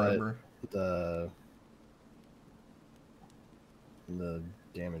out forever. The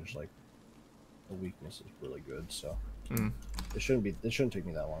damage, like the weakness, is really good. So it shouldn't take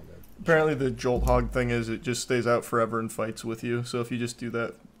me that long. Apparently, the Jolt Hog thing is it just stays out forever and fights with you. So if you just do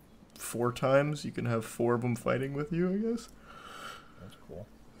that 4 times, you can have 4 of them fighting with you. I guess. That's cool.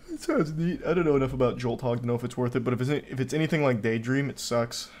 It sounds neat. I don't know enough about Jolt Hog to know if it's worth it, but if it's anything like Daydream, it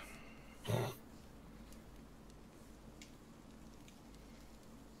sucks.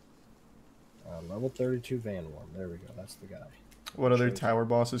 Level 32 Van Worm. There we go. That's the guy. What other tower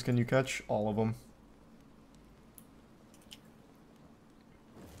bosses can you catch? All of them.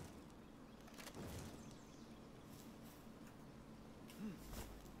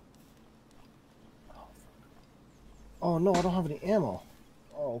 Oh no, I don't have any ammo.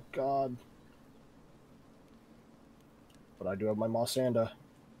 Oh god. But I do have my Mossanda.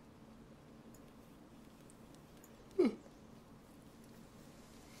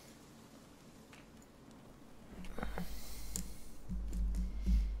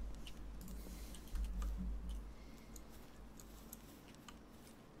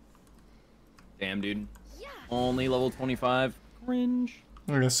 Damn, dude. Only level 25. Cringe.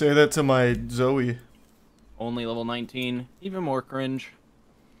 I'm gonna say that to my Zoe. Only level 19. Even more cringe.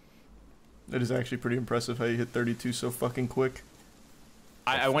 It is actually pretty impressive how you hit 32 so fucking quick.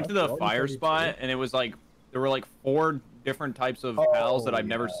 I went to the Fuck, fire 32? spot, and it was like, there were like 4 different types of pals that I've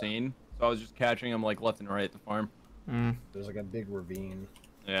never seen. So I was just catching them like left and right at the farm. There's like a big ravine.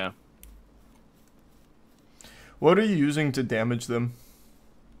 Yeah. What are you using to damage them?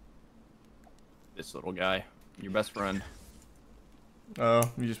 This little guy. Your best friend. Oh,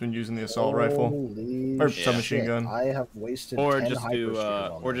 you just been using the assault rifle Holy or shit. submachine gun. I have wasted Or 10 just do,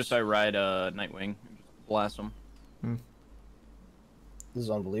 hyperspheres on or this. just I ride a Nightwing and just blast them. This is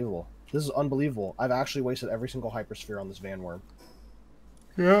unbelievable. This is unbelievable. I've actually wasted every single hypersphere on this Van Worm.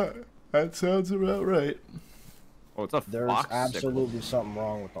 Yeah, that sounds about right. Oh, it's a There's fox absolutely something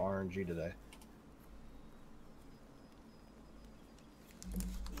wrong with the RNG today.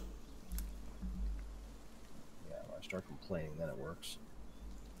 Yeah, when I start complaining, then it works.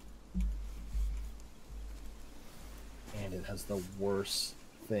 And it has the worst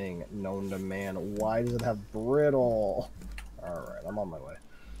thing known to man. Why does it have brittle? Alright, I'm on my way.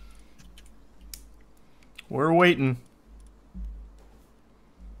 We're waiting.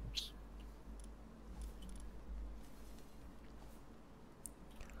 Oops.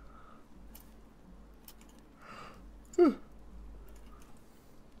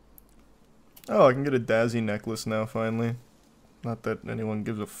 Oh, I can get a Dazzy necklace now, finally. Not that anyone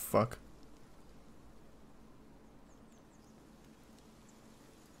gives a fuck.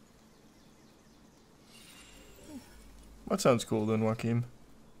 That sounds cool then, Joaquin.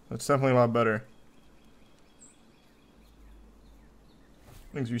 That's definitely a lot better.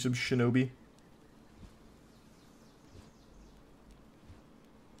 Thanks for some Shinobi.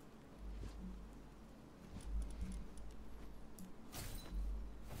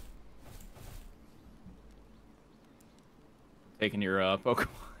 Taking your Pokemon.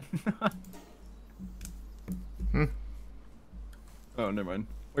 Oh, never mind.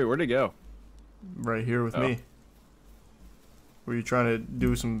 Wait, where'd it go? Right here with me. Were you trying to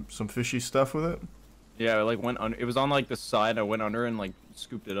do some fishy stuff with it? Yeah, I like went under. It was on like the side. I went under and like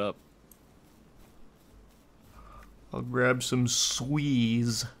scooped it up. I'll grab some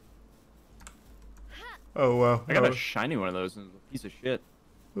squeeze. Oh wow. I got a shiny one of those and it's a piece of shit.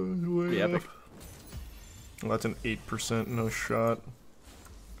 Pretty epic. Well, that's an 8%, no shot.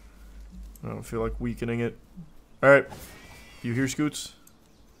 I don't feel like weakening it. Alright. You hear Scoots?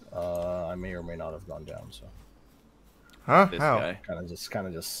 I may or may not have gone down, so Huh? This How? guy. kind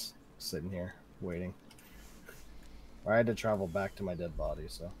of just sitting here waiting. I had to travel back to my dead body,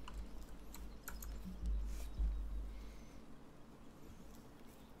 so.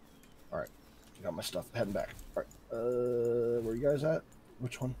 All right, got my stuff. Heading back. All right, where you guys at?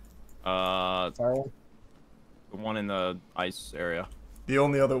 Which one? Fire one. The one in the ice area. The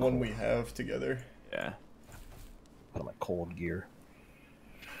only other one we have together. Yeah. Out of my cold gear.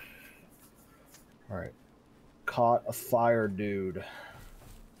 All right. Caught a fire dude.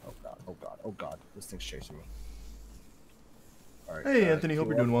 Oh god, oh god, oh god. This thing's chasing me. All right. Hey, Anthony, hope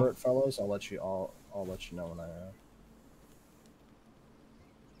queue you're doing up well. for it, fellas. I'll let you know when I'm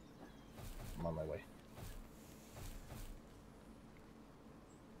on my way.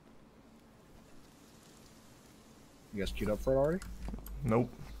 You guys queued up for it already? Nope.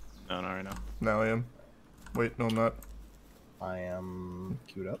 No, not right now. Now I am. Wait, no I'm not. I am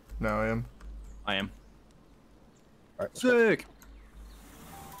queued up. Now I am. I am. All right. Let's go. Sick.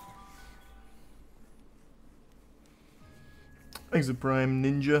 Exit Prime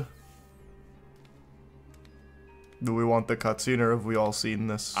Ninja. Do we want the cutscene or have we all seen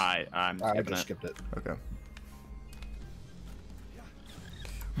this? I'm I skipping just it. skipped it. Okay.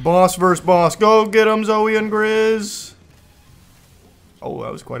 Boss versus boss. Go get him, Zoe and Grizz. Oh,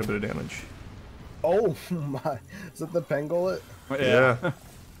 that was quite a bit of damage. Oh my! Is that the Pangolin? Yeah.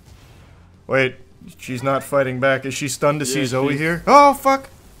 Wait, she's not fighting back. Is she stunned to see Yeah, Zoe she's- here? Oh, fuck!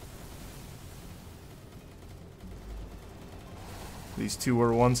 These two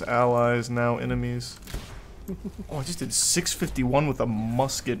were once allies, now enemies. Oh, I just did 651 with a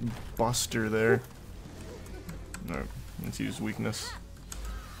musket buster there. Alright, let's use weakness.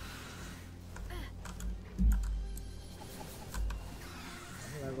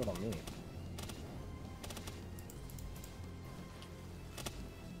 Why did I vote on me?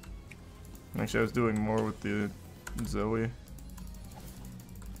 Actually, I was doing more with the Zoe.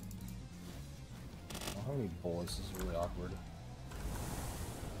 Oh, how many bullets? This is really awkward.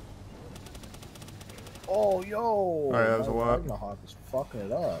 Oh, yo! Alright, that was a lot. Ragnarok is fucking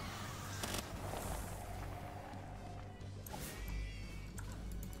it up.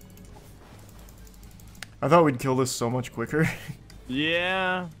 I thought we'd kill this so much quicker.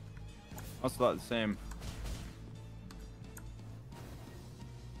 Yeah. Also thought the same.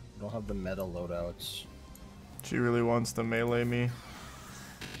 Don't have the meta loadouts. She really wants to melee me.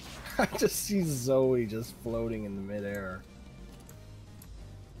 I just see Zoe just floating in the midair.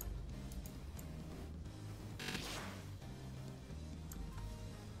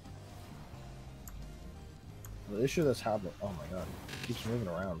 The issue that's happening. Oh my god. It keeps moving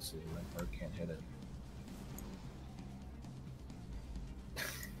around so my bird can't hit it.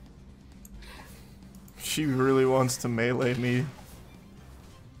 She really wants to melee me.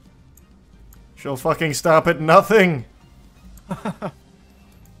 She'll fucking stop at nothing! Look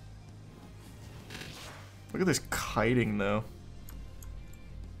at this kiting, though.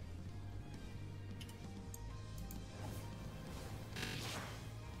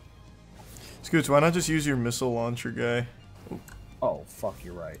 Scoots, why not just use your missile launcher guy? Oh, fuck,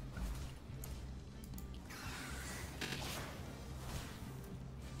 you're right.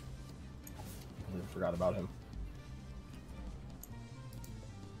 I forgot about him.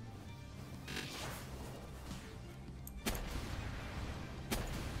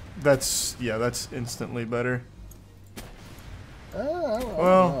 That's, yeah, that's instantly better. I don't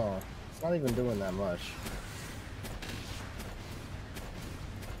Well- know. It's not even doing that much.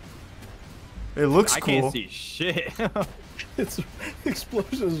 It looks I cool. can't see shit. Its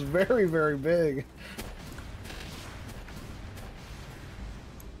explosion is very, very big.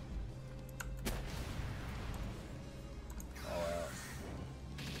 Oh, wow.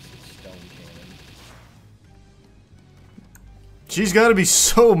 It's a stone cannon. She's gotta be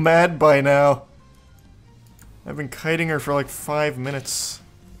so mad by now. I've been kiting her for like 5 minutes.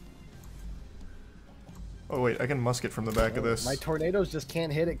 Oh wait, I can musket from the back of this. My tornadoes just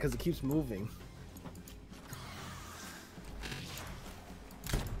can't hit it because it keeps moving.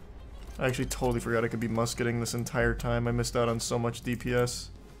 I actually totally forgot I could be musketing this entire time. I missed out on so much DPS.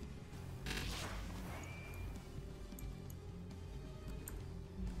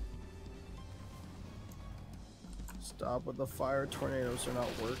 Stop with the fire tornadoes, they're not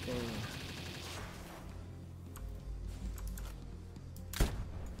working.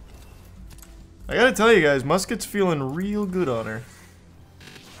 I gotta tell you guys, musket's feeling real good on her.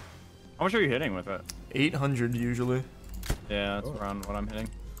 How much are you hitting with it? 800 usually. Yeah, that's around what I'm hitting.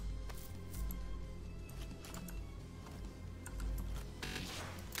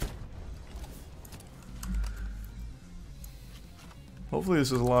 Hopefully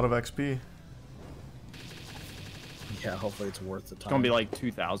this is a lot of XP. Yeah, hopefully it's worth the time. It's gonna be like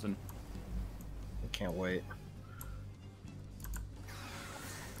 2,000. I can't wait.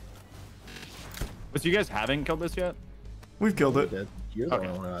 But you guys haven't killed this yet? We've killed We it. did. You're the Okay.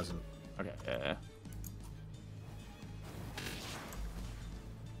 only one who hasn't. Okay, yeah.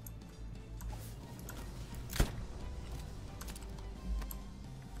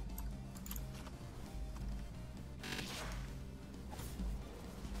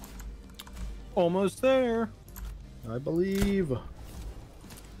 Almost there. I believe.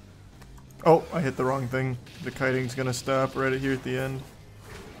 Oh, I hit the wrong thing. The kiting's gonna stop right here at the end.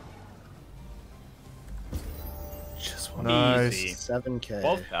 Just one. Nice. Easy. 7K.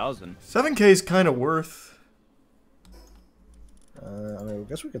 12,000. 7K is kind of worth. I mean, I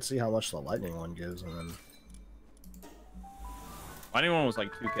guess we could see how much the lightning one gives, and then. Lightning one was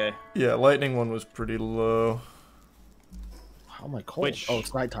like 2K. Yeah, lightning one was pretty low. How am I cold? Which- Oh,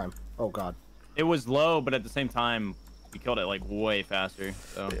 it's nighttime. Oh god. It was low, but at the same time, we killed it like way faster.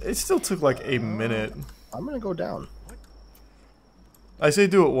 So It still took like a minute. I'm gonna go down. I say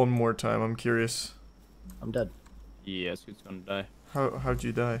do it one more time. I'm curious. I'm dead. yes, who's gonna die? How'd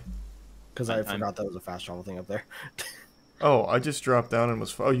you die? Because I Nighttime. forgot that was a fast travel thing up there. Oh, I just dropped down and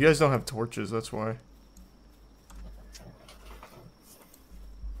was. Oh, you guys don't have torches. That's why.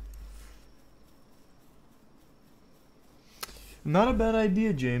 Not a bad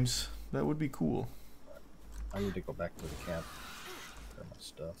idea, James. That would be cool. I need to go back to the camp. Grab my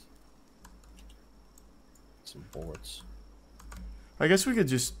stuff. Some boards. I guess we could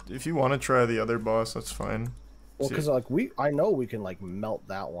just, if you want to try the other boss, that's fine. Well, See- because like I know we can like melt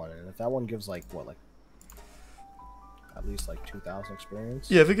that one, and if that one gives like what, like at least like 2,000 experience.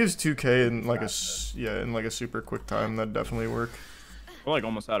 Yeah, if it gives 2K in like Faster. in like a super quick time, that'd definitely work. We're like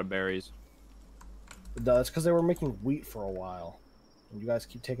almost out of berries. That's because they were making wheat for a while, and you guys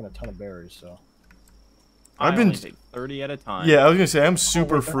keep taking a ton of berries. So I've I been- only take 30 at a time. Yeah, I was gonna say I'm Oh, super wait,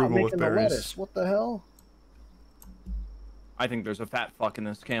 they're not frugal with making the berries. lettuce. What the hell? I think there's a fat fuck in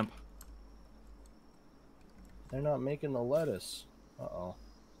this camp. They're not making the lettuce. Uh-oh.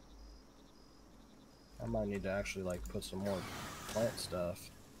 I might need to actually like put some more plant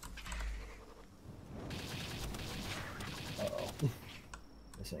stuff.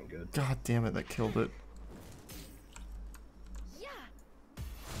 This ain't good. God damn it, that killed it.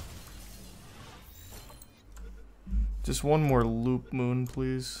 Just one more loop moon,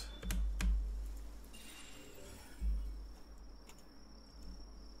 please.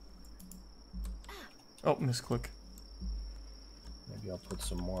 Oh, misclick. Maybe I'll put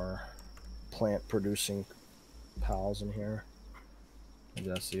some more plant producing pals in here. Maybe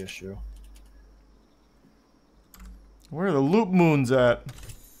that's the issue. Where are the loop moons at?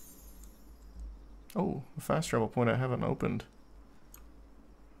 Oh, a fast travel point I haven't opened.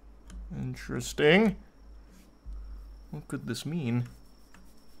 Interesting. What could this mean?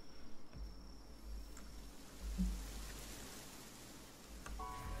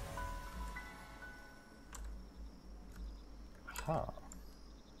 Ha.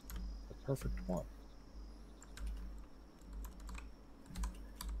 The perfect one.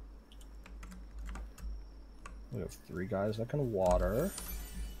 We have 3 guys that can water.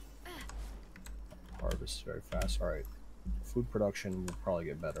 Harvest very fast. Alright. Food production will probably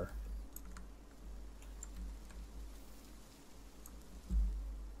get better.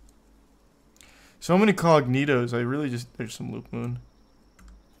 So many cognitos. I really just... There's some loop moon.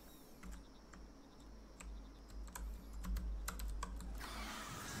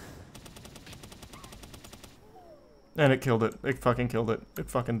 And it killed it. It fucking killed it. It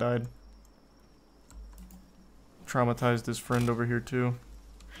fucking died. Traumatized his friend over here too.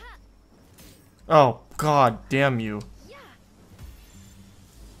 Oh, god damn you.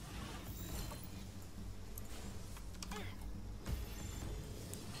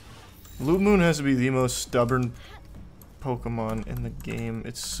 Loop Moon has to be the most stubborn Pokemon in the game.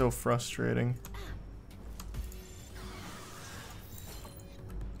 It's so frustrating.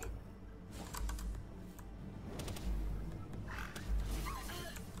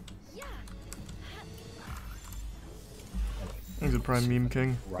 He's a Prime Meme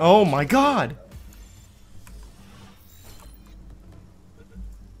King. Oh my god!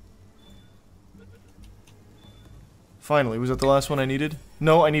 Finally, was that the last one I needed?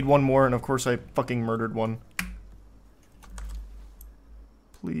 No, I need one more, and of course I fucking murdered one.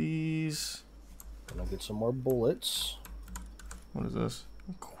 Please. Gonna get some more bullets. What is this?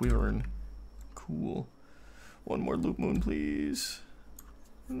 Quivern. Cool. One more Loop Moon, please.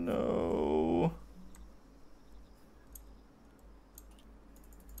 No.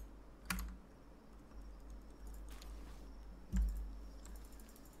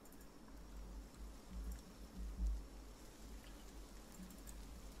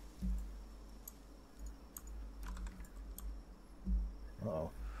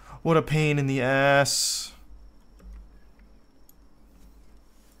 Uh-oh. What a pain in the ass.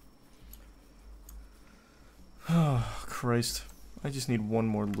 Oh, Christ. I just need one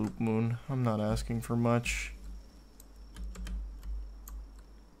more Loop Moon. I'm not asking for much.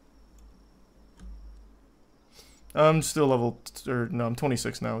 I'm still level... or no, I'm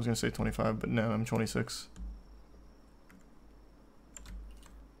 26 now. I was going to say 25, but no, I'm 26.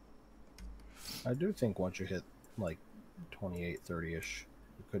 I do think once you hit, like, 28, 30-ish,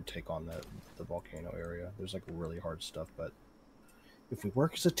 you could take on the volcano area. There's, like, really hard stuff, but if we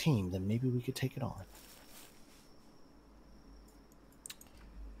work as a team, then maybe we could take it on.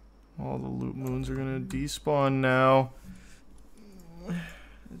 All the Loop Moons are gonna despawn now.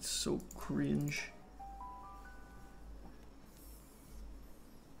 It's so cringe.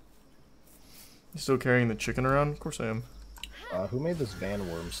 You still carrying the chicken around? Of course I am. Who made this Van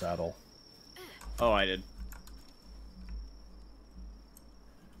Worm saddle? Oh, I did.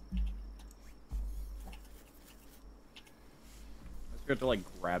 Let's go to like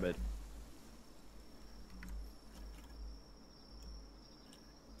grab it.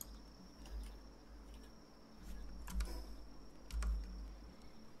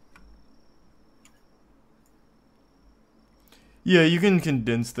 Yeah, you can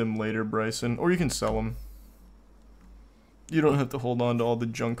condense them later, Bryson, or you can sell them. You don't have to hold on to all the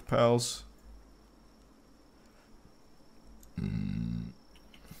junk pals.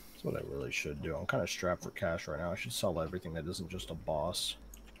 That's what I really should do. I'm kind of strapped for cash right now. I should sell everything that isn't just a boss.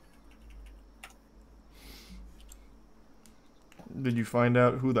 Did you find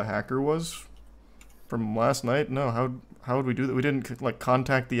out who the hacker was from last night? No, how would we do that? We didn't like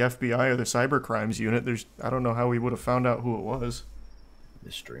contact the FBI or the cyber crimes unit. I don't know how we would have found out who it was.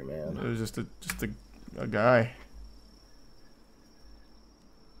 Mystery man. It was just a guy.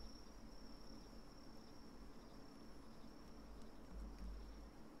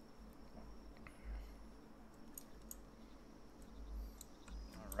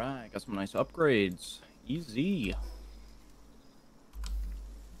 Alright, got some nice upgrades. Easy.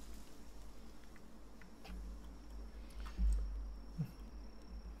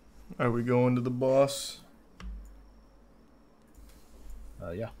 Are we going to the boss?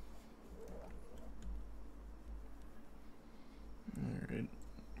 Yeah. Alright.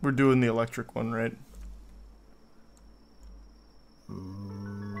 We're doing the electric one, right?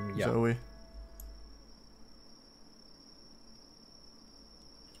 Yeah. Zoe.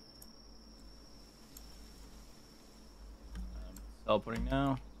 Teleporting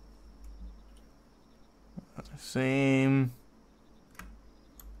now. Same.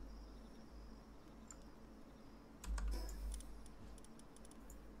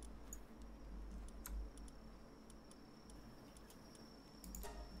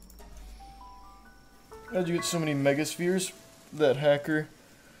 How'd you get so many megaspheres? That hacker.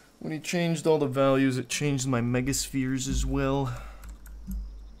 When he changed all the values, it changed my megaspheres as well.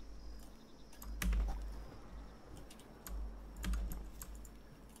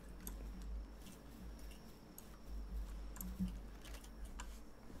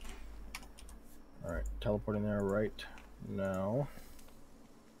 Alright, teleporting there right now.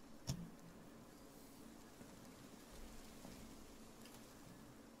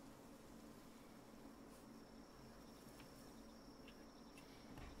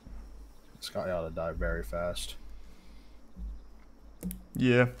 This guy ought to die very fast.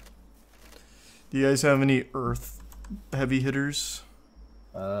 Yeah. Do you guys have any earth heavy hitters?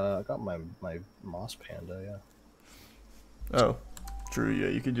 I got my moss panda, yeah. Oh, true. Yeah,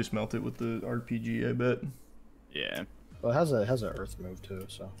 you could just melt it with the RPG, I bet. Yeah. Well, it has an earth move too,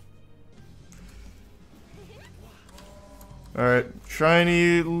 so. Alright,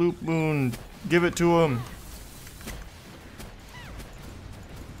 shiny loop moon. Give it to him.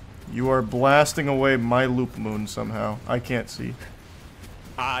 You are blasting away my loop moon somehow. I can't see.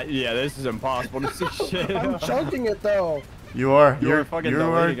 Yeah, this is impossible to see shit. I'm chunking it though. You are. You're fucking you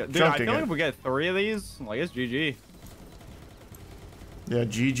deleting are it. Dude, I chunking feel like it. if we get 3 of these, like, it's GG. Yeah,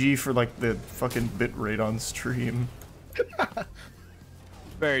 GG for like the fucking bit rate on stream.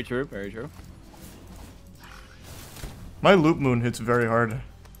 Very true, very true. My loop moon hits very hard.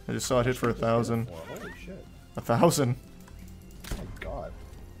 I just saw it hit for 1,000. Holy shit. 1,000. Oh my god.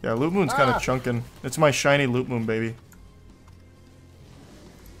 Yeah, loop moon's kind of chunking. It's my shiny loop moon, baby.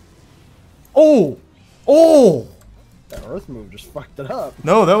 Oh! Oh! That earth move just fucked it up.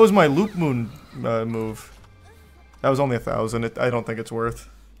 No, that was my loop moon move. That was only 1,000. I don't think it's worth.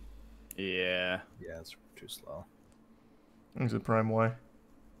 Yeah. Yeah, it's too slow. Is it Prime Y? I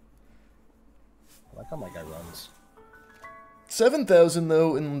like how my guy runs. 7,000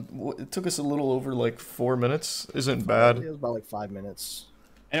 though, and it took us a little over like 4 minutes. Isn't It bad. was about like 5 minutes.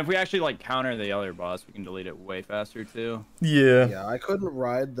 And if we actually, like, counter the other boss, we can delete it way faster, too. Yeah. Yeah, I couldn't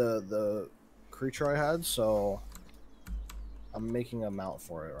ride the creature I had, so I'm making a mount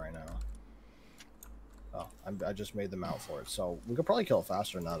for it right now. Oh, I just made the mount for it, so we could probably kill it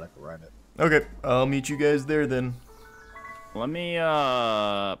faster now that I can ride it. Okay, I'll meet you guys there then. Let me,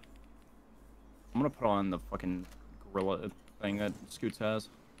 I'm gonna put on the fucking gorilla thing that Scoots has.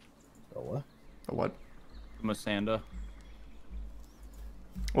 Oh, what? A what? The Masanda.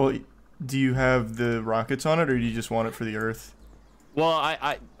 Well, do you have the rockets on it, or do you just want it for the Earth? Well,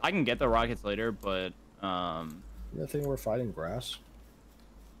 I can get the rockets later, but, The thing we're fighting grass?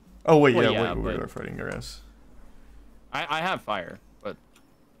 Oh wait, Well, yeah, yeah, we but- are fighting grass. I have fire, but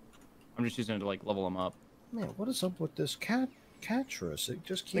I'm just using it to, like, level them up. Man, what is up with this Catrus? It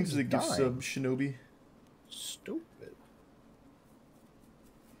just keeps Thanks for the gift dying. sub, Shinobi. Stupid.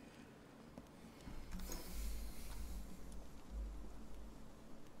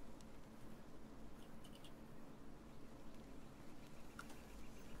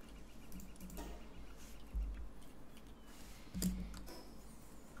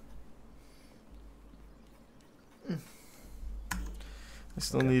 I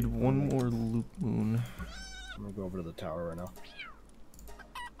still need one more loop moon. I'm gonna go over to the tower right now.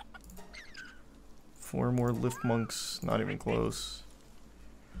 4 more lift monks, not even close.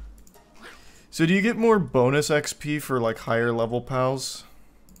 So do you get more bonus XP for like higher level pals?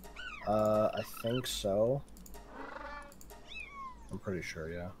 I think so. I'm pretty sure,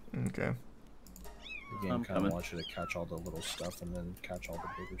 yeah. Okay. The game I'm kind of coming. wants you to catch all the little stuff and then catch all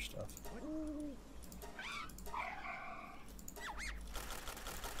the bigger stuff.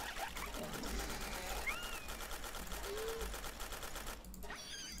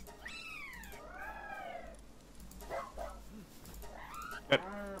 Yep.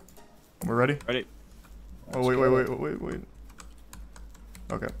 We're ready? Ready? Oh wait, wait.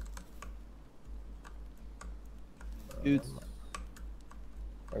 Okay. Dudes.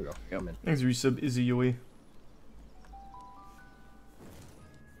 There we go. Yep. I'm in. Thanks resub Izzy Yui.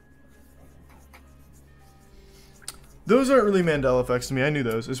 Those aren't really Mandela effects to me. I knew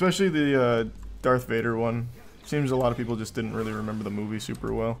those, especially the Darth Vader one. Seems a lot of people just didn't really remember the movie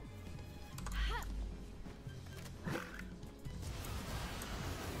super well.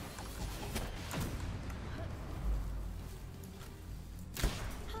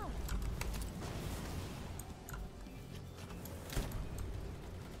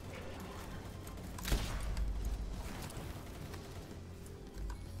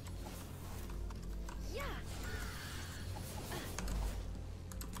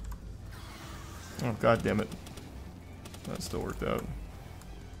 Oh, god damn it. That still worked out.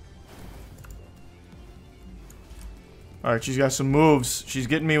 Alright, she's got some moves. She's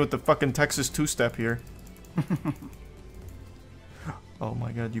getting me with the fucking Texas two-step here. Oh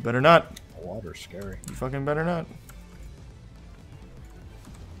my god, you better not. Water's scary. You fucking better not.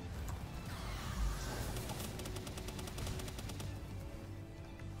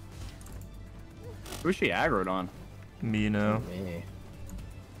 Who's she aggroed on? Me now. Me.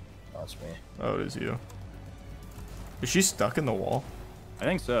 That's me. Oh, it is you. Is she stuck in the wall? I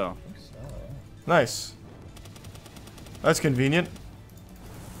think so. I think so, yeah. Nice. That's convenient.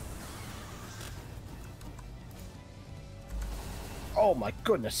 Oh my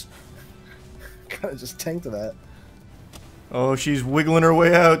goodness. Kinda just tanked that. Oh, she's wiggling her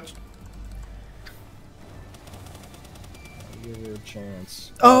way out. I'll give her a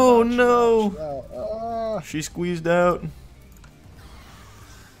chance. Oh, she's no. out, she's out. She squeezed out.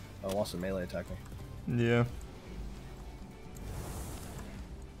 Oh, wants to melee attack me. Yeah.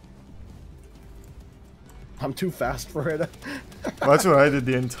 I'm too fast for it. Well, that's what I did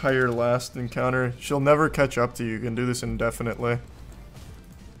the entire last encounter. She'll never catch up to you. You can do this indefinitely.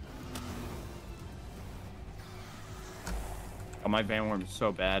 Oh, my Van Worm is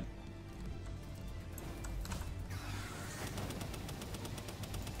so bad.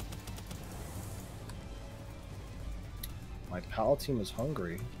 My pal team is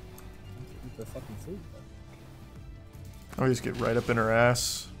hungry. Eat their fucking food. I'll just get right up in her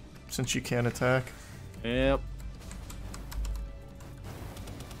ass since she can't attack. Yep.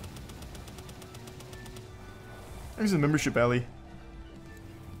 There's the membership alley.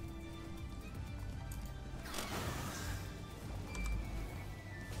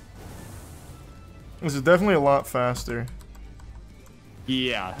 This is definitely a lot faster.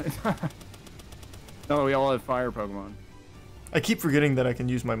 Yeah. No, we all have fire Pokemon. I keep forgetting that I can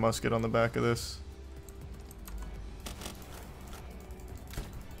use my musket on the back of this.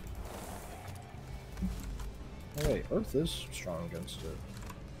 Oh wait, Earth is strong against it.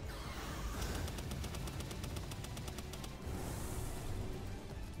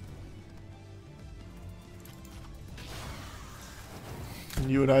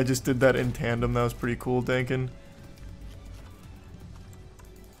 You and I just did that in tandem. That was pretty cool, Dankin.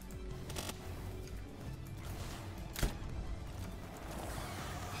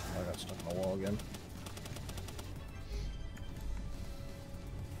 I got stuck in the wall again.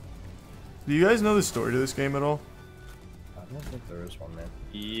 Do you guys know the story to this game at all? I don't think there is one, man.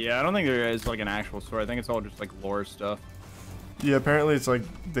 Yeah, I don't think there is like an actual story. I think it's all just like lore stuff. Yeah, apparently it's like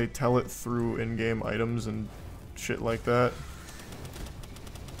they tell it through in-game items and shit like that.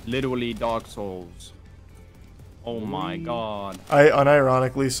 Literally Dark Souls. Oh my god. I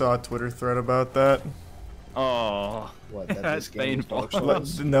unironically saw a Twitter thread about that. Oh. What, that That's this game is painful. Dark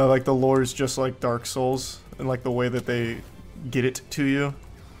Souls? No, like the lore is just like Dark Souls and like the way that they get it to you.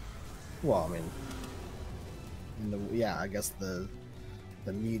 Well, I mean, yeah, I guess the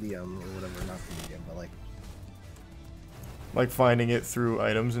medium or whatever, not the medium, but Like finding it through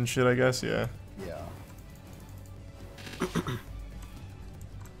items and shit, I guess, yeah. yeah.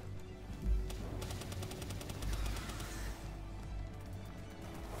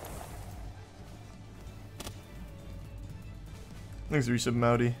 Thanks, Resub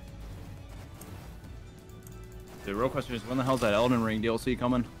Mowdy. The real question is, when the hell's that Elden Ring DLC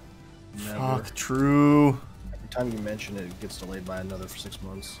coming? Never. Fuck, true. Every time you mention it, it gets delayed by another 6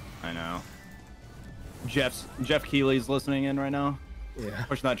 months. I know. Jeff Keighley's listening in right now, Yeah.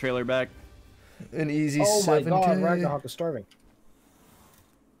 pushing that trailer back. An easy Oh my 7K. god, Ragnarok is starving.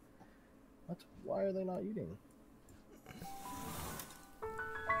 What? Why are they not eating?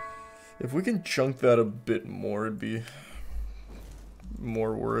 If we can chunk that a bit more, it'd be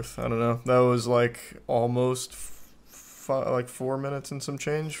more worth. I don't know. That was like almost like 4 minutes and some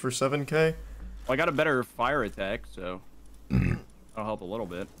change for 7K. Well, I got a better fire attack, so that'll help a little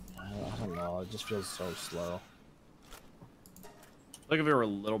bit. I don't know, it just feels so slow. Like if we were a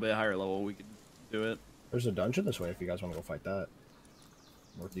little bit higher level, we could do it. There's a dungeon this way if you guys want to go fight that.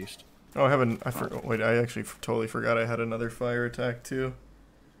 Northeast. Oh, I haven't. Wait, I actually totally forgot I had another fire attack too.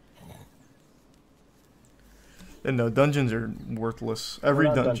 And no, dungeons are worthless. Or Every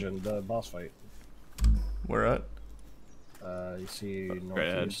not dungeon. the boss fight. Where at? You see Right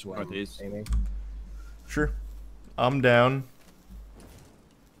ahead, northeast when northeast. aiming. Sure. I'm down.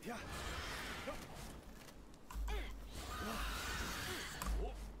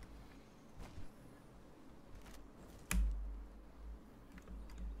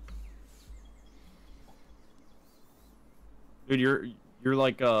 Dude, you're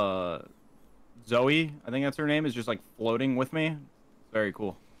like Zoe, I think that's her name, is just like floating with me. Very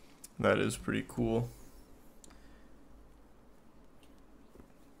cool. That is pretty cool.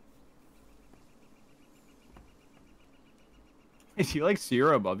 Is he like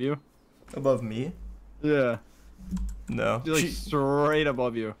Sierra above you? Above me? Yeah. No. She's like straight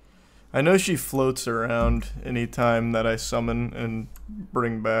above you. I know she floats around anytime that I summon and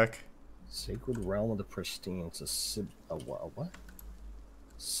bring back. Sacred Realm of the Pristine. It's a what?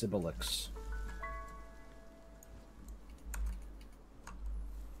 Sibylix.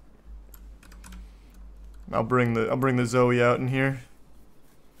 I'll bring the Zoe out in here.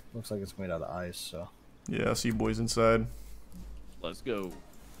 Looks like it's made out of ice, so. Yeah, I'll see you boys inside. Let's go.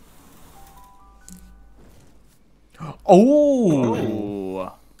 Oh!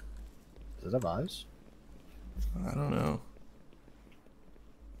 Oh. Does it have eyes? I don't know.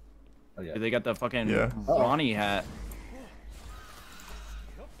 Oh yeah. Dude, they got the fucking Yeah. Ronnie hat.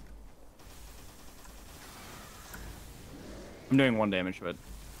 I'm doing 1 damage to it.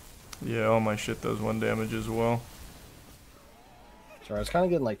 Yeah, all my shit does 1 damage as well. Sorry, I was kind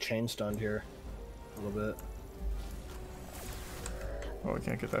of getting like chain stunned here. A little bit. Oh, I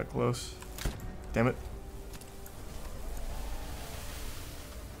can't get that close. Damn it.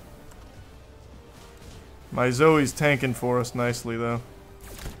 My Zoe's tanking for us nicely, though.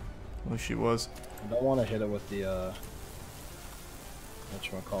 At least she was. I don't want to hit it with the,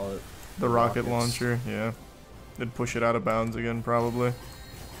 whatchamacallit? The rocket rockets. launcher, yeah. It'd push it out of bounds again, probably.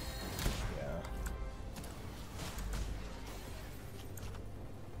 Yeah.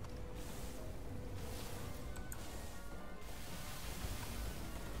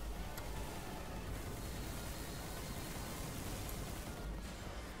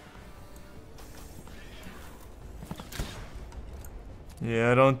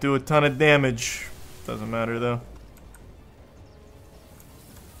 Yeah, I don't do a ton of damage. Doesn't matter, though.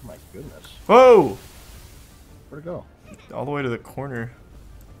 Oh my goodness. Whoa! Where'd it go? All the way to the corner.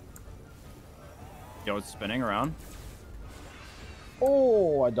 Yo, it's spinning around.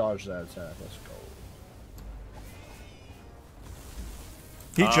 Oh, I dodged that attack. Let's go.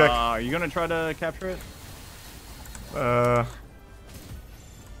 Heat check. Are you gonna try to capture it? Uh,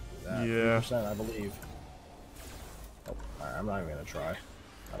 That, Yeah. 50%, I believe. Oh, alright, I'm not even gonna try.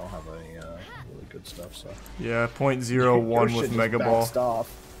 I don't have any really good stuff, so. yeah, Your .01 shit with just Mega bounced Ball. off.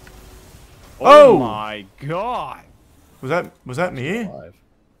 Oh! My god! Was that me? Alive.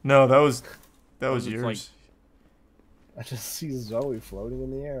 No, that was Was it, yours. like- I just see Zoe floating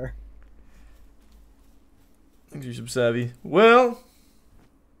in the air. Thanks for some savvy. Well.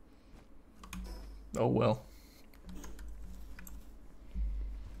 Oh well.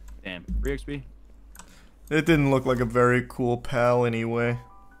 Damn. 3 XP? It didn't look like a very cool pal anyway.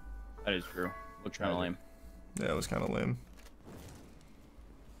 That is true. Looks kinda lame. Yeah, it was kind of lame.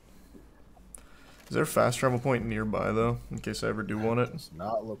 Is there a fast travel point nearby though, in case I ever do want it? Does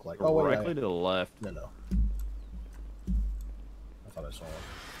not look like. Oh wait, Directly to the left. no. I thought I saw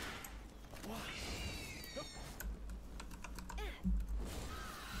one.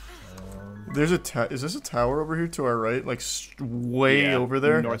 There's is this a tower over here to our right, like way Yeah, over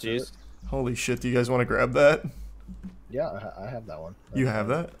there? Northeast. Holy shit! Do you guys want to grab that? Yeah, I have that one. You have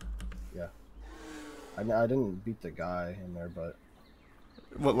that? Yeah. I didn't beat the guy in there, but.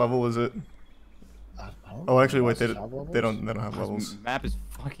 What level is it? I don't Oh, know. actually, wait. Bosses They have don't. levels? They don't have This levels. map is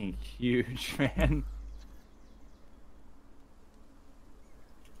fucking huge, man.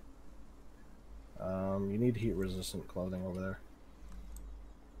 You need heat-resistant clothing over there.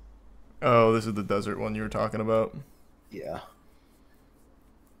 Oh, this is the desert one you were talking about. Yeah.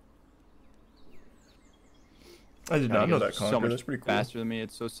 I did God, not he know goes that so conquer. much That's pretty cool. faster than me.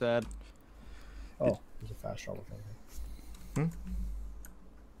 It's so sad. Oh, there's a fast travel thing.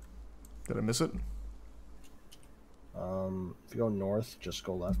 Did I miss it? If you go north, just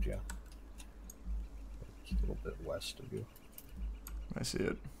go left, yeah. It's a little bit west of you. I see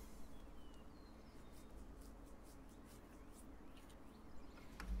it.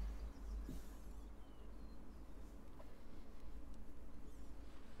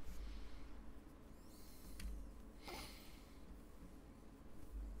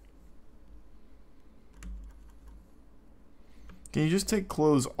 Can you just take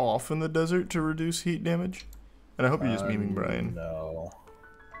clothes off in the desert to reduce heat damage? And I hope you're just memeing Brian. No.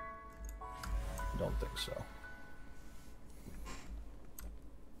 Don't think so.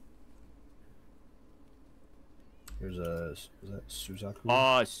 Here's a... Is that Suzaku?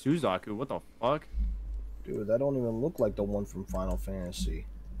 Suzaku, what the fuck? Dude, that don't even look like the one from Final Fantasy.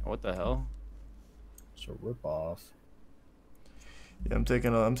 What the hell? It's a ripoff. Yeah, I'm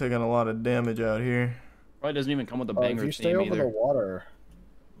taking a lot of damage out here. Probably doesn't even come with a If banger you stay theme over either. the water...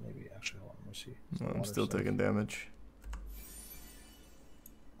 Maybe, actually, hold on, let me see. No, I'm Water still setting. taking damage.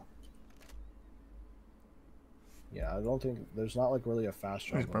 Yeah, I don't think... There's not, like, really a fast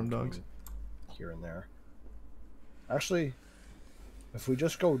Nice travel brum dogs. here and there. Actually, if we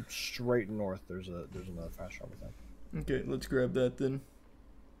just go straight north, there's another fast travel thing. Okay, let's grab that then.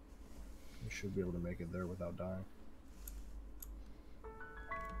 We should be able to make it there without dying.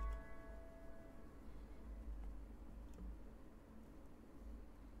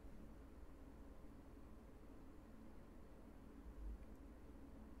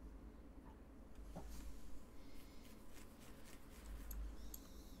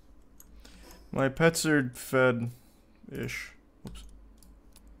 My pets are fed-ish. Oops.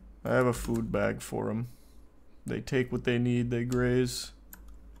 I have a food bag for them. They take what they need, they graze.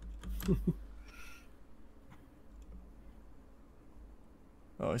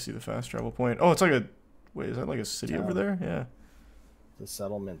 Oh, I see the fast travel point. Oh, it's like a... Wait, is that like a city over there? Yeah. The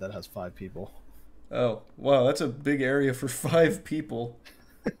settlement that has 5 people. Oh, wow, that's a big area for 5 people.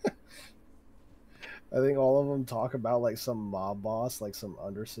 I think all of them talk about like some mob boss, like some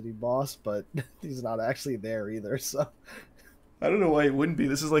undercity boss, but he's not actually there either. So I don't know why it wouldn't be.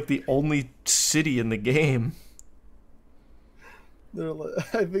 This is like the only city in the game. they're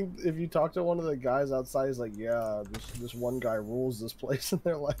like, I think if you talk to one of the guys outside, he's like, "Yeah, this one guy rules this place," and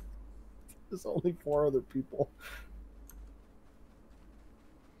they're like, "There's only 4 other people."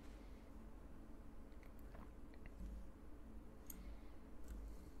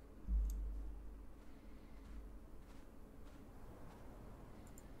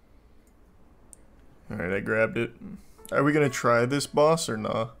 Alright, I grabbed it. Are we gonna try this boss or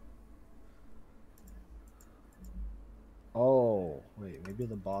nah? Oh, wait, maybe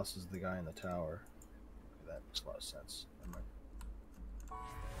the boss is the guy in the tower. That makes a lot of sense.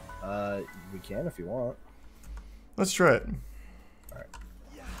 We can if you want. Let's try it. Alright.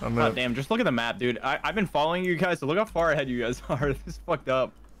 I'm God gonna... damn, just look at the map, dude. I've been following you guys, so look how far ahead you guys are. This is fucked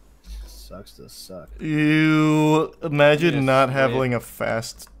up. Sucks to suck. You imagine Yes, not wait. having a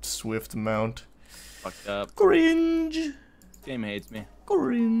fast, swift mount. Fucked up. Cringe. This game hates me.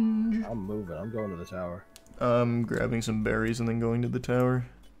 Cringe. I'm moving. I'm going to the tower. I'm grabbing some berries and then going to the tower.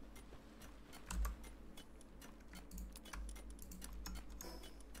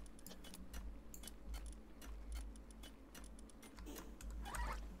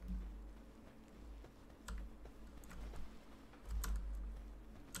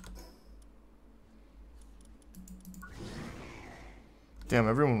 Damn,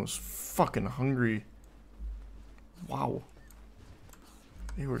 everyone was fucking hungry. Wow.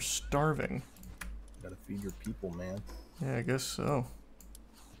 They were starving. Gotta feed your people, man. Yeah, I guess so.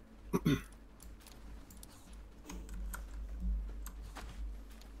 What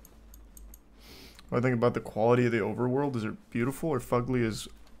I think about the quality of the overworld, is it beautiful or fugly as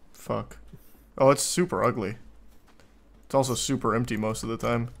fuck? Oh, it's super ugly. It's also super empty most of the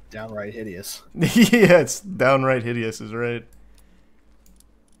time. Downright hideous. Yeah, it's downright hideous, is right.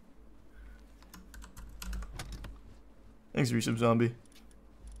 Thanks, Resub Zombie.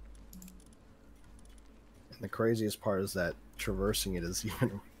 And the craziest part is that traversing it is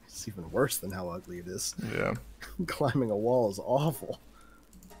even worse than how ugly it is. Yeah. Climbing a wall is awful.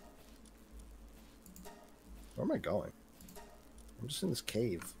 Where am I going? I'm just in this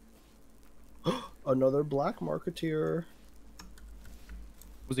cave. Another black marketeer.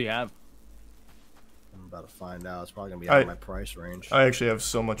 What does he have? I'm about to find out. It's probably gonna be out of my price range. I actually have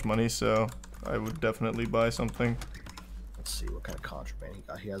so much money, so I would definitely buy something. Let's see what kind of contraband he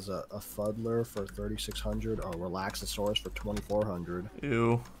got. He has a fuddler for 3,600. Oh, Relaxosaurus for 2,400.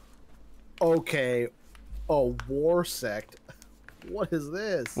 Ew. Okay. Oh, War Sect. What is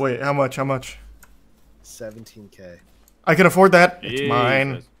this? Wait, how much? How much? 17k. I can afford that. It's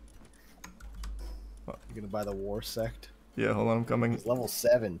mine. Jesus. You're gonna buy the War Sect? Yeah, hold on, I'm coming. It's level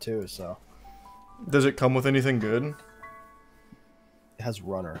 7 too, so Does it come with anything good? it has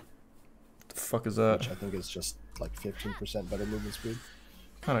runner, The fuck is that? which I think is just like 15% better movement speed.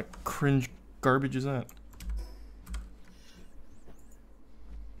 What kind of cringe garbage is that?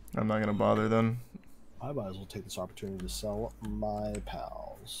 I'm not gonna bother then. I might as well take this opportunity to sell my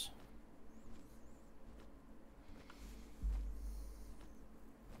pals.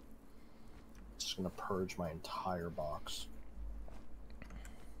 Let's Just gonna purge my entire box.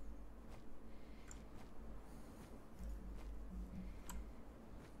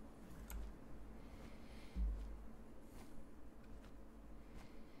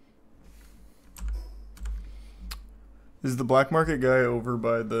 Is the black market guy over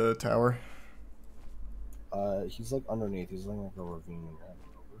by the tower? He's like underneath. He's like a ravine when you're heading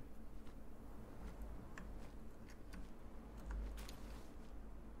over.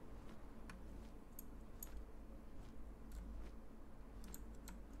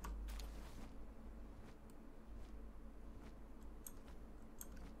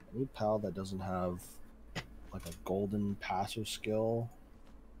 Any pal that doesn't have like a golden passive skill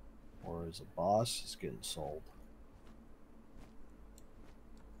or is a boss is getting sold.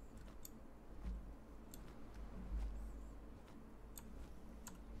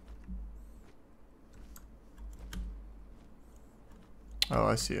 Oh,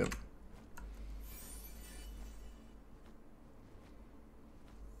 I see it.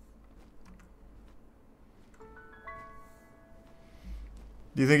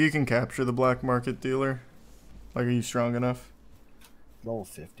 Do you think you can capture the black market dealer? Like, are you strong enough? Level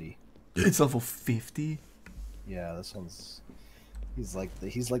 50. It's level 50? Yeah, this one's he's like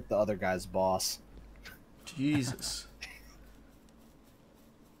the other guy's boss. Jesus.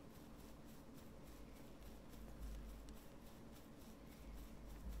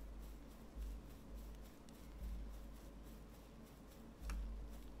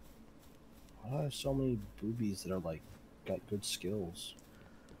 Why do I have so many boobies that are like got good skills?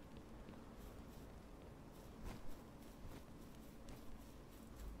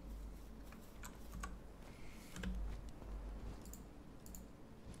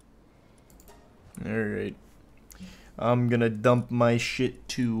 Alright. I'm gonna dump my shit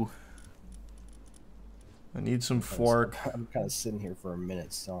too. I need some fork. I'm kind of sitting here for a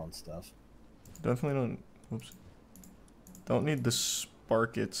minute selling stuff. Definitely don't. Oops. Don't need the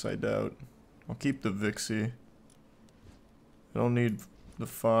Sparkets, I doubt. I'll keep the Vixie. I don't need the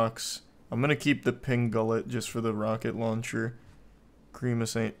Fox. I'm gonna keep the Ping Gullet just for the rocket launcher.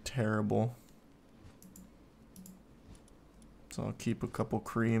 Cremus ain't terrible. So I'll keep a couple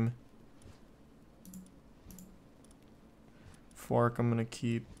cream. Fork I'm gonna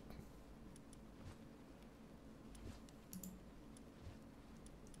keep.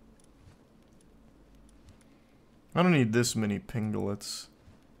 I don't need this many Pinglets.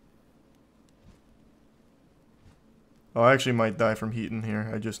 Oh, I actually might die from heat in here.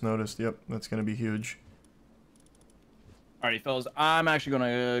 I just noticed. Yep, that's gonna be huge. Alrighty, fellas, I'm actually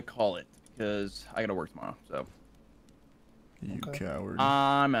gonna call it because I gotta work tomorrow. So. You Okay. coward.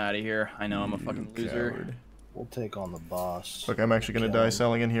 I'm out of here. I know I'm a You fucking loser. coward. We'll take on the boss. Look, I'm actually gonna Kill die him.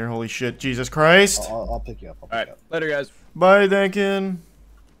 selling in here. Holy shit, Jesus Christ! I'll pick you up. I'll pick Alright, you up. later, guys. Bye, Dankin.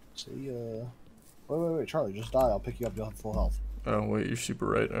 See ya. Wait, Charlie, just die. I'll pick you up. You'll have full health. Oh wait, you're super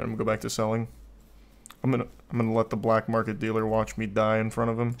right. I'm gonna go back to selling. I'm gonna let the black market dealer watch me die in front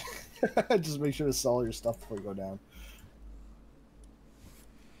of him. Just make sure to sell your stuff before you go down.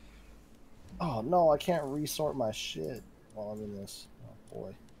 Oh no, I can't resort my shit while I'm in this. Oh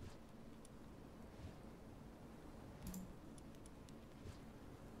boy.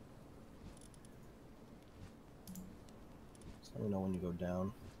 Just let me know when you go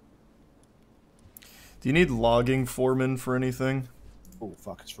down. Do you need logging foreman for anything? Oh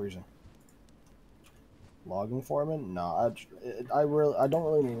fuck, it's freezing. Logging foreman? No, I don't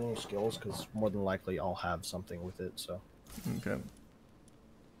really need any skills because more than likely I'll have something with it. So. Okay.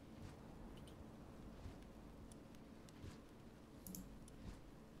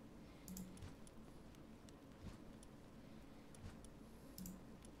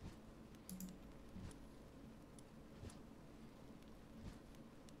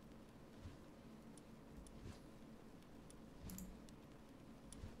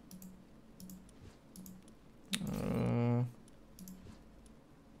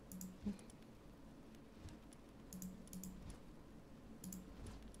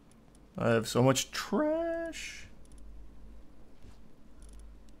 I have so much trash.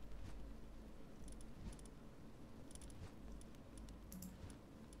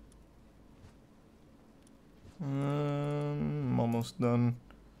 I'm almost done.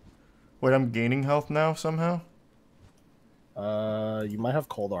 Wait, I'm gaining health now somehow? You might have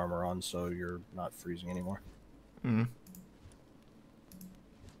cold armor on, so you're not freezing anymore. Hmm.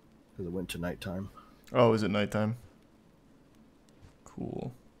 Because it went to nighttime. Oh, is it nighttime?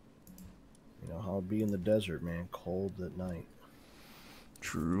 Cool. You know how it be in the desert, man. Cold at night.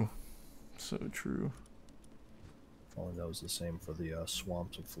 True. So true. If only that was the same for the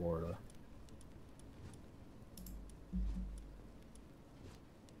swamps of Florida.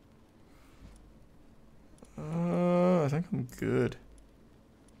 think I'm good.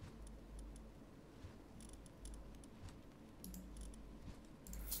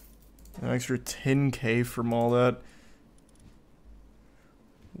 An extra 10k from all that.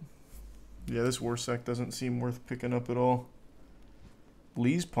 Yeah, this Warsec doesn't seem worth picking up at all.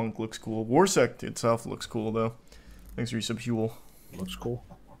 Lee's Punk looks cool. Warsec itself looks cool, though. Thanks for your subhuel. Looks cool.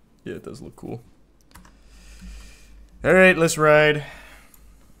 Yeah, it does look cool. Alright, let's ride.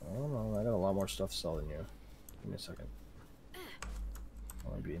 I don't know. I got a lot more stuff to sell than you. Give me a second. I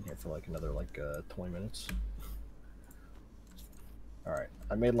want to be in here for like another 20 minutes. Alright.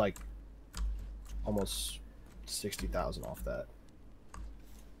 I made like almost 60,000 off that.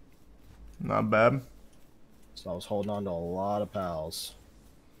 Not bad. So I was holding on to a lot of pals.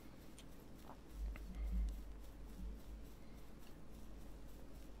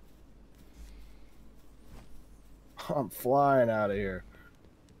 I'm flying out of here.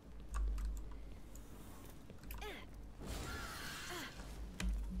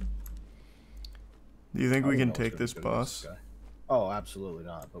 Do you think we I don't can know what's take gonna this be good boss? against this guy. Oh, absolutely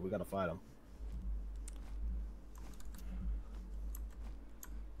not. But we gotta fight him.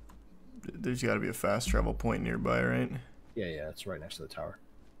 There's got to be a fast travel point nearby, right? Yeah, it's right next to the tower.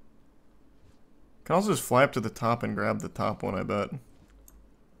 Can also just fly up to the top and grab the top one, I bet.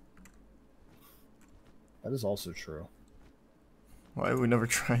 That is also true. Why have we never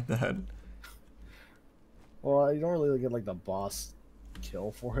tried that? Well, you don't really get like the boss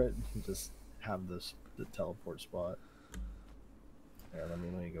kill for it. You just have the teleport spot. Yeah, let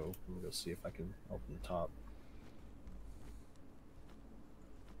me go see if I can open the top.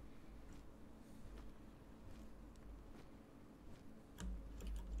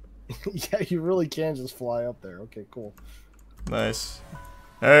 Yeah, you really can just fly up there. Okay, cool. Nice.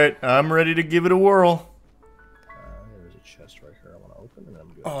 Alright, I'm ready to give it a whirl. There's a chest right here I want to open, and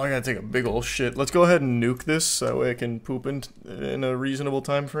I'm good. Oh, I gotta take a big ol' shit. Let's go ahead and nuke this, so that way I can poop in a reasonable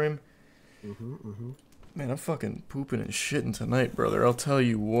time frame. Man, I'm fucking pooping and shitting tonight, brother. I'll tell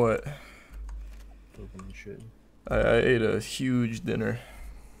you what. Pooping and shitting. I ate a huge dinner.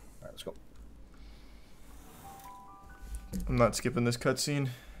 Alright, let's go. I'm not skipping this cutscene.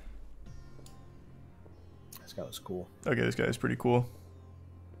 This guy was cool. Okay, this guy's pretty cool.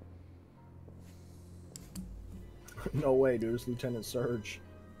 No way, dude. It's Lieutenant Surge.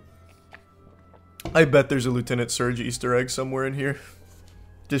 I bet there's a Lieutenant Surge Easter egg somewhere in here.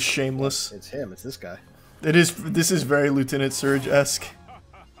 Just shameless. It's him. It's this guy. It is. This is very Lieutenant Surge-esque.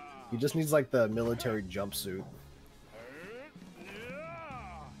 He just needs like the military jumpsuit.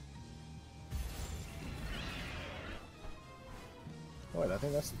 Oh, wait, I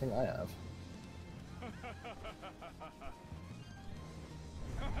think that's the thing I have.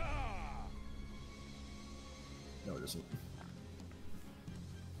 No, it isn't.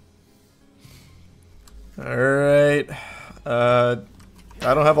 Alright. I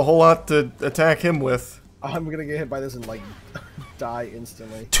don't have a whole lot to attack him with. I'm gonna get hit by this and like die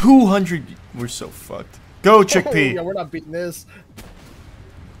instantly. 200. We're so fucked. Go, Chickpea. Yeah, we're not beating this.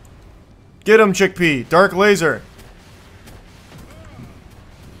 Get him, Chickpea. Dark laser.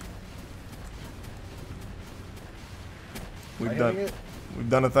 We've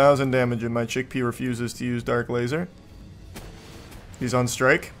done 1,000 damage, and my Chickpea refuses to use Dark Laser. He's on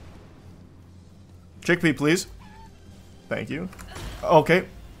strike. Chickpea, please. Thank you. Okay.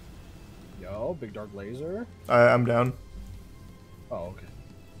 Yo, big dark laser. I'm down. Oh, okay.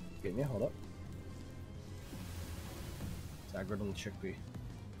 Getting you. Hold up. Aggroed on the Chickpea.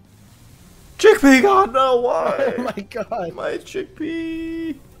 Chickpea, God, no, why? Oh my god. My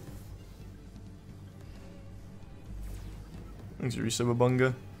Chickpea. Thanks,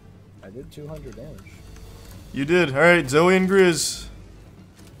 Risababunga. I did 200 damage. You did. Alright, Zoe and Grizz.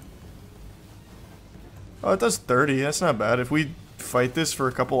 Oh, it does 30. That's not bad. If we fight this for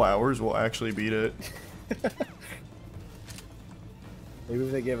a couple hours, we'll actually beat it. Maybe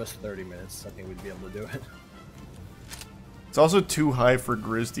if they gave us 30 minutes, I think we'd be able to do it. It's also too high for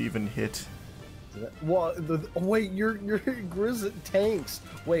Grizz to even hit. Well, wait, your Grizz tanks.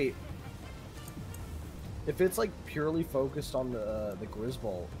 Wait. If it's like purely focused on the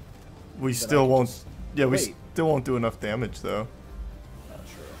Grizzbolt, We still won't. just- Yeah, we Wait. still won't do enough damage though. not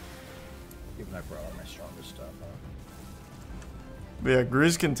sure. Even I brought all my strongest stuff. But yeah,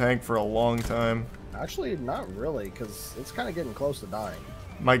 Grizz can tank for a long time. Actually, not really, because it's kind of getting close to dying.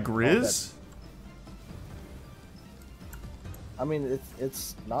 My Grizz? I mean,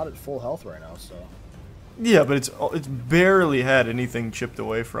 it's not at full health right now, so. Yeah, but it's barely had anything chipped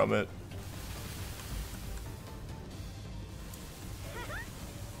away from it.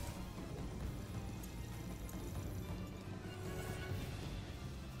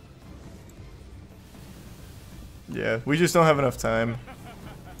 Yeah, we just don't have enough time.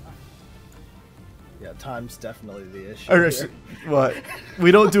 Yeah, time's definitely the issue. Or, here. what?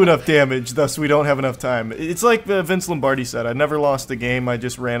 We don't do enough damage, thus we don't have enough time. It's like Vince Lombardi said, I never lost a game, I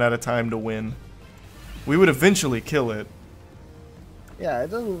just ran out of time to win. We would eventually kill it. Yeah,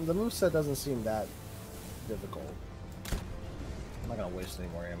 it doesn't. The moveset doesn't seem that difficult. I'm not gonna waste any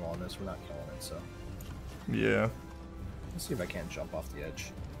more ammo on this. We're not killing it, so. Yeah. Let's see if I can't jump off the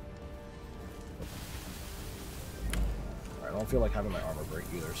edge. Alright, I don't feel like having my armor break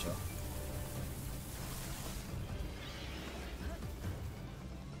either, so.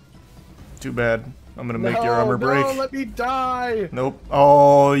 Too bad. I'm gonna make your armor break. No, let me die! Nope.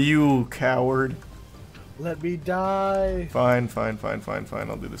 Oh, you coward. Let me die! Fine, fine, fine, fine, fine.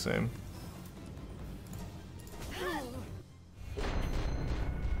 I'll do the same.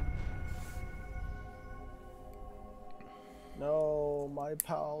 No, my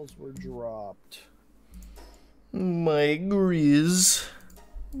pals were dropped. My Grizz.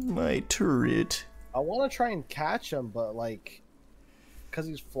 My turret. I want to try and catch him, but like, because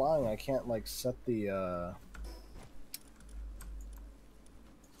he's flying, I can't like set the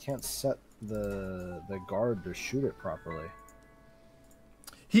can't set the guard to shoot it properly.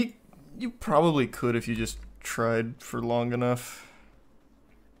 You probably could if you just tried for long enough.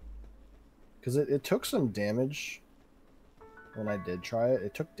 Because it took some damage when I did try it.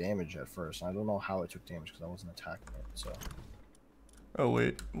 It took damage at first. And I don't know how it took damage because I wasn't attacking it. So. Oh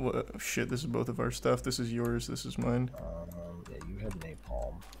wait, what? Shit! This is both of our stuff. This is yours. This is mine. Yeah, you had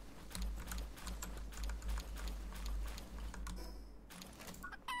napalm.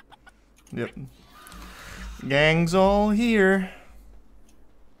 Yep. Gang's all here.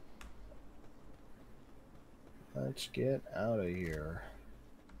 Let's get out of here.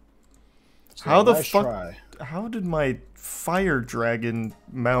 So How the nice fuck? try. How did my fire dragon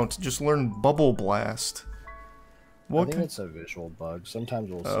mount just learn bubble blast? I think it's a visual bug. Sometimes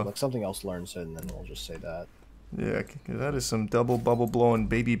we'll Oh. like something else learns it, and then we'll just say that. Yeah, that is some double bubble blowing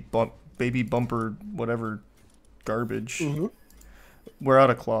baby bumper whatever garbage. Mm-hmm. We're out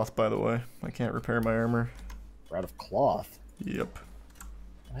of cloth, by the way. I can't repair my armor. We're out of cloth. Yep.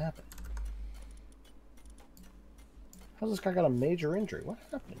 What happened? How's this guy got a major injury? What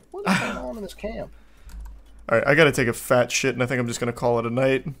happened? What is going on in this camp? Alright, I gotta take a fat shit, and I think I'm just gonna call it a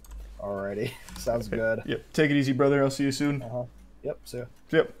night. Alrighty. Sounds good. Yep. Take it easy, brother. I'll see you soon. Uh-huh. Yep, see ya.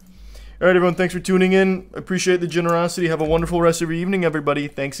 Yep. Alright, everyone. Thanks for tuning in. Appreciate the generosity. Have a wonderful rest of your evening, everybody.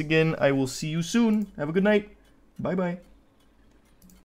 Thanks again. I will see you soon. Have a good night. Bye-bye.